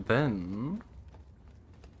 So then...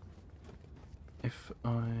 If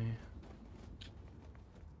I...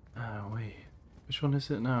 Ah, wait. Which one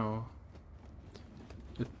is it now?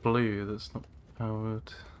 It's blue that's not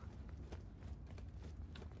powered.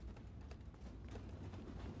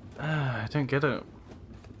 Ah, I don't get it.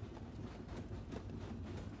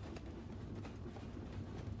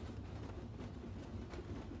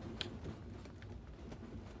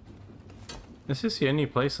 This is the only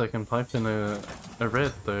place I can pipe in a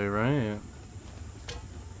red though, right?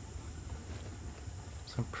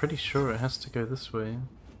 So I'm pretty sure it has to go this way.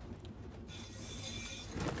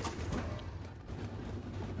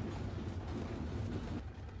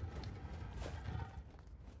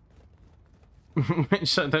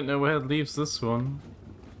 Which I don't know where it leaves this one.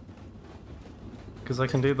 Because I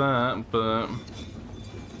can do that, but...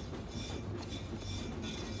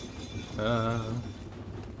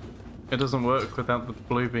 it doesn't work without the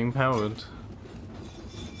blue being powered.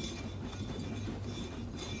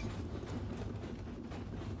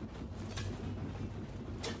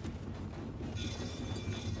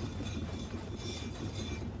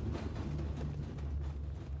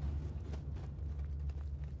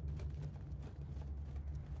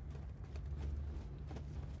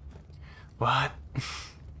 What?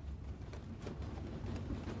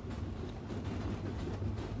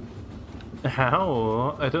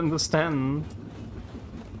 How? I don't understand.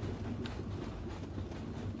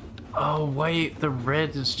 Oh wait, the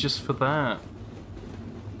red is just for that.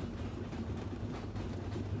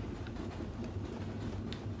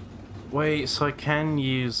 Wait, so I can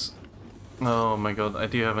use... Oh my god, I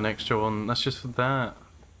do have an extra one. That's just for that.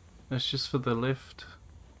 That's just for the lift.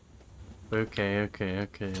 Okay, okay,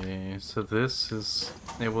 okay. So this is...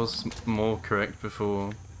 It was more correct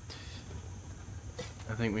before.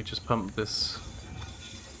 I think we just pumped this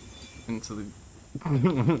into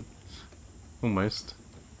the... Almost.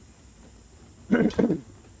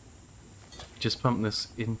 Just pump this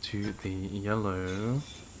into the yellow.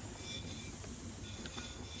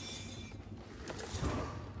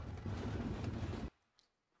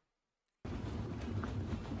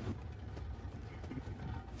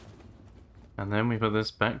 And And then we put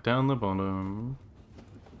this back down the bottom.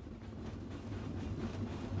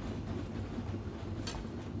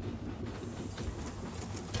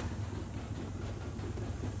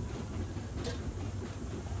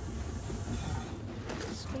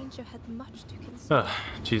 The stranger had much to consider. Ah,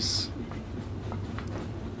 jeez.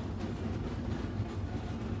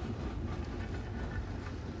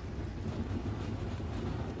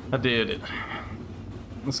 I did it.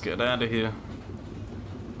 Let's get out of here.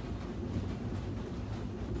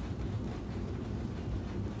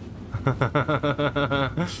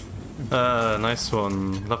 Nice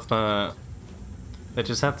one. Love that. They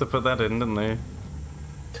just had to put that in, didn't they?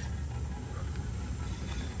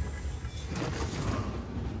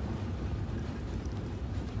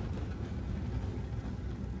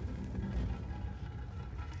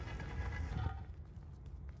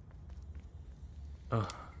 Oh,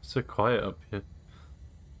 so quiet up here.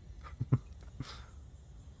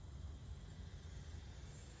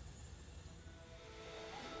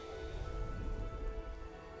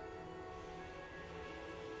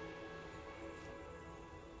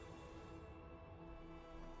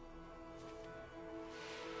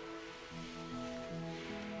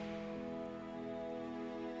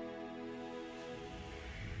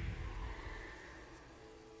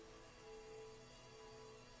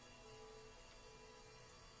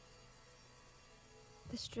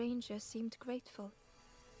 The stranger seemed grateful.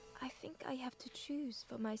 I think I have to choose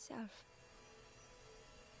for myself.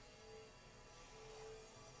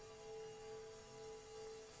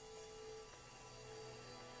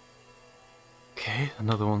 Okay,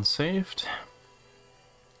 another one saved.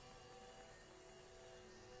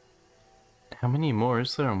 How many more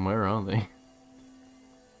is there and where are they?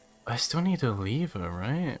 I still need a lever,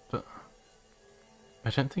 right? But I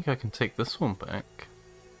don't think I can take this one back.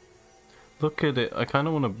 Look at it, I kind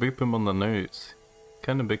of want to boop him on the nose.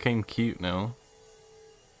 Kind of became cute now.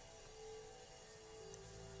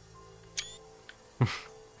 How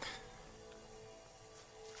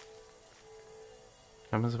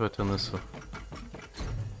am I supposed to turn this off?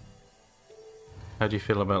 How do you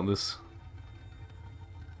feel about this?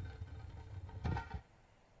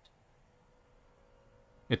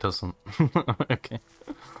 It doesn't. Okay.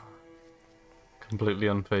 Completely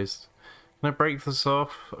unfazed. Can I break this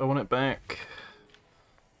off? I want it back.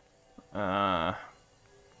 Where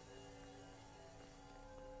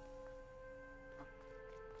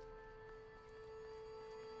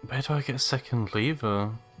do I get a second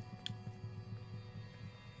lever?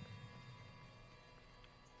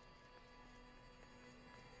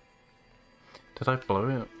 Did I blow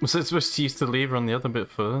it? Was I supposed to use the lever on the other bit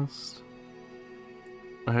first?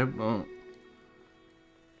 I hope not.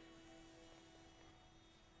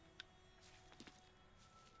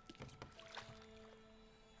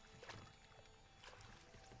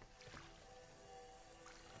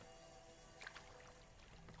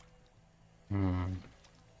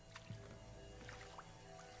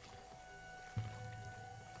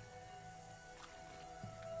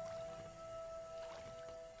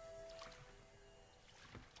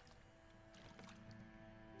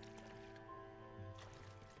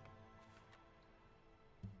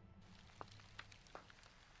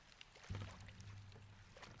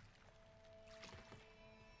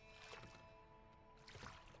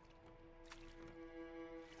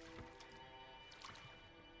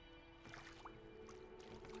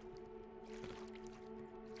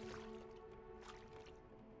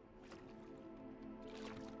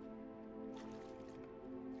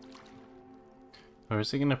 Or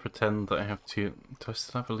is he gonna pretend that I have to... Do I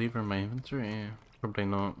still have a lever in my inventory? Probably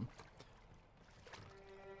not.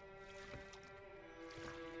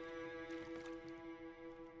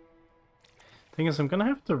 Thing is, I'm gonna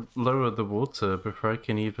have to lower the water before I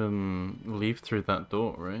can even leave through that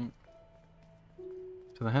door, right?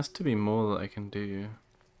 So there has to be more that I can do.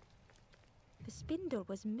 The spindle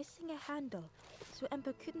was missing a handle, so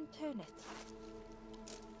Ember couldn't turn it.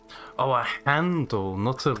 Oh, a handle,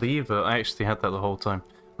 not a lever. I actually had that the whole time.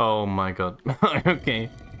 Oh my god. Okay.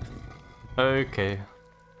 Okay.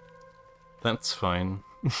 That's fine.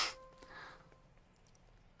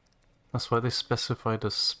 That's why they specified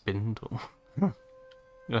a spindle.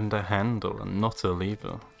 And a handle, and not a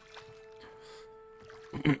lever.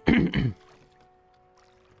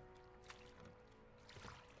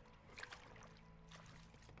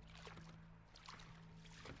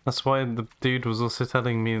 That's why the dude was also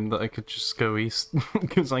telling me that I could just go east.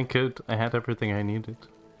 Because I could. I had everything I needed.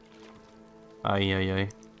 Aye, aye, aye.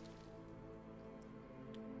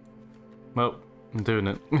 Well, I'm doing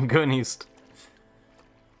it. I'm going east.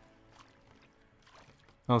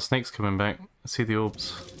 Oh, snake's coming back. I see the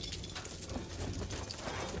orbs.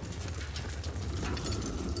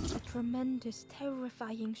 tremendous,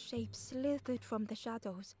 terrifying shape slithered from the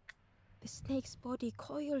shadows. The snake's body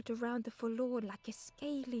coiled around the forlorn like a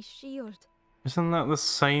scaly shield. Isn't that the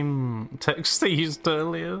same text they used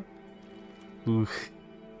earlier? Oof.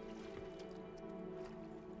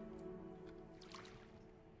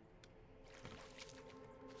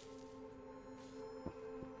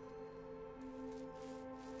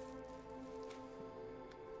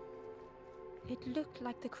 It looked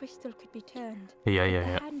like the crystal could be turned. Yeah.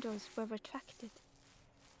 The handles were retracted.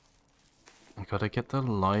 I gotta get the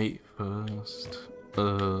light first.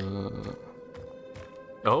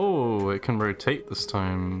 Oh, it can rotate this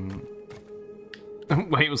time.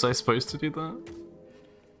 Wait, was I supposed to do that?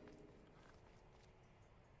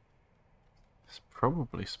 It's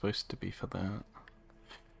probably supposed to be for that.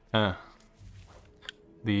 Ah.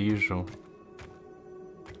 The usual.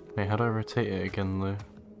 Wait, how do I rotate it again though?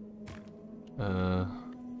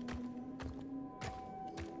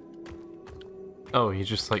 Oh, you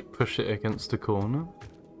just like push it against a corner?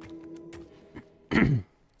 I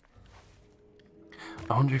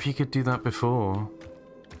wonder if you could do that before.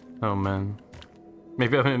 Oh man.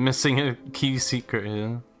 Maybe I've been missing a key secret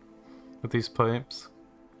here with these pipes.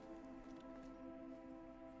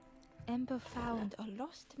 Ember found a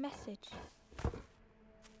lost message.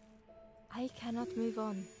 I cannot move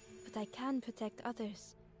on, but I can protect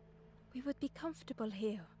others. We would be comfortable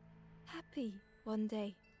here, happy one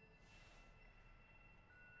day.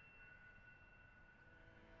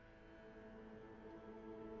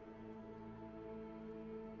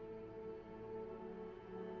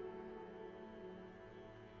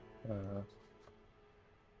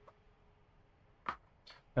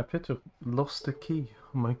 I appear to have lost a key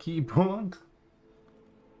on my keyboard.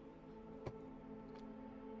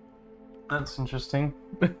 That's interesting.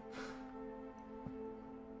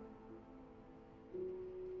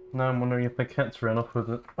 Now I'm wondering if my cat's ran off with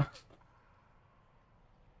it.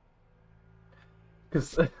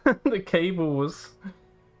 Because the cable was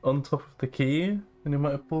on top of the key and he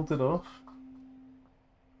might have pulled it off.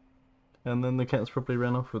 And then the cat's probably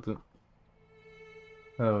ran off with it.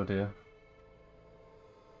 Oh dear.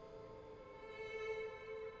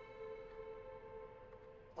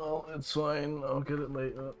 Well, it's fine. I'll get it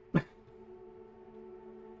later.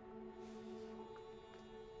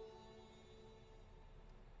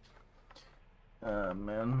 Ah,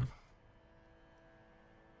 man.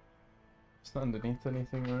 It's not underneath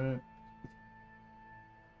anything, right?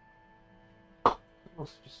 It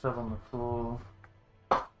also just fell on the floor.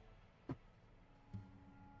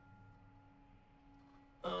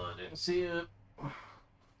 Oh, I didn't see it.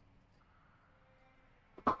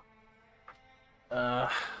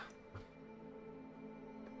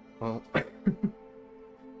 Well.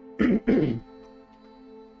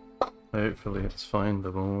 Hopefully it's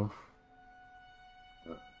findable.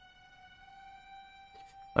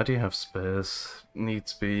 I do have spares.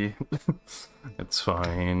 Needs be. It's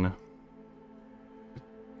fine.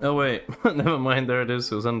 Oh wait, never mind, there it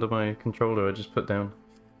is. It was under my controller I just put down.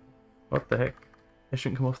 What the heck? It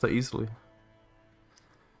shouldn't come off that easily.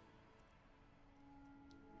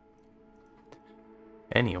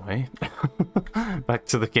 Anyway, back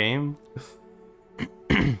to the game.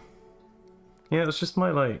 Yeah, it's just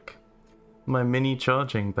my my mini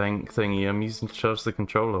charging bank thingy I'm using to charge the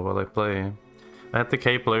controller while I play. I had the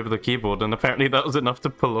cable over the keyboard and apparently that was enough to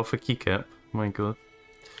pull off a keycap. My god.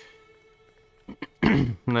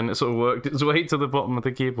 And then it sort of worked its way to the bottom of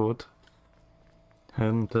the keyboard.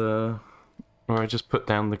 And where I just put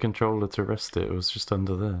down the controller to rest it, it was just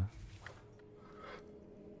under there.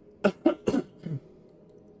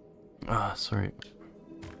 Ah, sorry.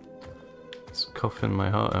 It's coughing my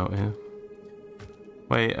heart out here.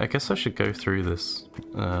 Wait, I guess I should go through this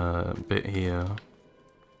bit here.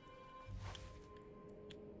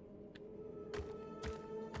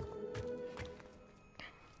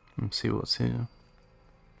 And see what's here.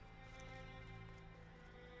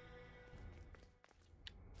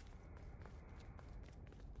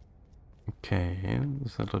 Okay,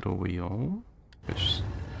 there's a little wheel,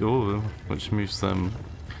 which moves them.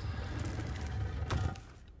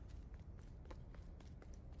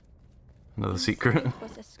 Another secret.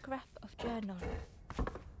 Was a scrap of journal.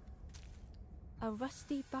 A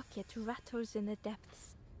rusty bucket rattles in the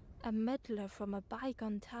depths. A meddler from a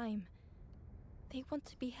bygone time. They want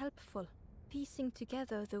to be helpful, piecing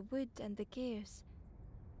together the wood and the gears.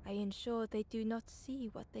 I ensure they do not see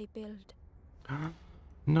what they build.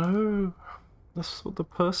 No, that's what the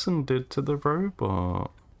person did to the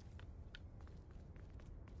robot.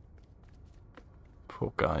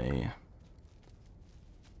 Poor guy.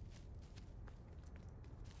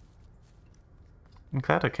 I'm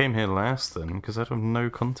glad I came here last then, because I'd have no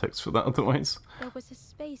context for that otherwise. There was a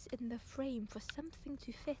space in the frame for something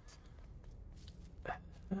to fit.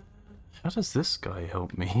 How does this guy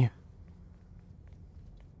help me?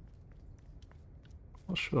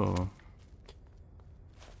 Not sure.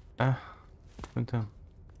 Ah, went down.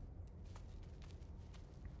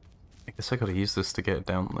 I guess I gotta use this to get it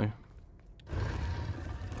down though.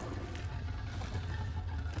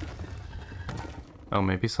 Oh,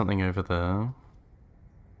 maybe something over there.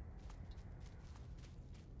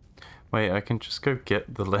 Wait, I can just go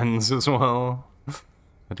get the lens as well.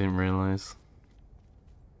 I didn't realize.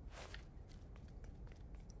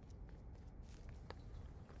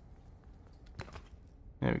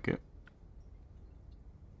 There we go.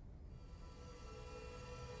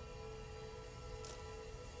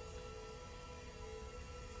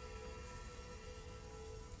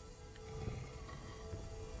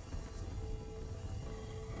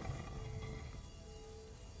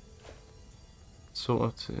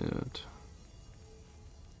 Sorted.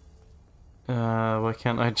 Why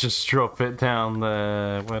can't I just drop it down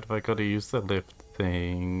there? Why have I got to use the lift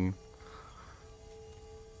thing?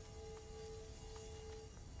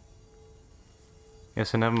 Yeah,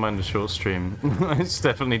 so never mind the short stream. It's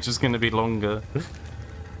definitely just going to be longer.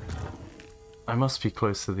 I must be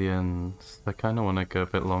close to the end. I kind of want to go a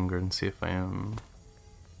bit longer and see if I am.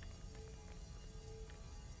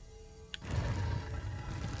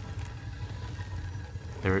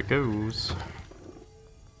 There it goes.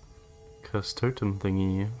 Cursed totem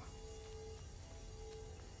thingy.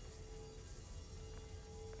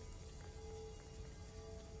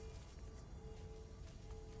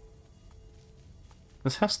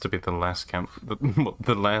 This has to be the last camp.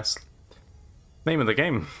 The last name of the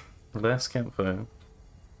game. Last Campfire.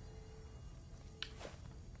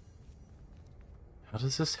 How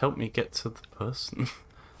does this help me get to the person?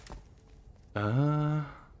 Oh,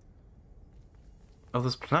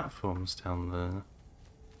 there's platforms down there.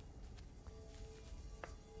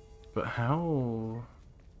 But how?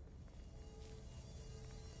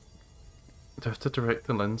 Do I have to direct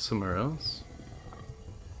the lens somewhere else?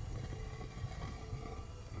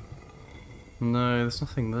 No, there's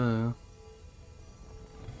nothing there.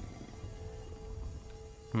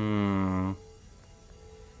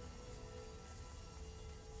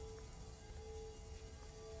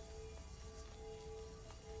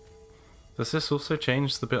 Does this also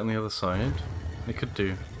change the bit on the other side? It could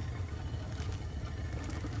do.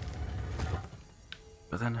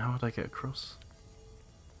 But then how would I get across?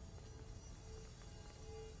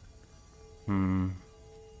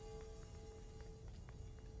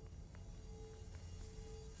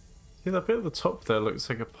 See, that bit at the top there looks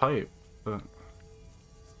like a pipe, but...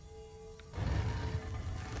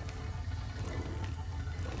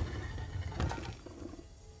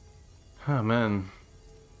 Oh man,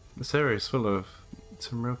 this area is full of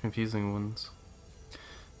some real confusing ones.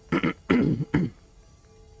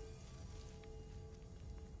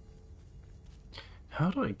 How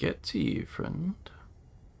do I get to you, friend?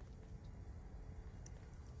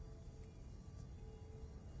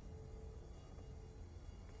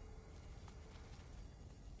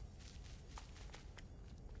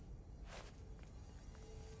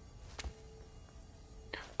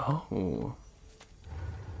 Oh.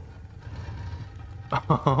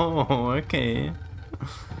 Oh, okay.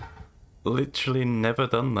 Literally never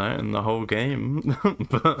done that in the whole game,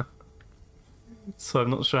 but so I'm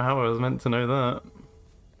not sure how I was meant to know that.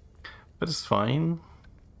 But it's fine.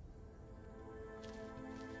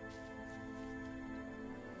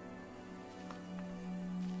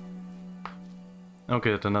 Oh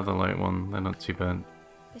good, another light one. They're not too bad.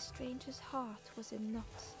 The stranger's heart was in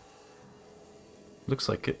knots. Looks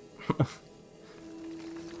like it.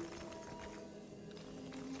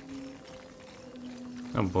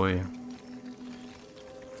 Oh boy.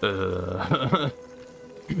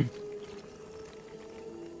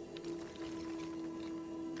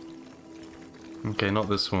 Okay, not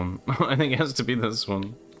this one. I think it has to be this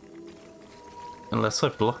one. Unless I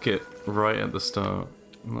block it right at the start.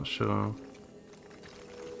 I'm not sure.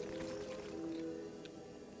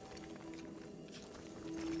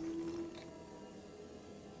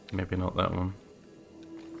 Maybe not that one.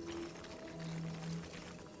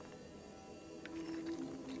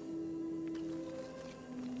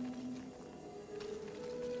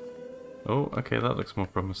 Oh, okay, that looks more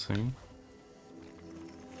promising.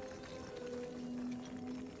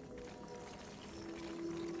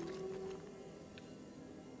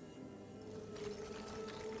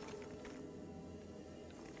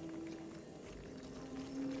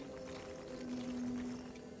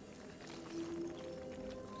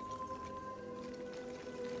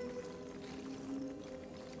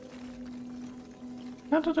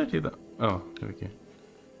 How did I do that? Oh, here we go.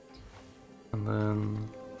 And then...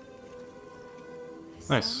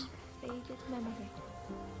 Nice. Some faded memory.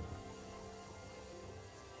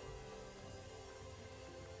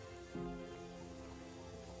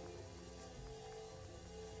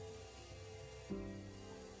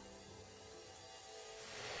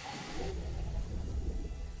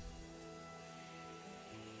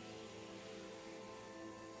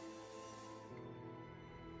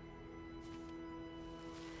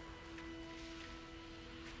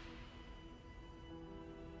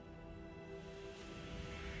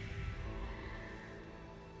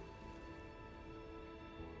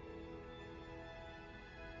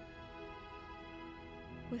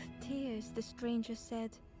 With tears, the stranger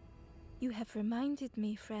said, "You have reminded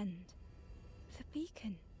me, friend. The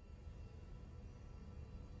beacon."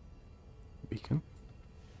 Beacon?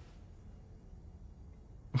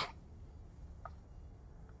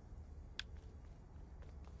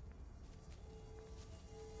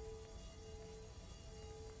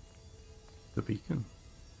 The beacon?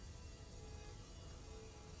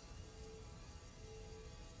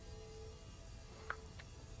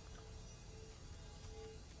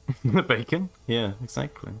 The bacon? Yeah,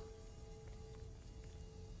 exactly.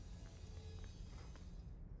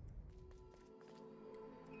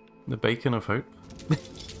 The bacon of hope.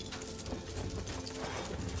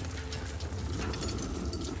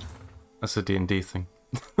 That's a D&D thing.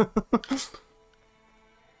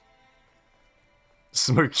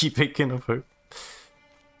 Smoky bacon of hope.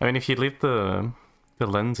 I mean, if you leave the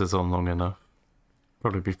lenses on long enough,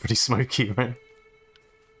 probably be pretty smoky, right?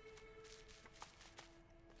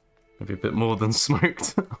 Maybe a bit more than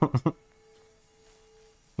smoked.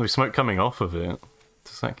 There's smoke coming off of it.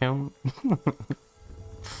 Does that count?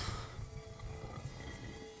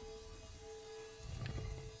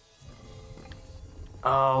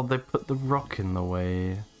 Oh, they put the rock in the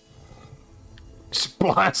way. Just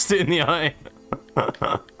blast it in the eye.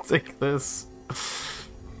 Take this.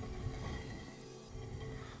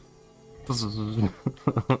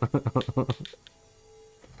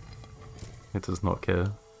 It does not care.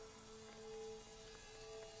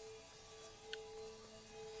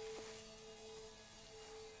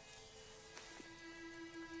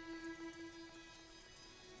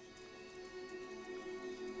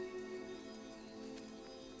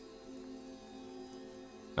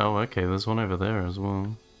 Oh, okay, there's one over there as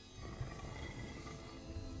well.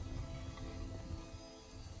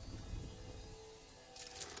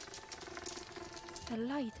 The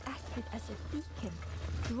light acted as a beacon,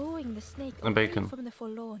 drawing the snake And away bacon. from the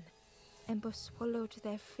forlorn. Embers swallowed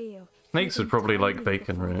their fear. Snakes would probably like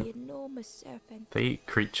bacon, before right? the enormous serpent. They eat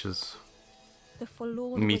creatures. The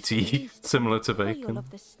forlorn Meaty, was released similar from to the coil bacon. of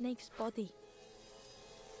the snake's body.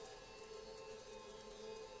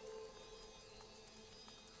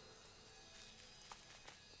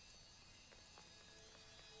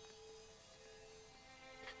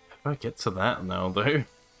 How do I get to that now, though? Can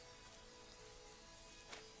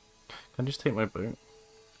I just take my boat?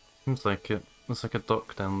 Seems like it. There's like a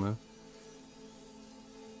dock down there.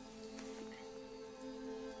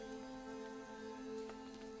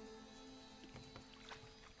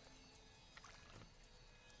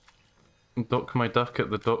 Dock my duck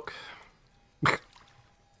at the dock.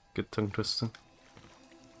 Good tongue twister.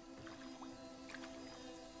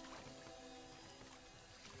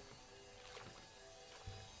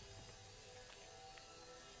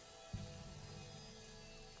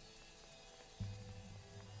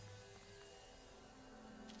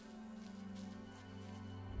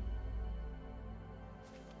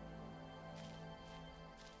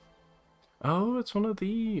 Oh, it's one of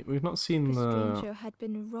the... We've not seen The stranger had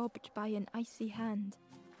been robbed by an icy hand.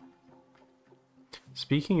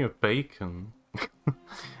 Speaking of bacon...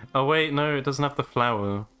 Oh wait, no, it doesn't have the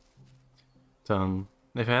flour done.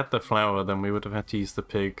 If it had the flour, then we would have had to use the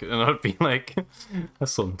pig, and I'd be like,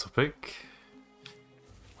 that's on topic.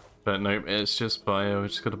 But nope, it's just bio, we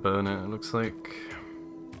just gotta burn it, it looks like.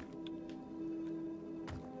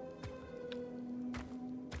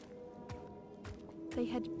 They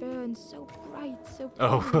had burned so bright, so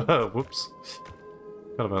Oh, brilliant. whoops.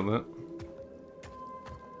 Forgot about that.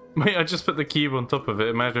 Mate, I just put the cube on top of it.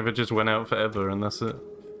 Imagine if it just went out forever and that's it.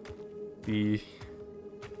 The...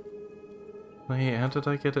 Wait, how did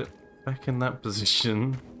I get it back in that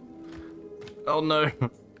position? Oh no!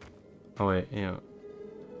 Oh wait, yeah.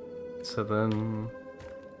 So then...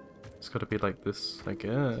 It's gotta be like this, I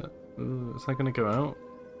guess. Ooh, is that gonna go out?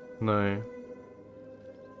 No.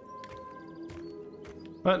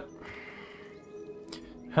 What?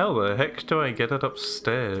 How the heck do I get it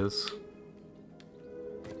upstairs?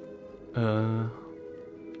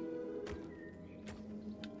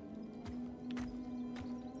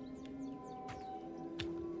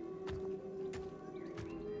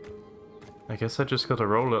 I guess I just gotta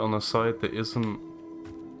roll it on a side that isn't...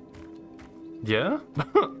 Yeah?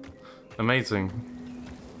 Amazing.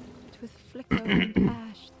 But with flicker and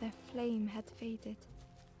ash, their flame had faded.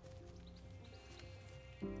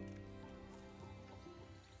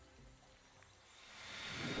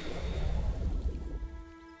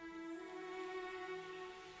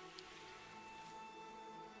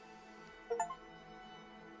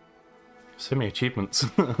 So many achievements.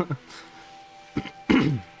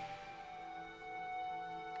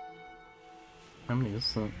 How many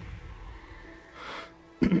is that?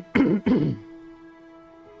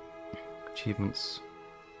 Achievements.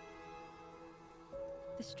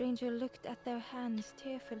 The stranger looked at their hands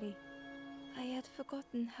tearfully. I had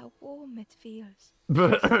forgotten how warm it feels.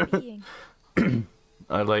 Just being.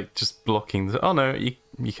 I like just blocking the... Oh no,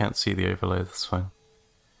 you can't see the overlay, that's fine.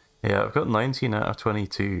 Yeah, I've got 19 out of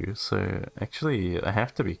 22, so actually I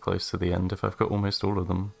have to be close to the end if I've got almost all of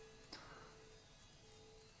them.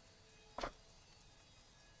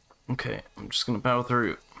 Okay, I'm just gonna power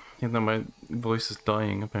through, even though my voice is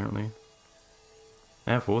dying apparently.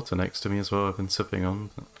 I have water next to me as well, I've been sipping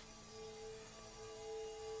on. But...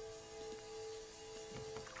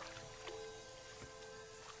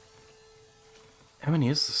 How many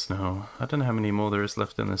is this now? I don't know how many more there is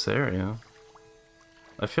left in this area.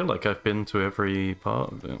 I feel like I've been to every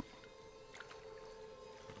part of it.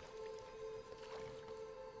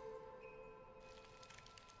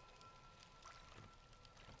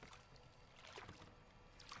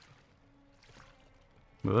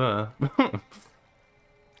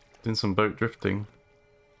 Doing some boat drifting.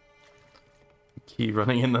 Key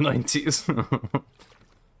running in the 90s.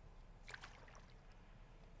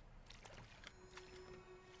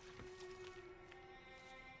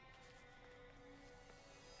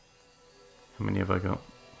 How many have I got?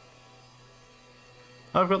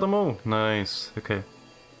 I've got them all! Nice, okay.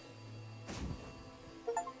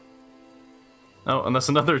 Oh, and that's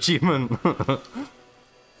another achievement! The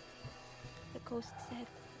ghost said,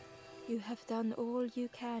 "You have done all you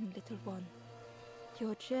can, little one.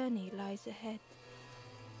 Your journey lies ahead."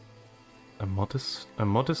 A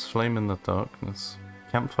modest flame in the darkness.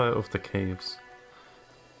 Campfire of the caves.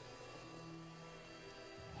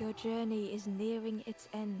 Your journey is nearing its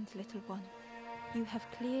end, little one. You have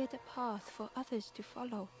cleared a path for others to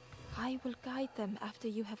follow. I will guide them after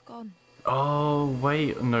you have gone. Oh,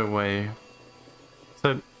 wait, no way.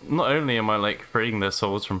 So, not only am I, like, freeing their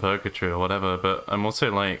souls from purgatory or whatever, but I'm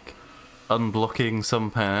also, like, unblocking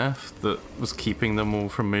some path that was keeping them all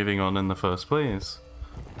from moving on in the first place.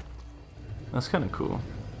 That's kind of cool.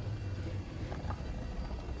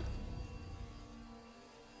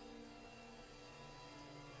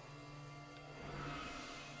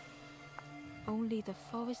 Only the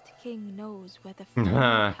Forest King knows where the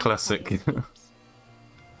classic.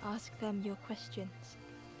 Ask them your questions.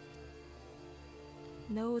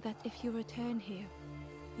 Know that if you return here,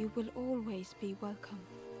 you will always be welcome.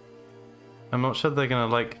 I'm not sure they're gonna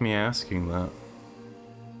like me asking that.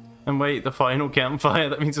 And wait, the final campfire,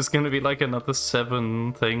 that means it's gonna be like another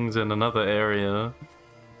 7 things in another area.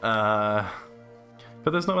 But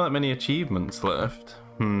there's not that many achievements left.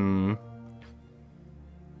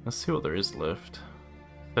 Let's see what there is left.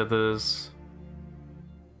 So there's...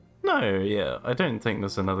 No, yeah, I don't think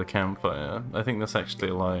there's another campfire. I think that's actually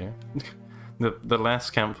a lie. The last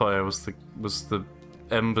campfire was the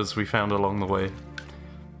embers we found along the way.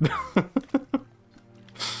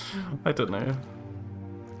 I don't know.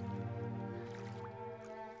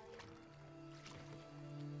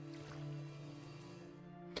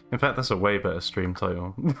 In fact, that's a way better stream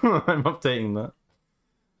title. I'm updating that.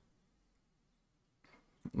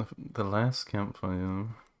 The last campfire.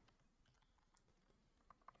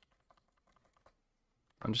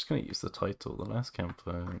 I'm just gonna use the title. The last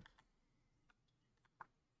campfire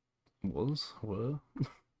were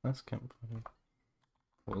last campfire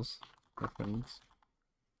was the friends.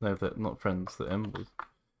 No, they're not friends. The embers.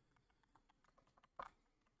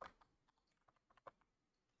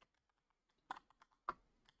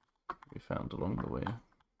 We found along the way.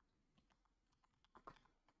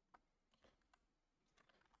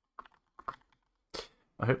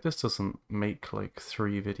 I hope this doesn't make like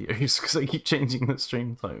 3 videos because I keep changing the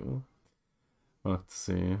stream title. We'll have to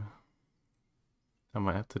see. I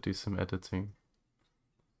might have to do some editing.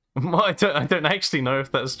 Well, I don't actually know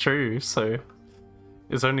if that's true, so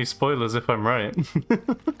it's only spoilers if I'm right.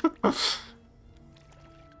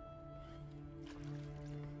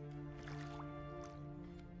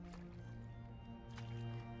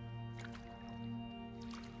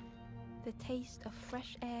 The taste of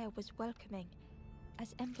fresh air was welcoming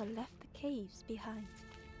as Ember left the caves behind.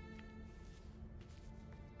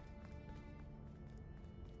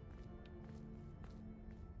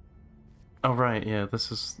 Oh right, yeah,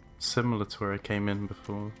 this is similar to where I came in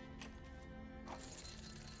before.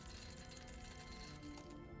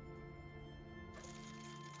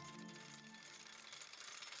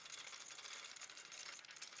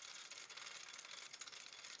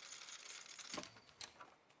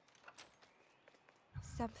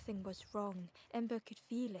 Something was wrong. Ember could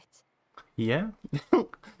feel it. Yeah?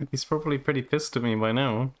 He's probably pretty pissed at me by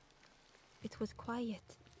now. It was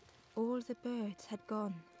quiet. All the birds had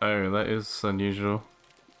gone. Oh, that is unusual.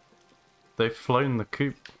 They've flown the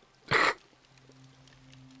coop.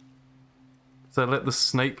 So let the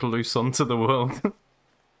snake loose onto the world.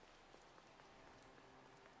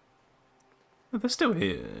 They're still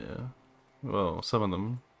here. Well, some of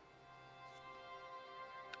them.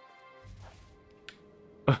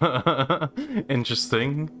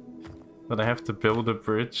 Interesting. That I have to build a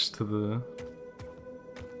bridge to the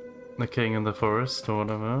king in the forest or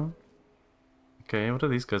whatever. Okay, what do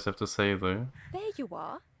these guys have to say though? There you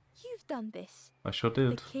are. You've done this. I sure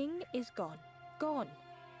did. The king is gone. Gone.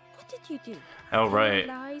 What did you do? Oh right.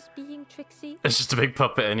 Lies being tricksy. It's just a big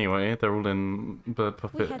puppet anyway. They're all in bird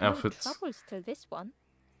puppet we had outfits. No troubles till this one.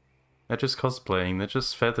 They're just cosplaying. They're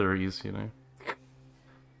just featheries, you know.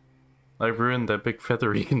 I ruined their big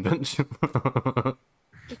feathery convention.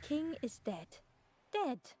 The king is dead.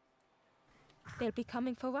 Dead. They'll be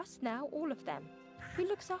coming for us now, all of them. Who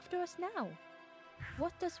looks after us now?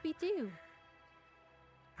 What does we do?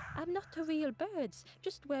 I'm not a real bird,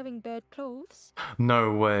 just wearing bird clothes.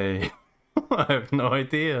 No way. I have no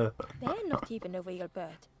idea. They're not even a real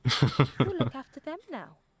bird. Who'll look after them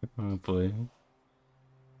now? Oh boy.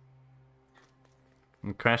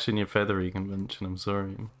 I'm crashing your feathery convention, I'm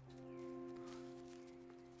sorry.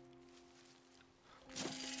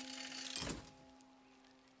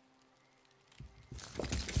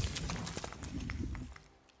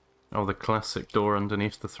 Oh, the classic door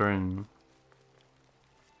underneath the throne.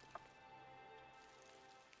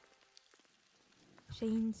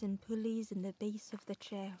 Chains and pulleys in the base of the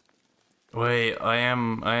chair. Wait, I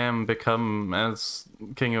am become as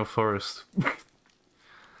King of Forest.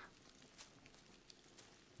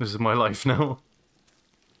 This is my life now.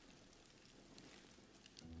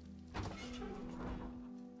 It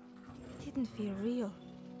didn't feel real.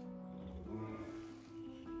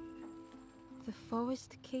 The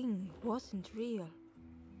Forest King wasn't real.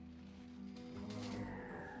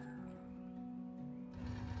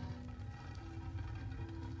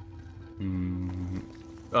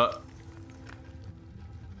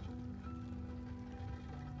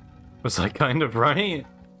 Was I kind of right?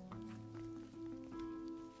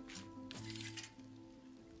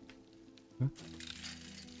 Huh?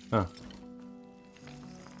 Oh.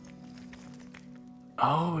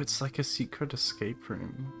 Oh, it's like a secret escape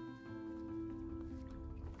room.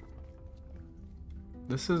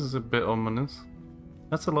 This is a bit ominous.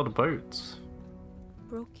 That's a lot of boats.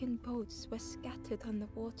 Broken boats were scattered on the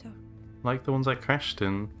water. Like the ones I crashed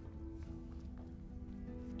in.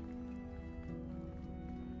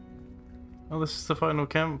 Oh, this is the final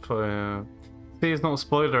campfire. See, it's not a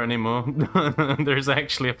spoiler anymore. There's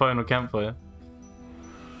actually a final campfire.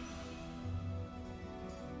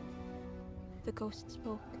 The ghost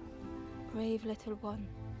spoke. Brave little one.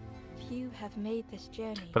 Few have made this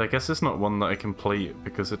journey. But I guess it's not one that I complete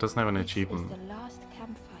because it doesn't have an achievement. This is the last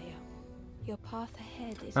campfire. Your path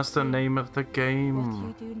ahead is That's the name of the game.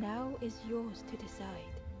 What you do now is yours to decide.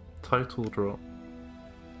 Total drop.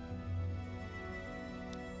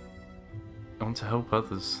 I want to help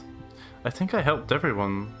others. I think I helped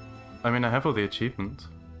everyone. I mean, I have all the achievements.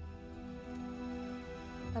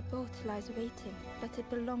 A boat lies waiting, but it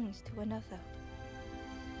belongs to another.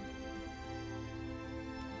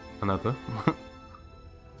 Another?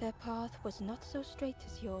 Their path was not so straight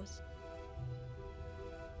as yours.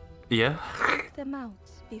 Yeah? Check them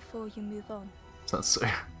out before you move on. That's so.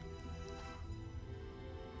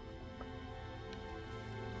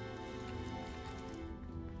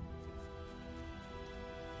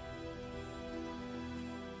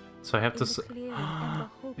 So I have to say,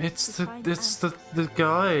 it's the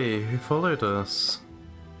guy who followed us.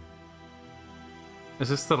 Is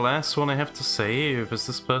this the last one I have to save? Is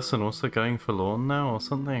this person also going forlorn now or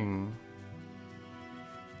something?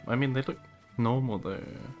 I mean, they look normal though.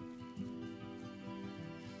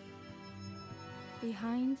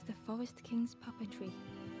 Behind the Forest King's puppetry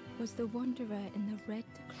was the wanderer in the red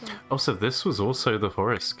cloak. Oh, so this was also the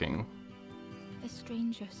Forest King. The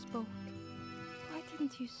stranger spoke. Why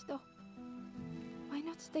didn't you stop? Why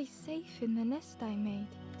not stay safe in the nest I made?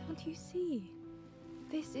 Don't you see?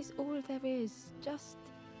 This is all there is, just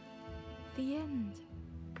the end.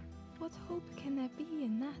 What hope can there be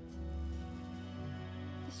in that?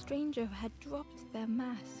 The stranger had dropped their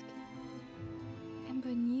mask. Ember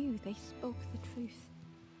knew they spoke the truth.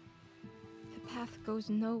 The path goes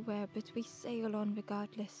nowhere, but we sail on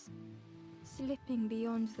regardless, slipping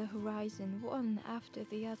beyond the horizon, one after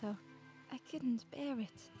the other. I couldn't bear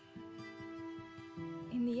it.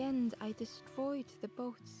 In the end, I destroyed the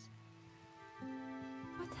boats.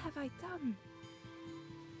 What have I done?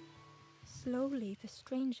 Slowly, the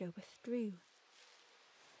stranger withdrew.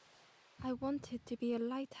 I wanted to be a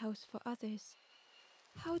lighthouse for others.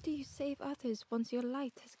 How do you save others once your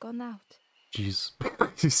light has gone out? Jeez,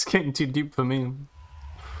 it's getting too deep for me.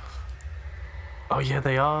 Oh yeah,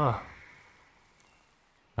 they are.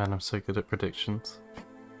 Man, I'm so good at predictions.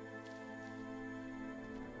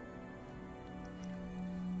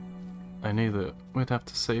 I knew that we'd have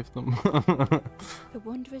to save them. The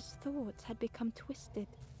wanderer's thoughts had become twisted.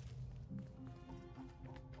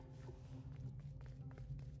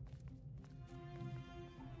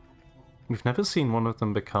 We've never seen one of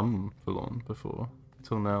them become full-on before,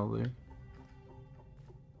 till now though.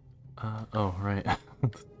 Oh, right.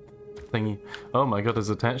 Thingy. Oh my god, it's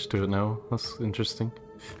attached to it now. That's interesting.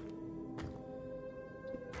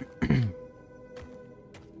 I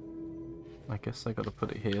guess I gotta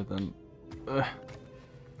put it here then.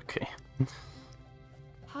 Okay.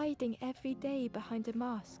 Hiding every day behind a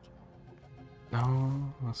mask.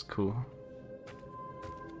 Oh, that's cool.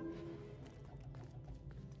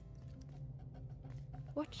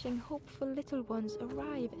 Watching hopeful little ones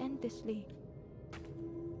arrive endlessly.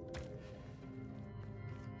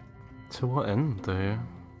 To what end, though?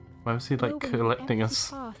 Why was he, like, Knowing the collecting empty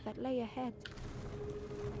us? path that lay ahead.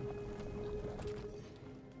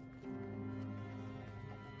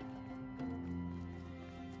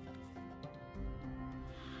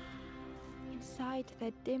 Inside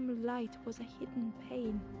their dim light was a hidden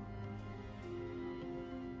pain.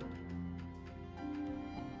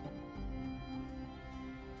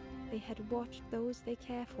 They had watched those they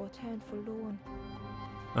care for turn forlorn.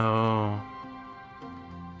 Oh.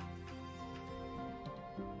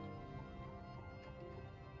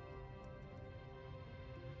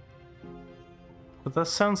 But that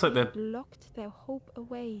sounds like they're... Locked their hope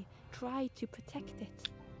away, tried to protect it.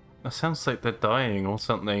 That sounds like they're dying or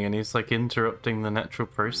something, and he's like interrupting the natural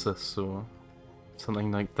process or something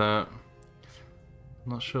like that.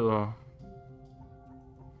 I'm not sure.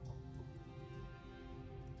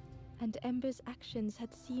 And Ember's actions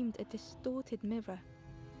had seemed a distorted mirror.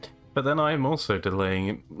 But then I'm also delaying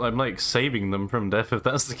it. I'm like saving them from death if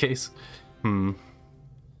that's the case. Hmm.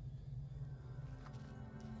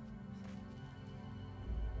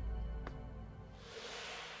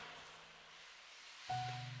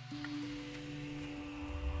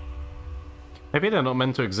 Maybe they're not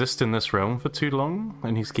meant to exist in this realm for too long,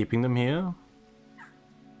 and he's keeping them here.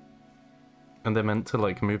 And they're meant to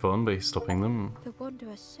like move on, but he's stopping them. The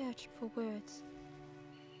wanderer searched for words.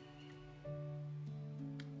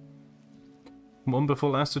 One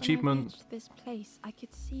before last When I achievement. reached this place, I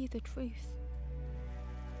could see the truth.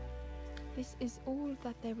 This is all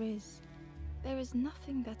that there is. There is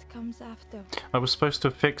nothing that comes after. I was supposed to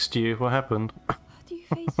have fixed you. What happened? How do you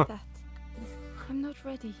face that? I'm not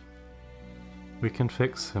ready. We can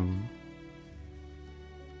fix him.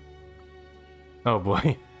 Oh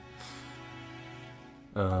boy.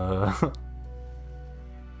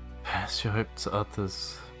 Pass your hope to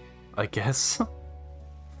others, I guess.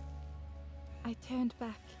 I turned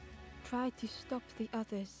back, tried to stop the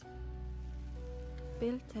others.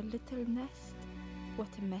 Built a little nest. What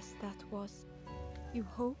a mess that was. You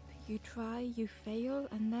hope, you try, you fail,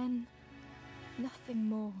 and then nothing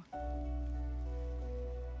more.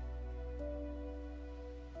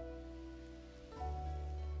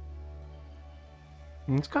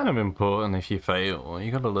 It's kind of important if you fail.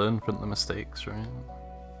 You gotta learn from the mistakes, right?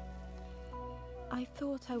 I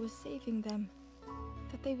thought I was saving them,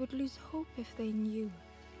 that they would lose hope if they knew.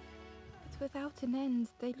 But without an end,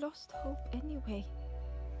 they lost hope anyway.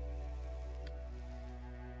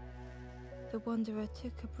 The wanderer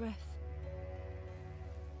took a breath.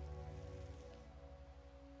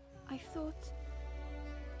 I thought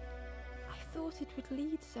it would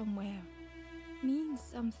lead somewhere, mean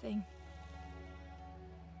something.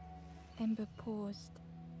 Ember paused.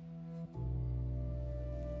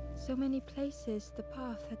 So many places the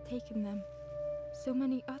path had taken them, so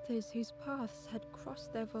many others whose paths had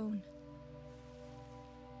crossed their own.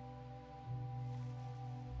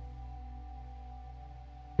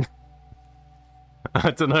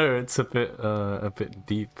 I don't know, it's a bit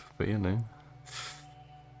deep, but you know.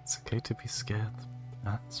 It's okay to be scared.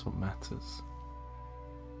 That's what matters.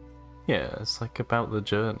 Yeah, it's like about the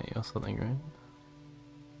journey or something, right?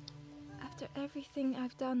 After everything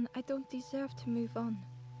I've done, I don't deserve to move on.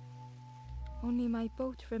 Only my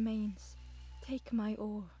boat remains. Take my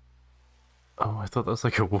oar. Oh, I thought that was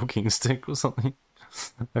like a walking stick or something.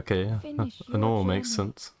 Okay, Finish an your oar makes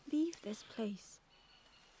journey. sense. Leave this place.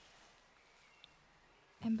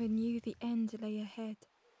 Ember knew the end lay ahead.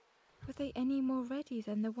 Were they any more ready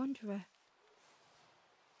than the Wanderer?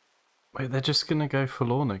 Wait, they're just gonna go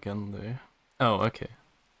forlorn again, though. Oh, okay.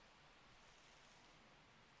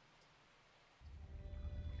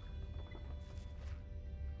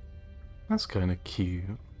 That's kind of cute.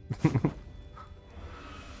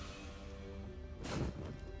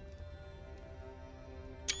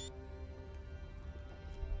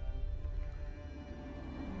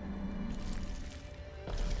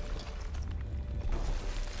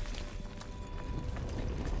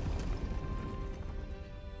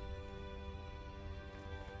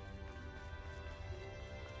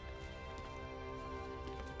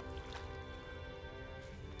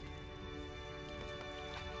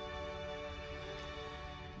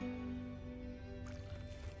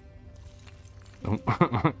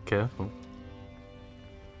 Careful.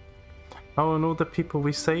 Oh, and all the people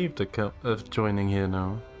we saved are joining here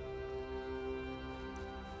now.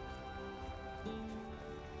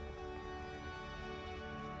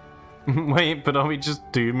 Wait, but are we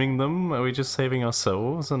just dooming them? Are we just saving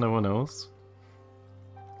ourselves and no one else?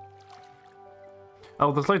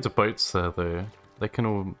 Oh, there's loads of boats there though. They can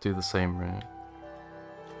all do the same route,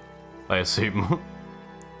 I assume.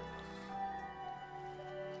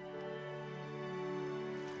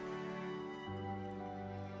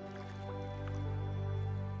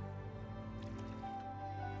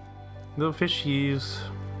 Little fishies.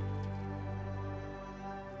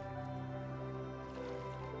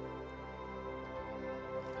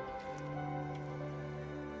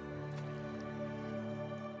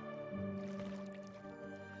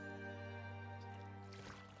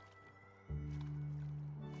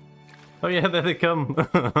 Oh yeah, there they come.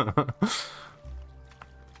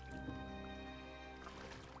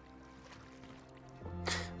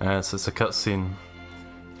 So it's a cutscene.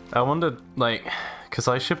 I wondered, like, because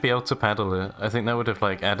I should be able to paddle it. I think that would have,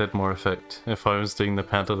 like, added more effect if I was doing the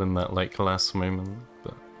paddle in that, like, last moment.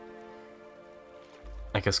 But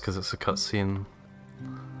I guess because it's a cutscene,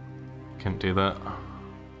 can't do that.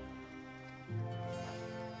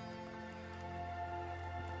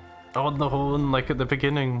 Oh, on the horn, like at the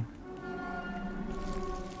beginning.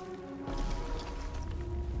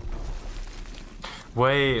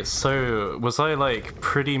 Wait, so was I like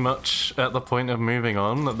pretty much at the point of moving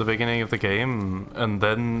on at the beginning of the game and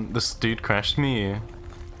then this dude crashed me?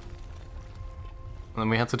 And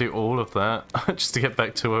we had to do all of that just to get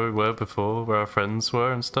back to where we were before, where our friends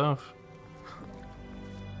were and stuff?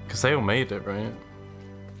 Because they all made it, right?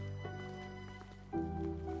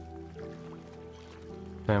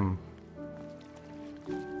 Damn.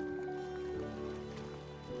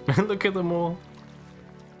 Look at them all.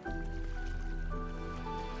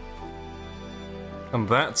 And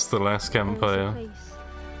that's the Last Campfire. There is a place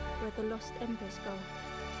where the lost embers go,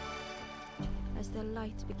 as their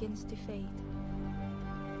light begins to fade.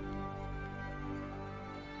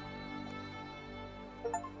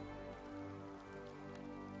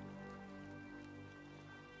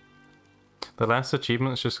 The last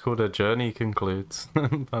achievement's just called A Journey Concludes,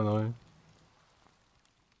 by the way.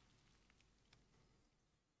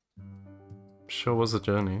 Sure was a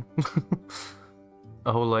journey.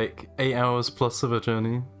 A whole, like, 8 hours plus of a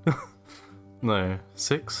journey. No,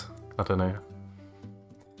 6? I don't know.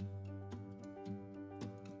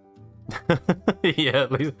 Yeah,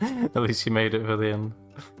 at least you made it for the end.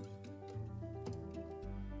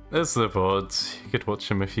 There's the VODs. You could watch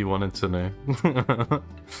them if you wanted to know.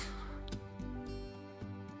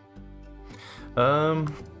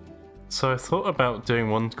 So I thought about doing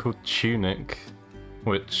one called Tunic,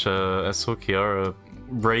 which I saw Kiara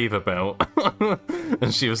rave about.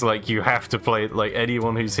 And she was like, you have to play it, like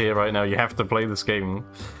anyone who's here right now, you have to play this game.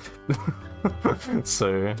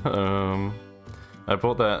 So, I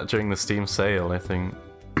bought that during the Steam sale, I think.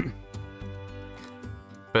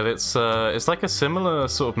 But it's like a similar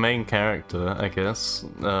sort of main character, I guess,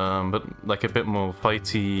 but like a bit more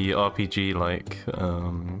fighty RPG-like.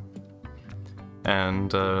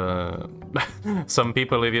 And some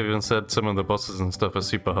people have even said some of the bosses and stuff are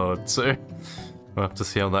super hard, so we'll have to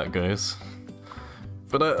see how that goes.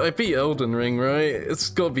 But I beat Elden Ring, right? It's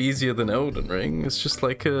gotta be easier than Elden Ring. It's just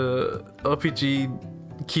like a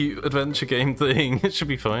RPG cute adventure game thing. It should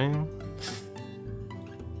be fine.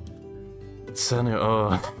 Senua,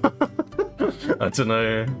 oh. I don't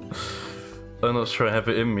know. I'm not sure I have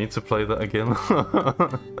it in me to play that again.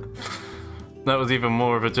 That was even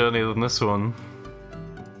more of a journey than this one.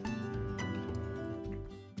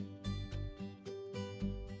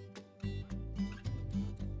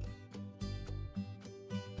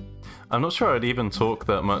 I'm not sure I'd even talk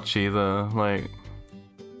that much either, like...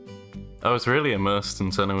 I was really immersed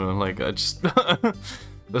in cinema, like, I just...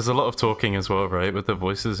 There's a lot of talking as well, right, with the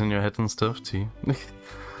voices in your head and stuff, too.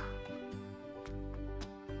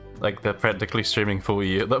 Like, they're practically streaming for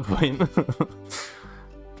you at that point.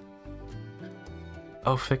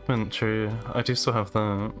 Oh, Figment, true. I do still have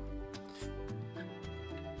that.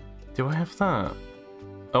 Do I have that?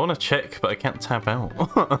 I want to check, but I can't tab out,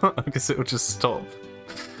 because it will just stop.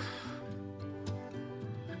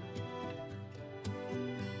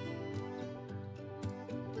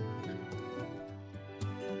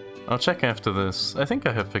 I'll check after this. I think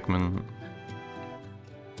I have Figment.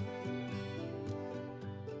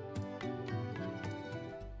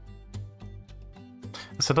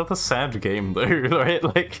 It's another sad game though, right?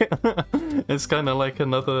 Like, it's kind of like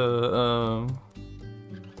another,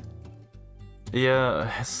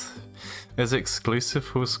 yeah, it's exclusive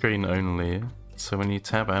full screen only, so when you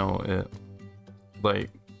tab out it, like,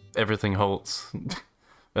 everything halts,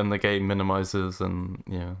 and the game minimizes, and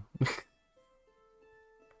yeah.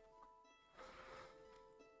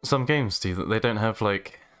 Some games do that, they don't have,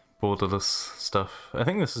 like, borderless stuff. I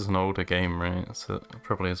think this is an older game, right? So it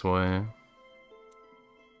probably is why.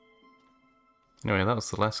 Anyway, that was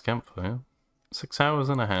the Last Campfire. 6 hours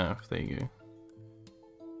and a half, there you go.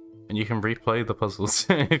 And you can replay the puzzles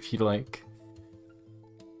if you like.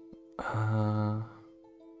 Wow.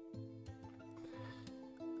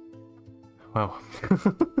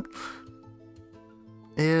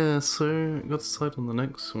 Yeah, so, got to decide on the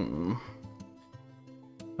next one.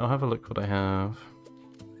 I'll have a look what I have.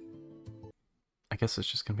 I guess it's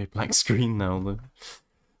just gonna be a black screen now,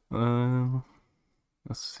 though.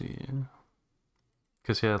 Let's see.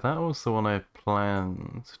 Because, yeah, that was the one I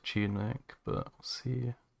planned, Tunic, but I'll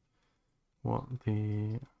see what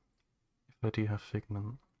the... if I do have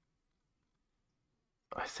Figment.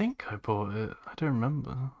 I think I bought it, I don't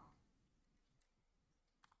remember.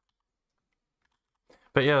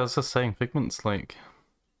 But yeah, I was just saying, Figment's like...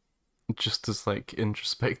 just as like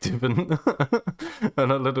introspective and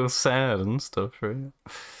and a little sad and stuff, right?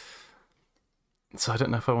 So I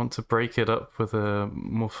don't know if I want to break it up with a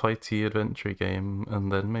more fighty adventure game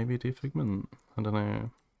and then maybe do Figment. I don't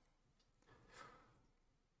know.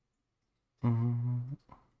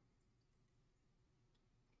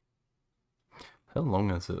 How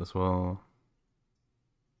long is it as well?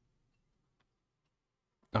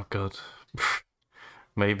 Oh god.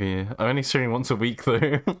 Maybe. I'm only streaming once a week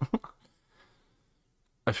though.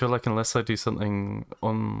 I feel like unless I do something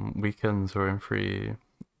on weekends or I'm free,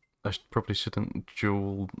 I probably shouldn't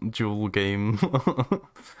dual game.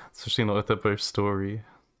 Especially not if they're both story.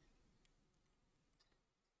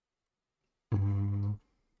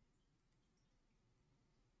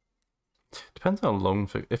 Depends how long.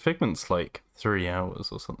 If Figment's like 3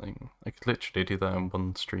 hours or something, I could literally do that in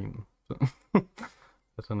one stream. But I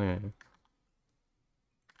don't know.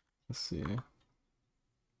 Let's see.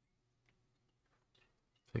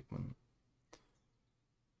 Figment.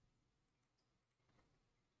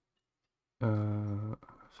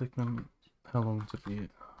 Figment, how long to beat?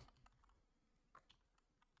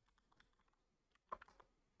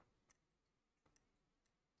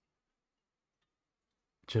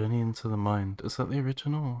 Journey into the Mind. Is that the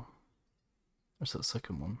original? Or is that the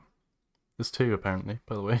second one? There's 2 apparently,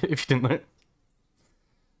 by the way, if you didn't know.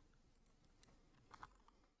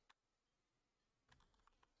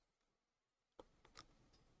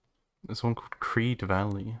 There's one called Creed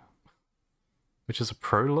Valley, which is a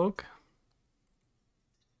prologue.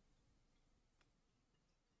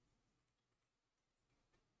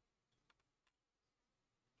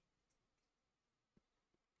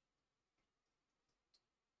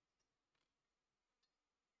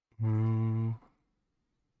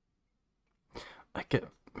 I get...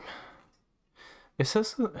 It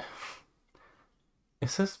says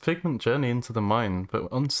Figment Journey into the Mind,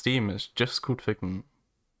 but on Steam it's just called Figment.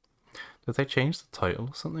 Did they change the title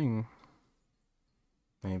or something?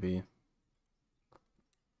 Maybe.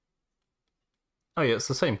 Oh yeah, it's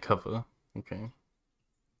the same cover. Okay.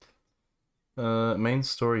 Main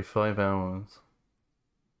story 5 hours.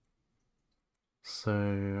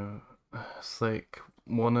 So it's like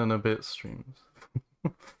 1 and a bit streams.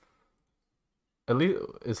 At least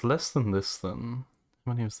it's less than this then.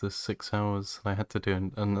 How many was this? 6 hours. And I had to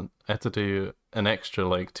do I had to do an extra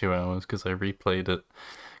like 2 hours because I replayed it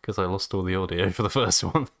because I lost all the audio for the first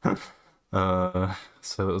one.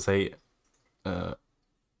 So it was 8.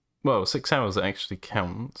 Well, 6 hours actually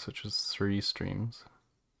counts, which is 3 streams.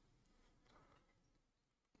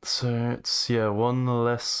 So it's, yeah, one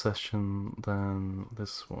less session than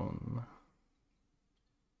this one.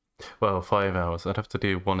 Well, 5 hours. I'd have to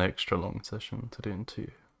do one extra long session to do in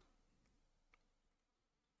 2.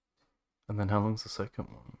 And then how long's the second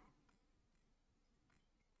one?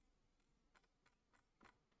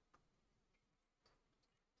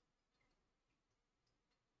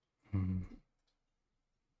 Hmm.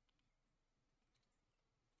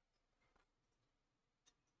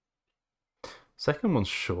 Second one's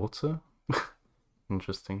shorter.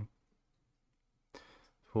 Interesting.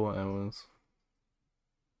 4 hours.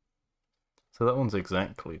 So that one's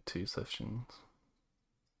exactly 2 sessions.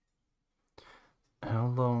 How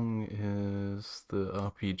long is the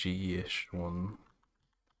RPG-ish one?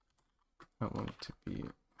 How long to be?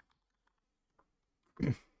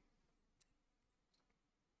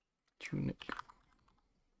 Tunic.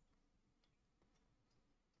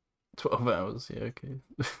 12 hours, yeah, okay.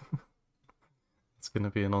 It's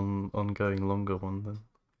gonna be an ongoing longer one then.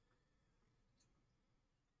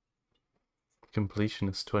 Completion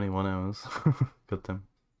is 21 hours. Good damn.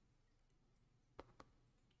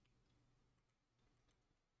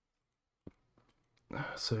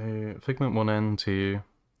 So Figment 1 and 2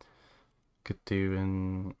 could do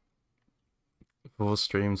in 4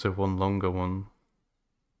 streams with one longer one.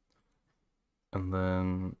 And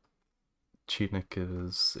then Tunic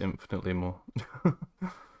is infinitely more.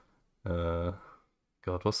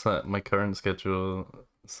 God, what's that? My current schedule,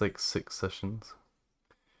 it's like 6 sessions.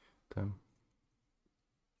 Damn.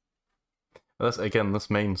 That's again this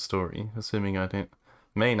main story, assuming I don't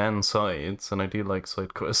main and sides, and I do like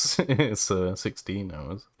side quests. It's 16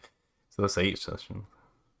 hours, so that's 8 sessions.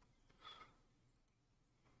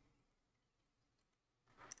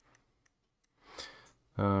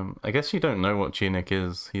 I guess you don't know what Tunic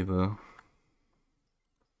is either.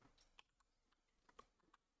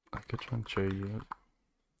 I could try and show you it.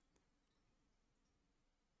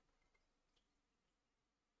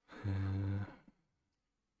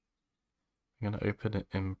 I'm gonna open it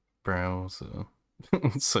in browser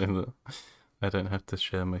so that I don't have to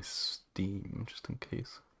share my Steam just in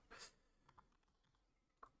case.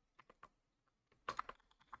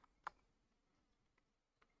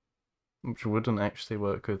 Which wouldn't actually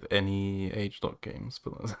work with any age lock games,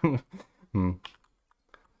 but that's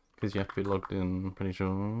because you have to be logged in, I'm pretty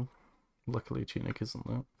sure. Luckily Tunic isn't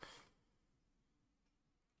that.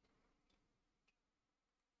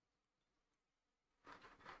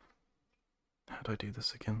 How do I do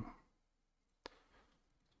this again?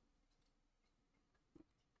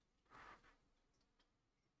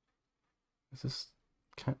 Is this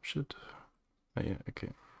captured? Oh yeah, okay.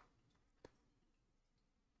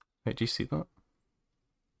 Wait, do you see that?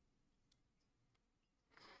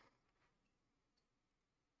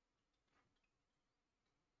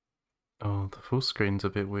 Oh, the full screen's a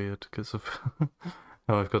bit weird because of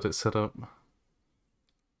how I've got it set up.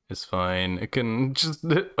 It's fine. It can just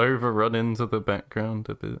overrun into the background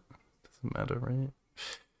a bit. Doesn't matter, right?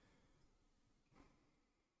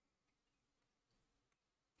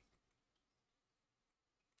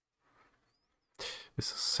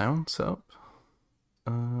 Is the sound set up?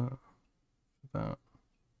 That.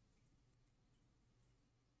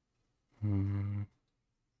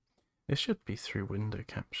 It should be through window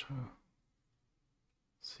capture.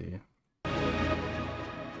 Let's see.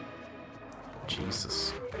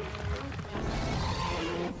 Jesus.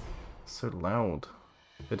 So loud.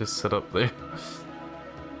 It is set up there.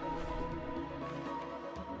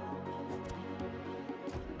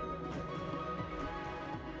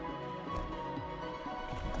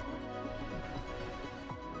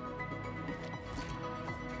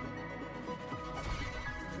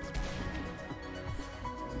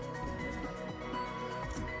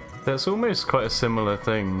 There's almost quite a similar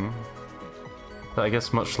thing, but I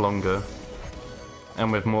guess much longer,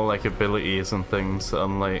 and with more like abilities and things,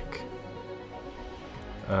 unlike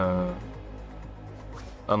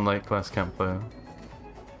Last Campfire.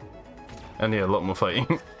 And yeah, a lot more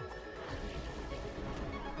fighting.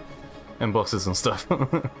 And bosses and stuff.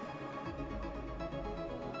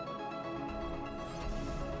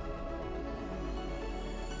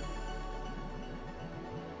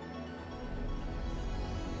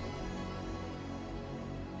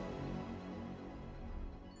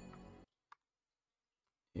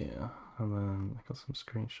 Yeah, and then I got some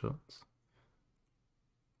screenshots.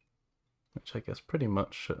 Which I guess pretty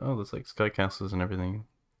much... Oh, there's like sky castles and everything.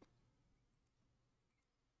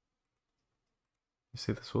 You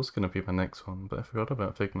see, this was going to be my next one, but I forgot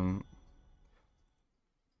about Figment.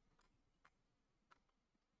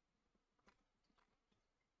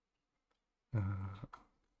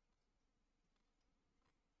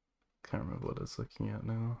 can't remember what it's looking at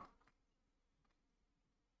now.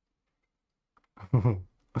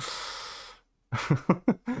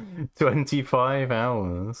 25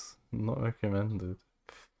 hours. Not recommended.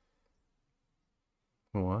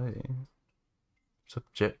 Why?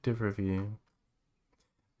 Subjective review.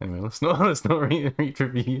 Anyway, let's not read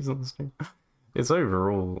reviews on the stream. It's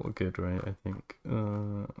overall good, right? I think.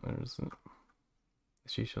 Where is it?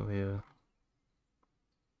 It's usually a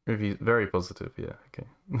review very positive. Yeah. Okay.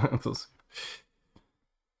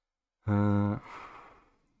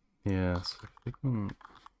 Yeah. So Figment.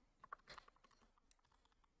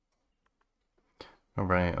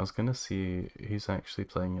 Alright, I was gonna see who's actually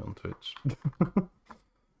playing it on Twitch.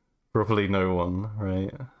 Probably no one,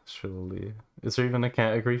 right? Surely. Is there even a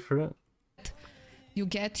category for it? You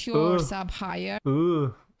get your sub higher.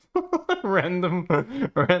 Ooh. random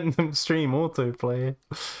stream autoplay.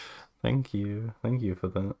 Thank you for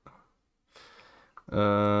that.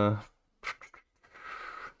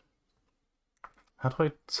 How do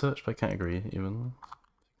I search by category even?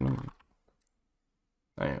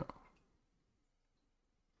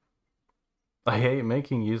 I hate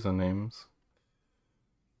making usernames.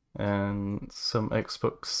 And some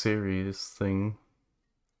Xbox Series thing.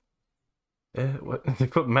 What? They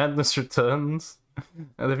put Madness Returns?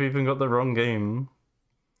 And they've even got the wrong game.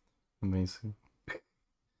 Amazing.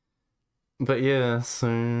 But yeah,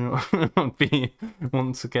 so I'll be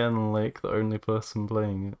once again like the only person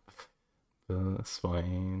playing it. But that's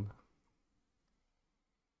fine.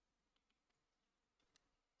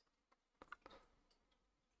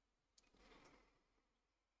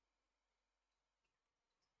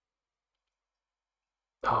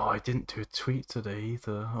 Oh, I didn't do a tweet today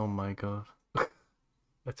either. Oh my god.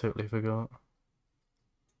 I totally forgot.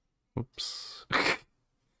 Oops.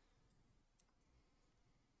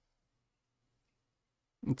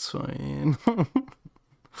 It's fine.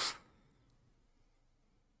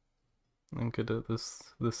 I'm good at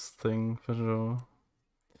this thing for sure.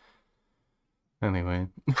 Anyway.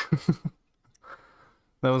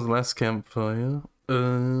 That was Last Campfire.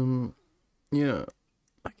 Yeah.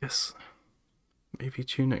 I guess maybe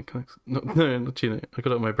Tunic. No, not Tunic. I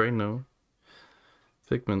got it in my brain now.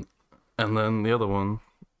 Figment. And then the other one.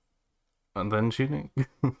 And then Tunic.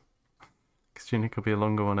 Because Tunic could be a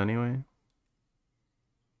longer one anyway.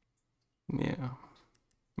 Yeah.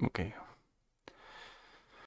 Okay.